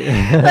 right.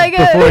 Like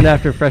before and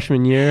after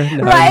freshman year.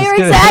 No, right,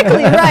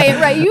 exactly.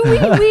 Right.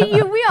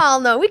 We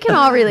all know. We can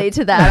all relate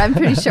to that, I'm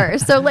pretty sure.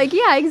 So, like,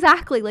 yeah,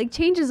 exactly. Like,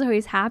 change is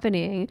always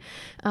happening.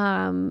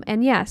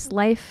 And yes,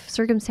 life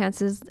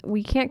circumstances,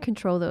 we can't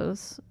control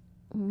those.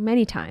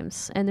 many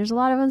times, and there's a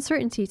lot of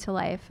uncertainty to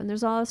life, and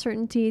there's a lot of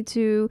certainty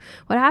to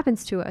what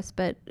happens to us,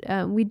 but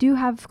we do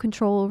have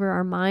control over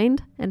our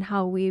mind and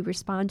how we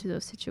respond to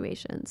those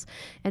situations,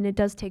 and it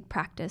does take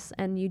practice,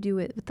 and you do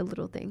it with the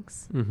little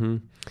things. Mm-hmm.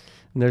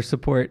 And there's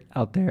support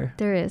out there.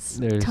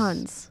 There's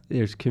tons.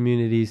 There's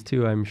communities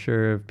too, I'm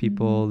sure, of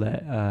people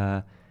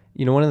that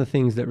one of the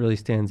things that really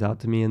stands out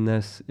to me in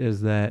this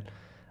is that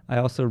I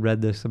also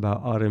read this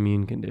about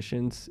autoimmune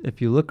conditions.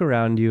 If you look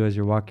around you as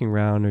you're walking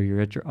around, or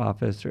you're at your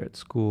office or at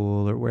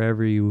school or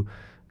wherever you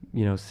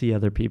see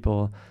other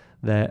people,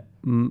 that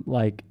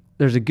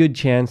there's a good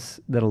chance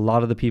that a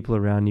lot of the people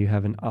around you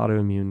have an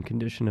autoimmune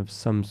condition of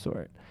some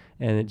sort.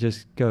 And it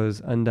just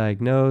goes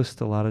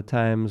undiagnosed a lot of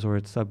times, or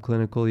it's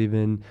subclinical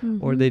even,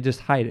 or they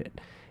just hide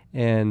it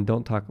and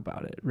don't talk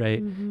about it,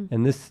 right?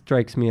 And this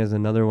strikes me as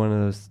another one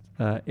of those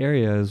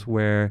areas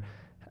where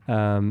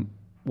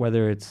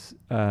whether it's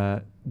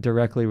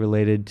directly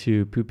related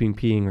to pooping,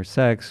 peeing, or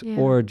sex,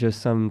 or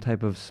just some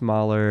type of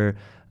smaller,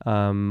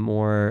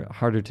 more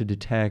harder to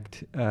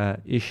detect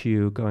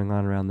issue going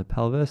on around the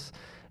pelvis,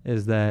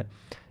 is that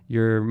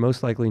you're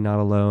most likely not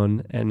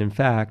alone. And in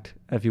fact,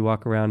 if you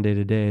walk around day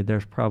to day,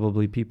 there's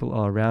probably people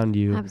all around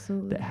you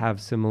that have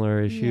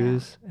similar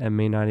issues and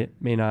may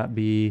not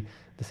be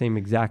the same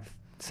exact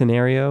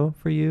scenario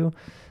for you,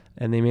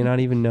 and they may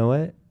not even know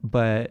it.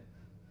 But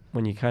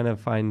when you kind of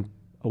find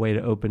a way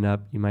to open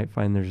up, you might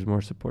find there's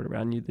more support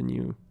around you than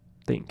you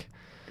think.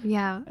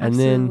 Yeah, and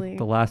absolutely. Then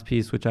the last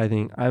piece, which I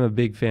think I'm a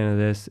big fan of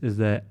this, is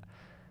that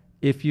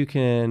if you're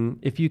trying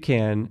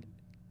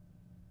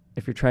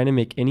to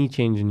make any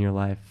change in your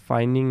life,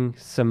 finding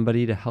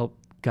somebody to help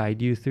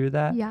guide you through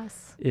that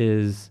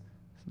is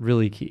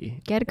really key.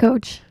 Get a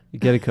coach.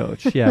 Get a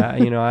coach. Yeah.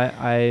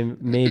 I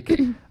make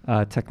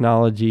a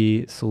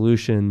technology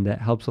solution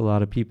that helps a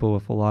lot of people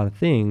with a lot of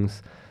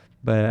things,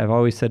 but I've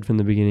always said from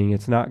the beginning,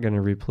 it's not going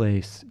to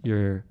replace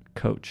your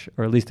coach,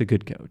 or at least a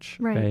good coach,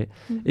 right?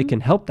 It can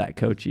help that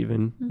coach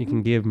even. It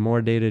can give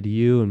more data to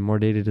you and more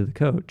data to the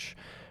coach,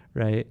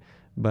 right?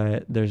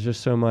 But there's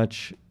just so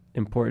much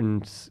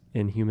importance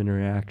in human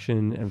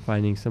interaction and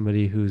finding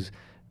somebody who's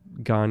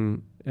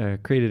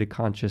created a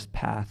conscious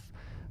path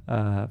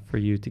for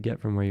you to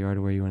get from where you are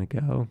to where you want to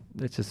go.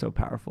 It's just so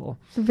powerful.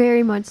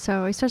 Very much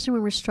so, especially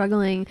when we're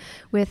struggling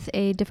with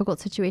a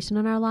difficult situation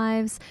in our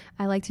lives.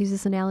 I like to use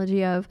this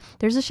analogy of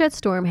there's a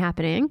shitstorm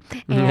happening,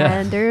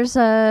 and there's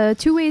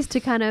 2 ways to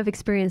kind of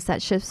experience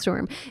that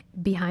shitstorm.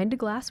 Behind a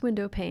glass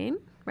window pane,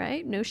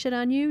 right? No shit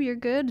on you. You're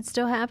good. It's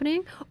still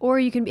happening. Or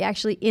you can be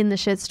actually in the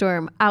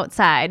shitstorm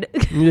outside.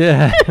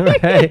 Yeah.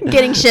 Right.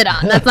 Getting shit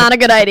on. That's not a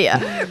good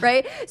idea.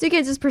 Right. So you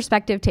get just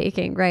perspective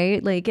taking,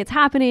 right? Like it's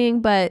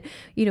happening, but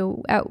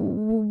how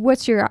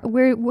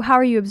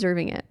are you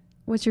observing it?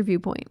 What's your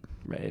viewpoint?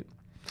 Right.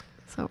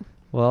 So,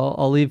 well,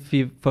 I'll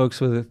leave folks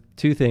with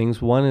 2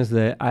 things. One is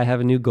that I have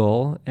a new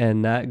goal,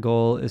 and that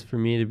goal is for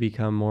me to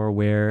become more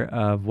aware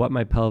of what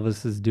my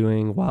pelvis is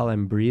doing while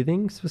I'm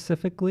breathing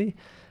specifically.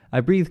 I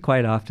breathe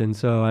quite often,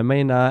 so I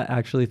may not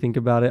actually think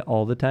about it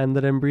all the time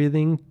that I'm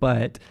breathing,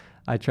 but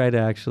I try to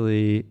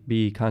actually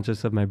be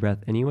conscious of my breath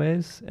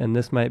anyways, and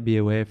this might be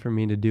a way for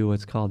me to do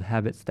what's called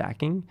habit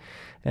stacking.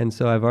 And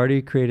so I've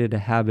already created a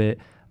habit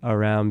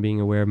around being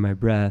aware of my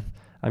breath.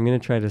 I'm going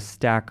to try to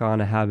stack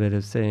on a habit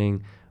of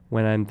saying,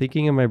 when I'm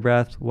thinking of my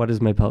breath, what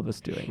is my pelvis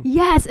doing?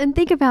 Yes, and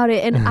think about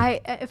it. And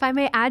if I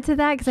may add to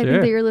that, because I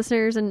think that your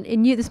listeners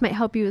and you, this might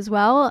help you as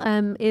well,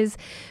 is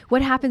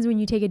what happens when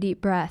you take a deep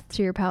breath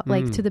to your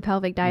to the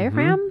pelvic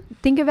diaphragm.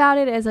 Think about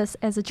it as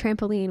a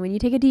trampoline. When you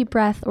take a deep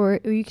breath, or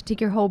you can take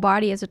your whole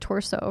body as a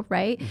torso,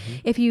 right?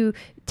 If you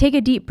take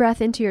a deep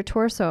breath into your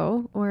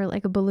torso, or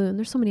like a balloon.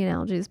 There's so many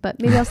analogies, but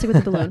maybe I'll stick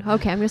with the balloon.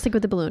 Okay, I'm going to stick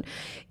with the balloon.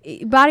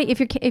 Body,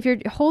 if your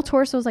whole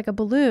torso is like a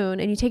balloon,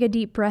 and you take a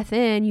deep breath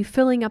in, you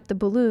filling up the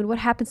balloon. What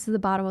happens to the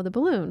bottom of the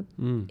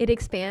balloon? It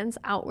expands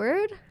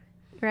outward,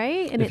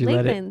 right? And it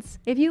lengthens.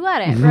 If you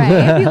let it, right?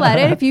 If you let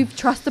it, if you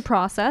trust the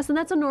process, and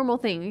that's a normal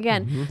thing.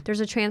 Again, there's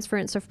a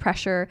transference of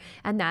pressure,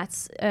 and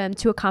that's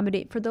to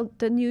accommodate for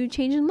the new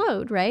change in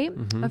load, right?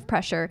 Of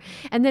pressure.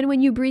 And then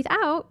when you breathe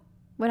out,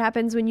 what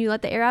happens when you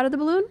let the air out of the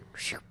balloon?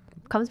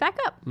 Comes back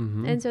up.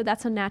 And so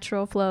that's a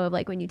natural flow of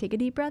like when you take a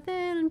deep breath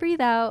in and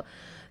breathe out,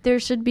 there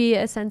should be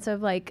a sense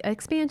of like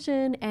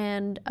expansion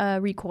and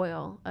a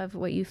recoil of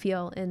what you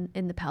feel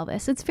in the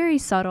pelvis. It's very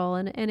subtle.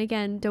 And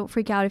again, don't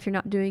freak out if you're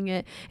not doing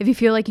it. If you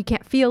feel like you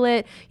can't feel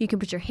it, you can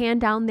put your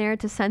hand down there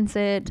to sense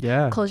it.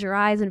 Close your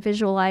eyes and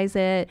visualize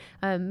it.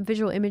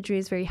 Visual imagery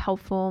is very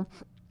helpful.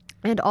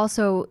 And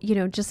also,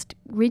 just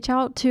reach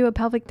out to a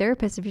pelvic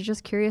therapist if you're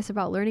just curious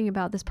about learning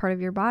about this part of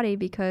your body,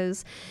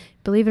 because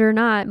believe it or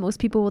not, most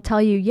people will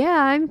tell you,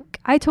 I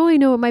totally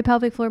know what my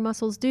pelvic floor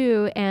muscles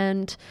do.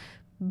 And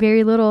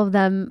very little of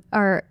them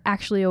are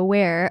actually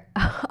aware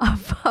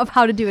of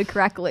how to do it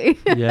correctly.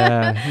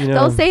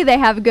 They'll say they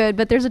have good,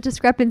 but there's a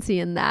discrepancy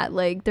in that.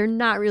 Like they're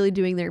not really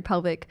doing their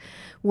pelvic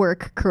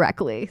work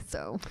correctly.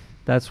 So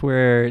that's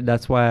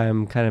why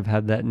I'm kind of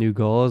had that new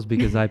goal, is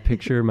because I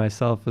picture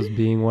myself as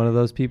being one of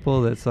those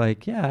people that's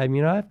like,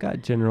 I've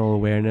got general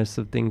awareness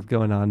of things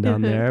going on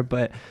down there,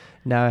 but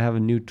now I have a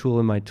new tool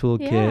in my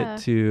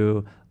toolkit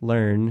to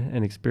learn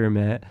and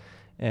experiment.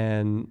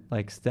 And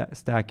like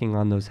stacking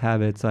on those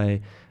habits,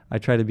 I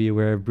try to be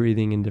aware of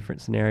breathing in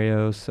different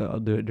scenarios. So I'll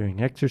do it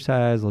during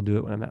exercise. I'll do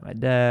it when I'm at my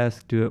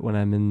desk, do it when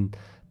I'm in,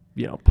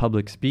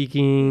 public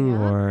speaking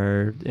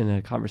or in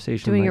a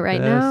conversation doing like it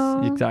right this.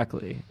 now.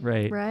 Exactly.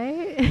 Right.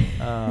 Right.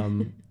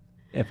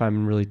 If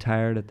I'm really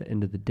tired at the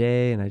end of the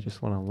day and I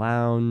just want to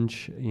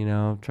lounge,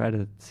 try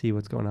to see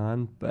what's going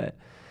on. But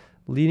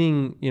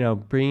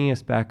bringing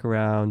us back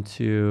around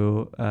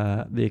to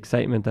the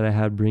excitement that I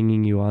had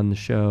bringing you on the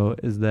show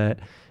is that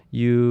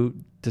you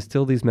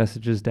distill these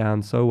messages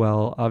down so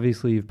well.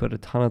 Obviously, you've put a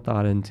ton of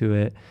thought into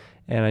it.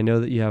 And I know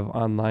that you have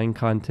online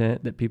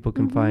content that people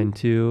can find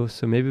too.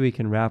 So maybe we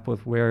can wrap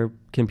with where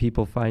can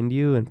people find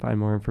you and find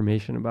more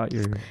information about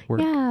your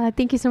work. Yeah,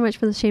 thank you so much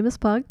for the shameless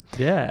plug.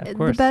 Yeah, of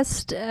course. The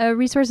best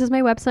resource is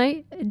my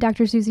website,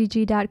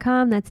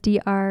 drsusieg.com. That's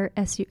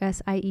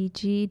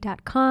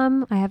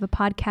drsusieg.com. I have a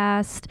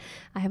podcast.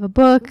 I have a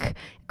book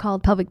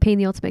called Pelvic Pain,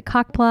 The Ultimate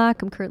Cock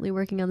Block. I'm currently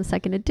working on the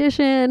 2nd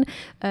edition.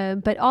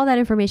 But all that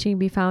information can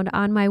be found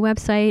on my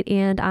website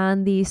and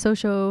on the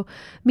social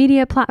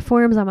media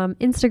platforms. I'm on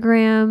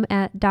Instagram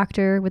at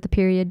Dr.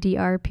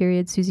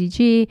 Susie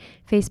G,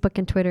 Facebook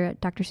and Twitter at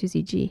Dr.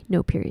 Susie G,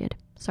 no period.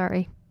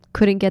 Sorry.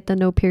 Couldn't get the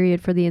no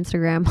period for the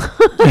Instagram.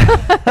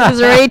 It was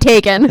already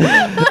taken.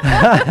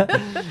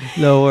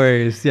 No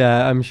worries.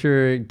 Yeah, I'm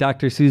sure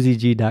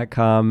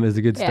drsusieg.com is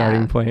a good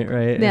starting point,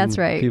 right? That's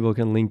and right. People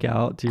can link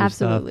out to your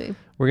Absolutely. stuff.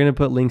 We're going to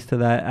put links to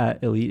that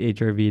at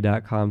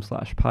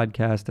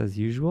elitehrv.com/podcast as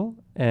usual.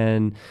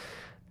 And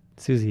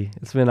Susie,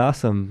 it's been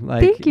awesome.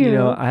 Thank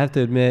you. I have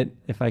to admit,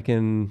 if I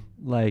can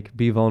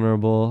be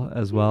vulnerable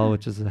as well,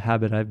 which is a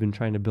habit I've been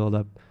trying to build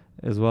up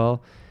as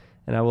well.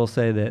 And I will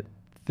say that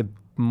the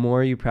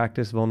more you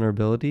practice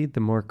vulnerability,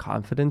 the more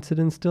confidence it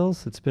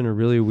instills. It's been a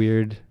really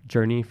weird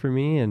journey for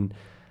me, and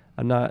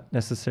I'm not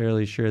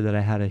necessarily sure that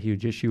I had a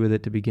huge issue with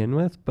it to begin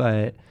with,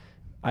 but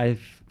I've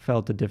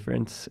felt a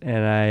difference.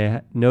 And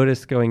I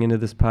noticed going into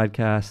this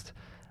podcast,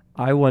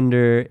 I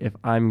wonder if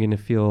I'm going to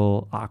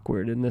feel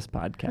awkward in this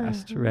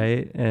podcast,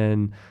 right?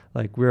 And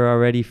we're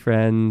already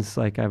friends.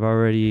 I've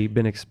already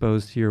been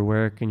exposed to your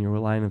work and your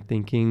line of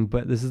thinking,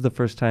 but this is the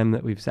first time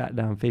that we've sat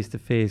down face to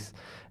face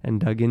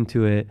and dug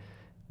into it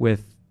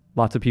with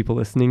lots of people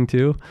listening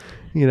too,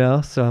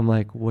 So I'm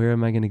like, where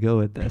am I going to go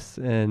with this?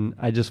 And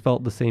I just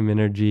felt the same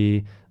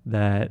energy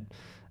that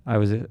I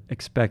was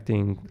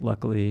expecting,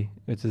 luckily,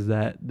 which is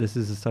that this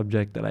is a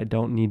subject that I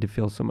don't need to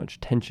feel so much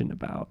tension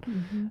about.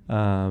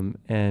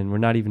 And we're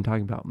not even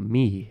talking about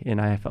me,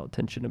 and I felt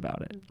tension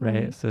about it,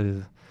 right?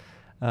 So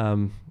I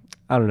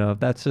don't know if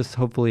that's just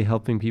hopefully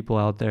helping people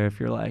out there. If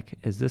you're like,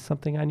 is this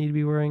something I need to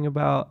be worrying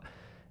about?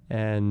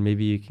 And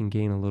maybe you can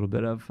gain a little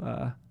bit of,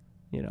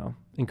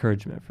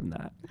 encouragement from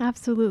that.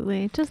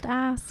 Absolutely. Just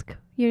ask.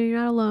 You're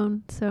not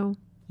alone. So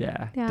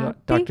yeah.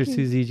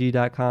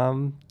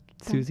 drsusieg.com.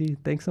 Susie,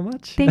 thanks so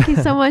much. Thank you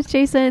so much,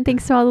 Jason.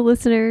 Thanks to all the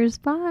listeners.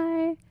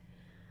 Bye.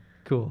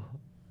 Cool.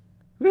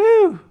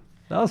 Woo!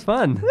 That was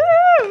fun.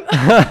 Woo!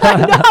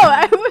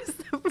 I know.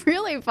 It was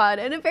really fun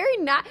and a very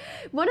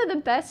one of the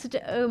best.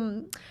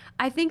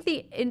 I think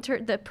the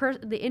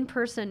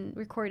in-person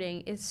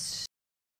recording is